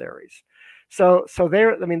adversaries. So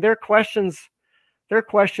their questions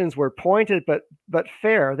were pointed but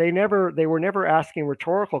fair. They were never asking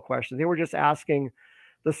rhetorical questions. They were just asking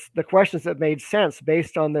the questions that made sense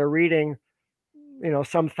based on their reading,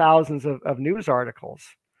 some thousands of news articles,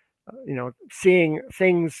 seeing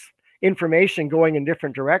information going in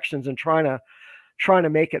different directions and trying to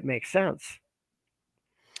make it make sense.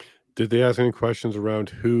 Did they ask any questions around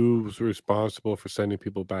who was responsible for sending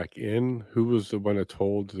people back in? Who was the one that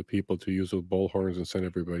told the people to use those bullhorns and send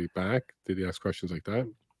everybody back? Did they ask questions like that?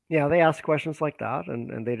 Yeah, they asked questions like that,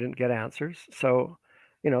 and they didn't get answers. So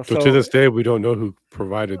to this day, we don't know who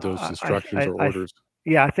provided those instructions or orders.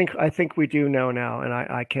 Yeah, I think we do know now, and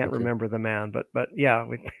I can't remember the man, but yeah,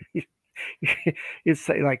 you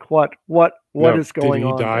say like what is going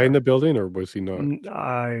on? Did he die in the building, or was he not?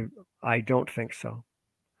 I don't think so.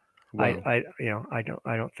 Wow. I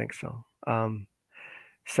don't think so.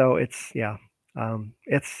 So it's yeah,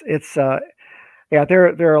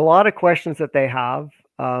 there are a lot of questions that they have,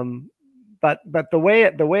 but the way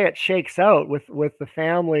it shakes out with the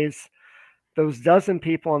families, those dozen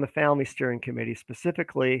people on the Family Steering Committee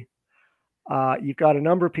specifically. You've got a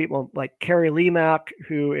number of people like Carrie Lemack,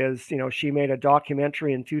 who is, she made a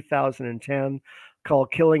documentary in 2010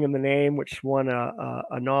 called "Killing in the Name," which won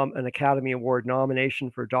an Academy Award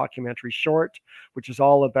nomination for a documentary short, which is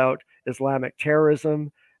all about Islamic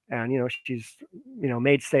terrorism. And she's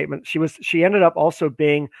made statements. She ended up also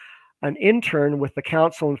being an intern with the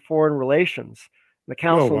Council on Foreign Relations. The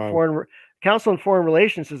Council on Foreign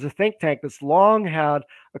Relations is a think tank that's long had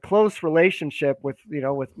a close relationship with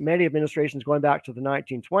many administrations going back to the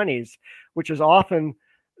 1920s, which is often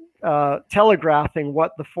telegraphing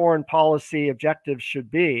what the foreign policy objectives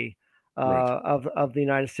should be of the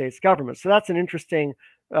United States government. So that's an interesting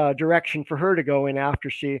direction for her to go in after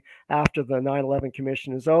the 9/11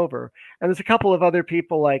 Commission is over. And there's a couple of other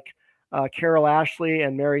people like Carol Ashley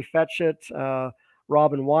and Mary Fetchett,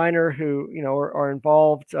 Robin Weiner, who are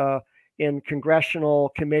involved in congressional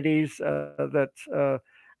committees that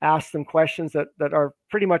ask them questions that are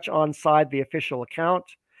pretty much on side the official account.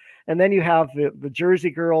 And then you have the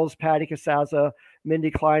Jersey girls, Patty Casaza,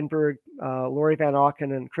 Mindy Kleinberg, Lori Van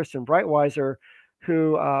Auken, and Kristen Breitweiser,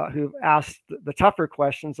 who asked the tougher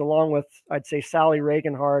questions, along with, I'd say, Sally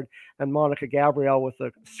Reaganhard and Monica Gabrielle with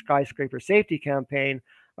the skyscraper safety campaign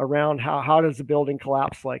around how does a building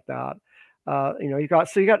collapse like that. You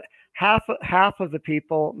got half of the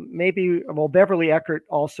people, maybe, well, Beverly Eckert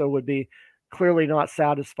also would be clearly not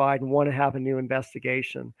satisfied and want to have a new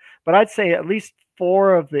investigation. But I'd say at least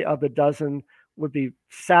 4 of the dozen would be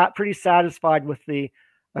pretty satisfied with the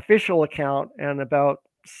official account, and about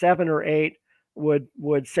 7 or 8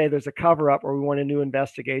 would say there's a cover up or we want a new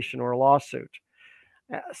investigation or a lawsuit.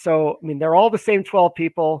 So I mean, they're all the same 12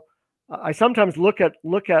 people. I sometimes look at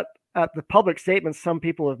the public statements some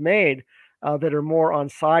people have made that are more on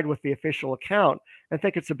side with the official account. I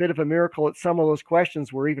think it's a bit of a miracle that some of those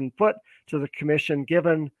questions were even put to the commission,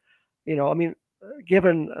 given,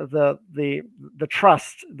 given the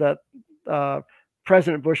trust that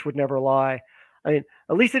President Bush would never lie. I mean,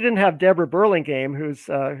 at least they didn't have Deborah Burlingame,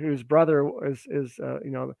 whose brother is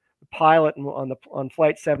the pilot on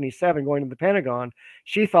Flight 77 going to the Pentagon.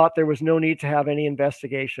 She thought there was no need to have any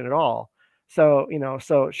investigation at all. So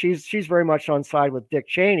she's very much on side with Dick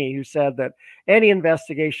Cheney, who said that any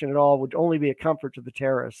investigation at all would only be a comfort to the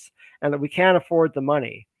terrorists, and that we can't afford the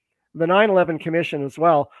money. The 9/11 Commission as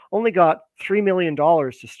well only got $3 million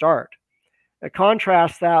to start.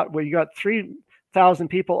 Contrast that where you got 3,000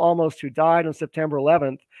 people almost who died on September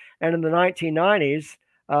 11th, and in the 1990s,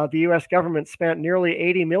 the U.S. government spent nearly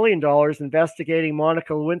 $80 million investigating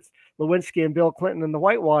Monica Lewinsky and Bill Clinton in the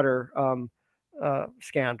Whitewater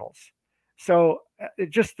scandals. So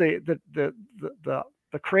just the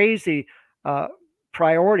crazy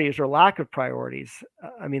priorities or lack of priorities.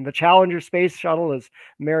 I mean, the Challenger space shuttle, as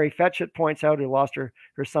Mary Fetchett points out, who lost her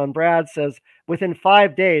son Brad, says within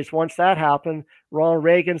 5 days, once that happened, Ronald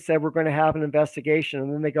Reagan said we're going to have an investigation,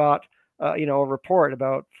 and then they got a report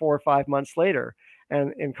about 4 or 5 months later.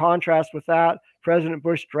 And in contrast with that, President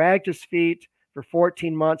Bush dragged his feet for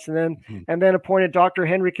 14 months, and then appointed Dr.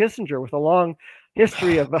 Henry Kissinger with a long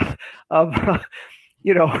history of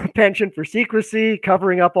penchant for secrecy,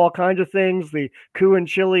 covering up all kinds of things, the coup in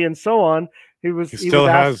Chile, and so on. He still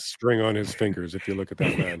has string on his fingers, if you look at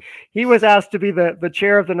that man. He was asked to be the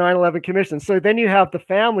chair of the 9/11 Commission. So then you have the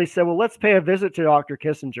family say, well, let's pay a visit to Dr.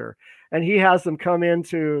 Kissinger. And he has them come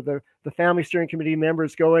into the Family Steering Committee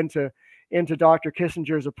members go into Dr.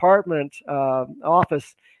 Kissinger's apartment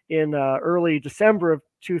office in early December of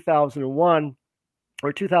 2001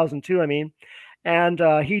 or 2002, I mean. And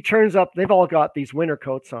he turns up, they've all got these winter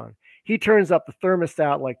coats on. He turns up the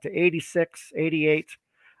thermostat like to 86, 88.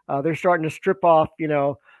 They're starting to strip off,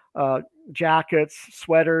 jackets,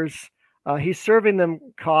 sweaters. He's serving them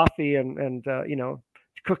coffee and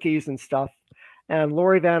cookies and stuff. And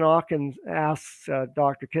Lori Van Auken asks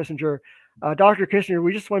Dr. Kissinger, Dr. Kissinger,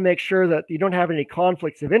 we just want to make sure that you don't have any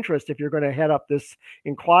conflicts of interest if you're going to head up this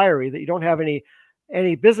inquiry, that you don't have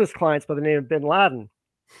any business clients by the name of Bin Laden.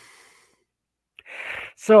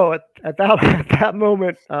 So at that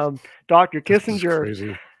moment, Dr.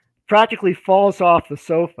 Kissinger practically falls off the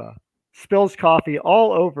sofa, spills coffee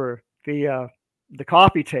all over the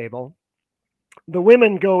coffee table. The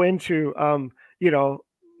women go into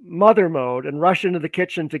mother mode and rush into the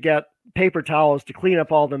kitchen to get paper towels to clean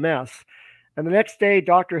up all the mess. And the next day,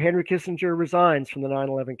 Dr. Henry Kissinger resigns from the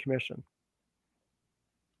 9/11 Commission.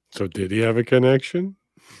 So did he have a connection?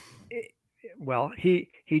 Well, he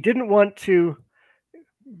didn't want to.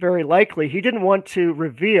 Very likely, he didn't want to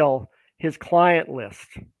reveal his client list.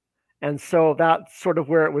 And so that's sort of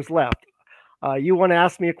where it was left. You want to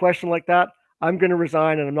ask me a question like that? I'm going to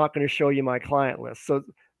resign and I'm not going to show you my client list. So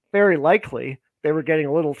very likely they were getting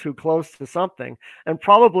a little too close to something. And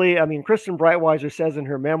probably, I mean, Kristen Breitweiser says in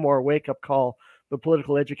her memoir, Wake Up Call, The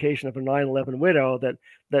Political Education of a 9/11 Widow,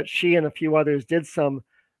 that she and a few others did some,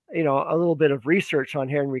 a little bit of research on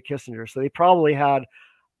Henry Kissinger. So they probably had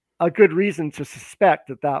a good reason to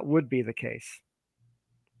suspect that would be the case.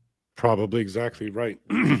 Probably exactly right.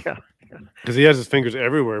 Because he has his fingers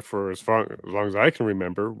everywhere for as long as I can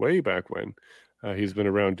remember, way back when. He's been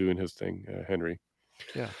around doing his thing, Henry.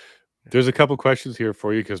 Yeah. There's a couple questions here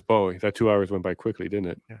for you because, boy, that 2 hours went by quickly, didn't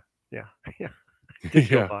it? Yeah. Did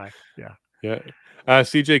go by. Yeah.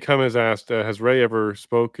 CJ Cummins asked, has Ray ever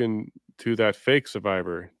spoken to that fake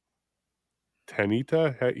survivor?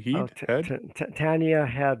 Tanita Head? Tanya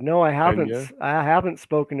Head. No, I haven't. Tanya? I haven't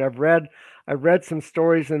spoken. I read some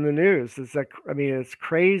stories in the news. It's it's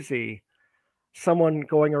crazy. someone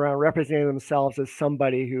going around representing themselves as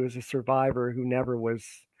somebody who is a survivor who never was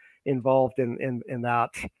involved in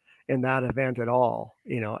that event at all.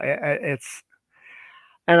 It's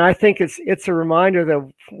and I think it's a reminder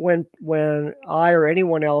that when I or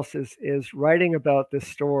anyone else is writing about this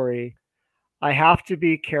story, I have to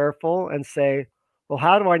be careful and say, well,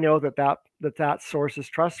 how do I know that source is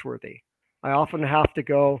trustworthy? I often have to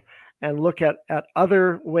go and look at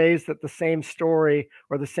other ways that the same story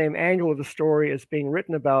or the same angle of the story is being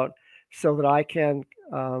written about, so that I can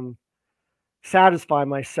satisfy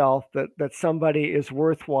myself that somebody is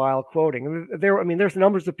worthwhile quoting. There's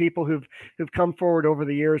numbers of people who've come forward over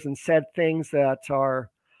the years and said things that are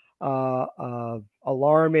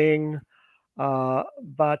alarming, uh,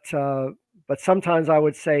 but uh, but sometimes I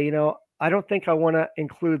would say, I don't think I want to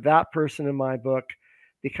include that person in my book,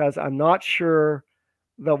 because I'm not sure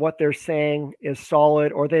that what they're saying is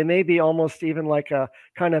solid, or they may be almost even like a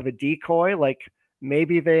kind of a decoy. Like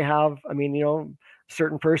maybe they have,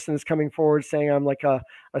 certain person is coming forward saying I'm like a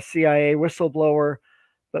CIA whistleblower,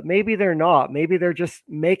 but maybe they're not. Maybe they're just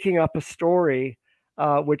making up a story,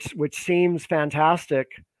 which seems fantastic,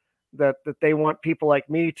 that they want people like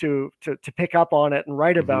me to pick up on it and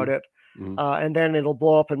write about Mm-hmm. it, Mm-hmm. and then it'll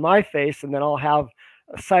blow up in my face, and then I'll have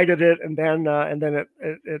cited it, and then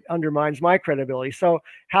it undermines my credibility. So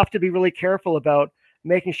have to be really careful about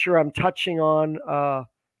making sure I'm touching on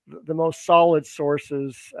the most solid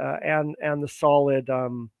sources, and the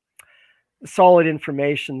solid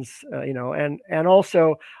informations, and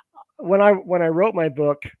also when I wrote my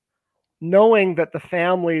book, knowing that the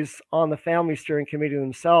families on the family steering committee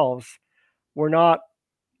themselves were not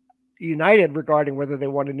united regarding whether they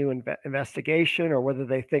want a new investigation, or whether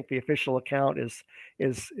they think the official account is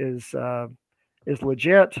is uh, is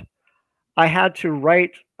legit. I had to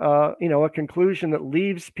write, a conclusion that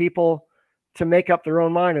leaves people to make up their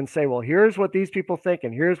own mind and say, well, here's what these people think,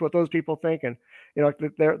 and here's what those people think, and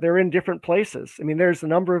they're in different places. I mean, there's a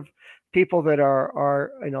number of people that are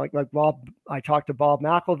like Bob. I talked to Bob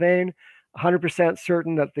McIlvaine, 100%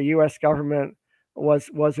 certain that the U.S. government was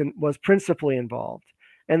principally involved,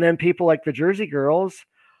 and then people like the Jersey Girls,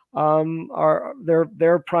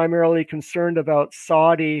 they're primarily concerned about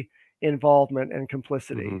Saudi involvement and Mm-hmm.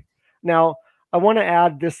 complicity. Now, I want to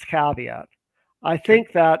add this caveat. I Okay.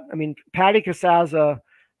 think that, Patty Casaza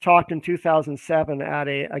talked in 2007 at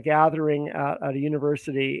a gathering at a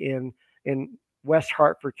university in West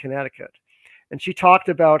Hartford, Connecticut. And she talked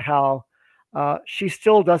about how she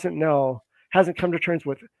still doesn't know, hasn't come to terms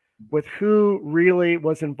with who really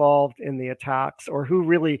was involved in the attacks, or who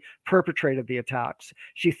really perpetrated the attacks.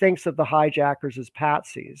 She thinks of the hijackers as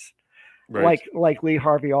patsies, Right. like Lee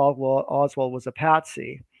Harvey Oswald was a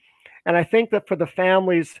patsy. And I think that for the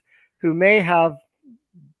families who may have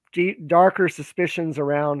darker suspicions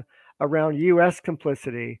around U.S.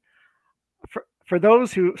 complicity, for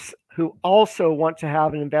those who also want to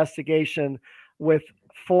have an investigation with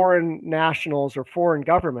foreign nationals or foreign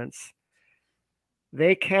governments,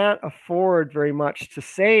 they can't afford very much to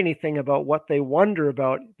say anything about what they wonder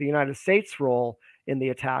about the United States' role in the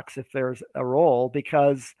attacks, if there's a role,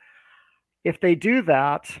 because if they do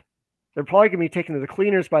that, they're probably going to be taken to the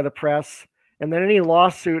cleaners by the press, and then any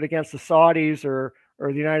lawsuit against the Saudis or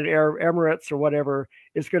the United Arab Emirates or whatever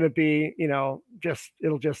is going to be, it'll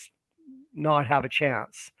just not have a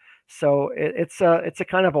chance. So it's a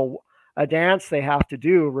kind of a dance they have to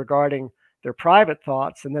do regarding their private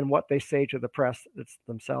thoughts, and then what they say to the press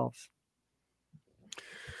themselves.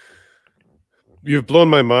 You've blown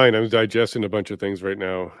my mind. I'm digesting a bunch of things right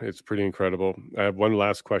now. It's pretty incredible. I have one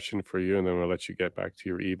last question for you, and then I'll let you get back to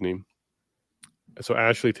your evening. So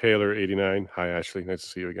Ashley Taylor, 89. Hi, Ashley. Nice to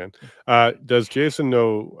see you again. Does Jason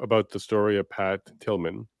know about the story of Pat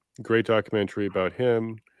Tillman? Great documentary about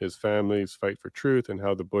him, his family's fight for truth, and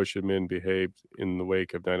how the Bush admin behaved in the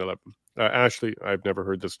wake of 9/11. Ashley, I've never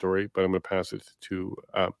heard this story, but I'm going to pass it to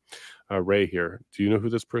Ray here. Do you know who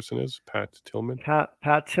this person is? Pat Tillman?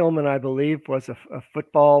 Pat Tillman, I believe, was a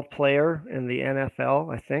football player in the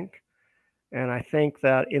NFL, I think. And I think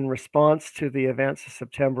that in response to the events of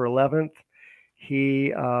September 11th,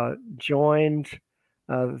 he joined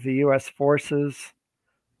the U.S. forces.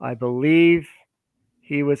 I believe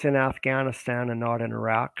he was in Afghanistan and not in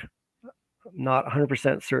Iraq. Not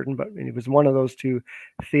 100% certain, but it was one of those two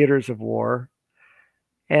theaters of war.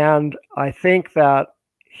 And I think that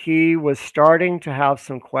he was starting to have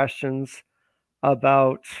some questions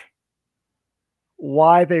about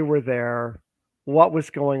why they were there, what was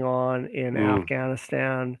going on in Mm,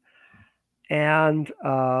 Afghanistan, and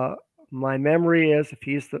my memory is, if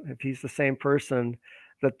he's the same person,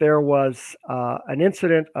 that there was an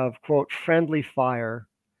incident of quote friendly fire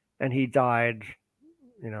and he died,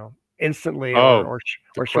 instantly Oh, the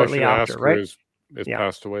or shortly question after, asker right? is Yeah,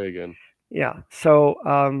 passed away again. yeah. So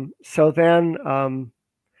then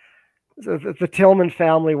the Tillman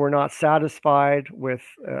family were not satisfied with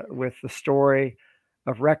the story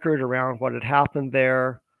of record around what had happened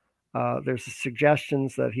there. There's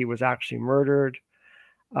suggestions that he was actually murdered,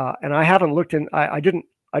 and I haven't looked in. I didn't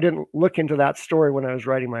look into that story when I was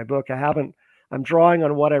writing my book. I haven't. I'm drawing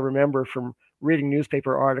on what I remember from reading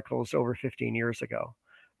newspaper articles over 15 years ago.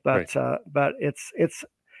 Right. But it's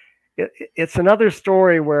another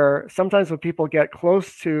story where sometimes when people get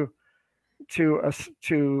close to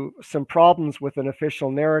some problems with an official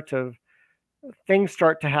narrative, things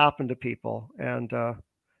start to happen to people, and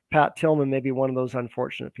Pat Tillman may be one of those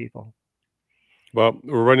unfortunate people. Well,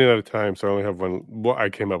 we're running out of time, so I only have one. Well, I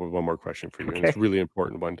came up with one more question for you, and it's Okay. a really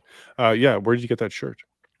important one. Yeah, where did you get that shirt?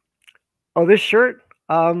 Oh, this shirt.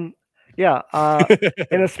 Yeah.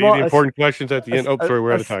 In a See small the important questions at the end. Oh, sorry,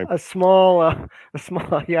 we're out of time. a small a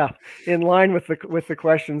small yeah, in line with the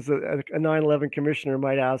questions that a 9/11 commissioner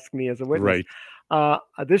might ask me as a witness. Right.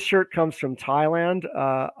 This shirt comes from Thailand.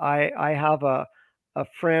 I have a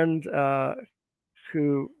friend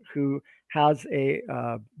who has a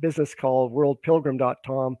business called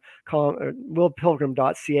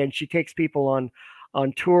worldpilgrim.ca, and she takes people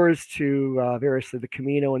on tours to variously the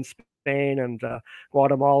Camino in Spain and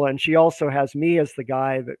Guatemala, and she also has me as the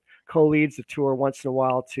guy that co-leads the tour once in a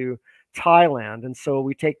while to Thailand, and so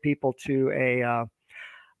we take people to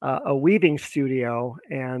a weaving studio,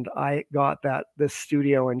 and I got this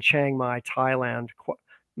studio in Chiang Mai, Thailand,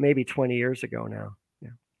 maybe 20 years ago now.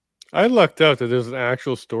 I lucked out that there's an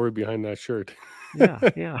actual story behind that shirt. Yeah.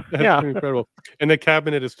 That's pretty incredible. And the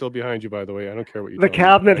cabinet is still behind you, by the way. I don't care what you The tell me.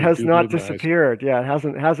 cabinet I has do not believe my eyes. disappeared. Yeah, it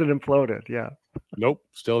hasn't imploded. Yeah. Nope,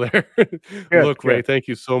 still there. Good, Look, Ray, good. thank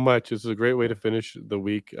you so much. This is a great way to finish the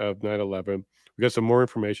week of 9/11. We got some more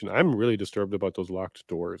information. I'm really disturbed about those locked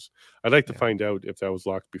doors. I'd like to Yeah. find out if that was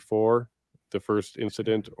locked before the first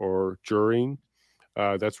incident or during.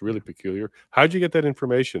 That's really peculiar. How'd you get that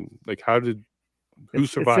information? Like, who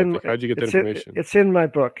survived? Like, how'd you get that information? it's in my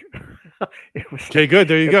book. It was Okay, good.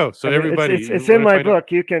 There you go. So I mean everybody, it's when in I my find out,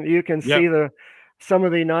 book. You can yep, see some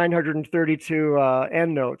of the 932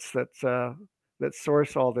 end notes that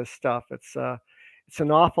source all this stuff. It's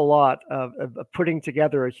an awful lot of putting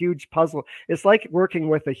together a huge puzzle. It's like working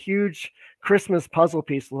with a huge Christmas puzzle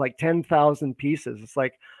piece, like 10,000 pieces. It's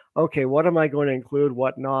like, okay, what am I going to include?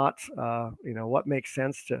 What not? What makes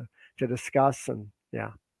sense to discuss? And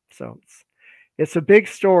yeah, so it's a big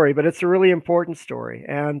story, but it's a really important story.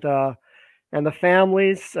 And the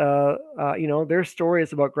families, their story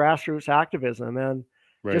is about grassroots activism, and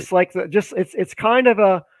right. just like it's kind of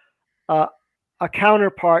a a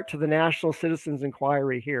counterpart to the National Citizens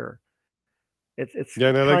Inquiry here. It's Yeah,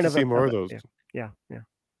 and I'd like kind to of see more of a those. yeah.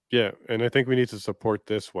 Yeah, and I think we need to support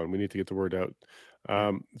this one. We need to get the word out.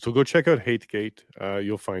 Yeah. So go check out HateGate.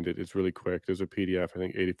 You'll find it. It's really quick. There's a PDF, I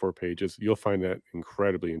think 84 pages. You'll find that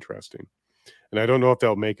incredibly interesting. And I don't know if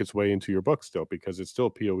that'll make its way into your book still because it's still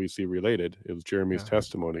POEC related. It was Jeremy's Yeah.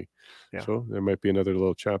 testimony. Yeah. So there might be another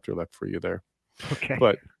little chapter left for you there. Okay.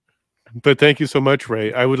 But thank you so much,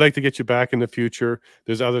 Ray. I would like to get you back in the future.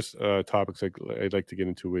 There's other topics I'd like to get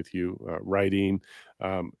into with you, writing,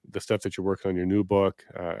 the stuff that you're working on your new book.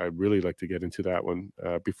 I'd really like to get into that one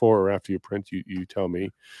before or after you print. You tell me,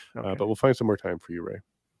 Okay. but we'll find some more time for you, Ray.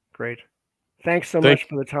 Great. Thanks so much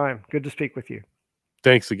for the time. Good to speak with you.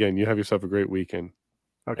 Thanks again. You have yourself a great weekend.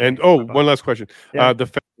 Okay. And Bye-bye. one last question: Yeah. the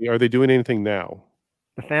family, are they doing anything now?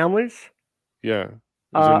 The families? Yeah, is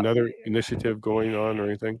there another initiative going on or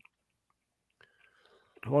anything?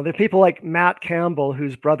 Well, there are people like Matt Campbell,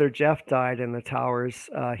 whose brother Jeff died in the towers.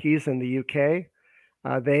 He's in the UK.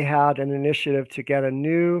 They had an initiative to get a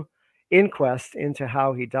new inquest into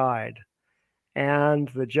how he died. And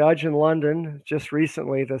the judge in London just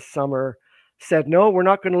recently this summer said, no, we're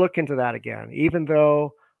not going to look into that again, even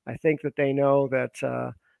though I think that they know that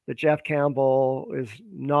Jeff Campbell is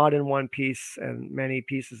not in one piece and many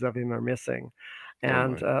pieces of him are missing.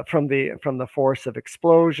 And from the force of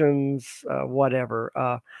explosions, whatever.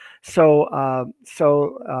 The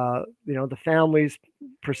families,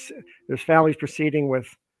 there's families proceeding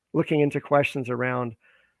with looking into questions around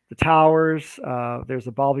the towers. There's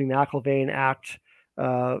a Bobby McIlvaine Act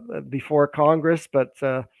before Congress, but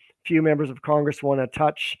few members of Congress want to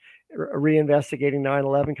touch reinvestigating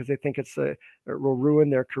 9/11 because they think it will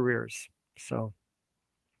ruin their careers. So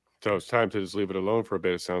it's time to just leave it alone for a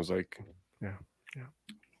bit. It sounds like. Yeah.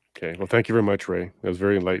 Okay. Well, thank you very much, Ray. That was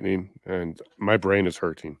very enlightening, and my brain is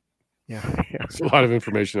hurting. Yeah. It's a lot of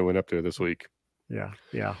information that went up there this week.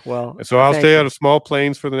 Yeah. Well, And so I'll thank stay out you. of small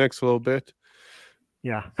planes for the next little bit.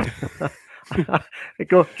 Yeah.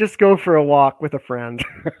 Just go for a walk with a friend.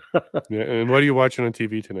 Yeah, and what are you watching on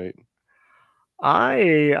TV tonight?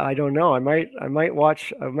 I don't know. I might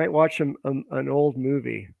watch an old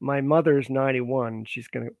movie. My mother's 91. She's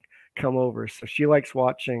gonna come over, so she likes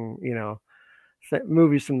watching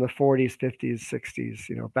movies from the 40s, 50s,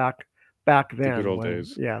 60s. Back The good then old when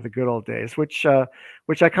days. the good old days, which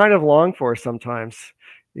I kind of long for sometimes.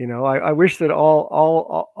 I wish that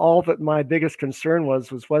all that my biggest concern was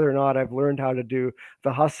whether or not I've learned how to do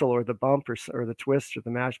the hustle or the bump or the twist or the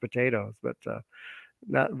mashed potatoes, but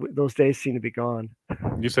those days seem to be gone.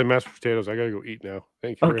 You said mashed potatoes. I gotta go eat now.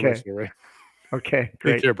 Thank you very much, Okay. Ray. Okay. Take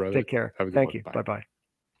Great. care, brother. Take care. Have a good Thank one. you. Bye. Bye bye.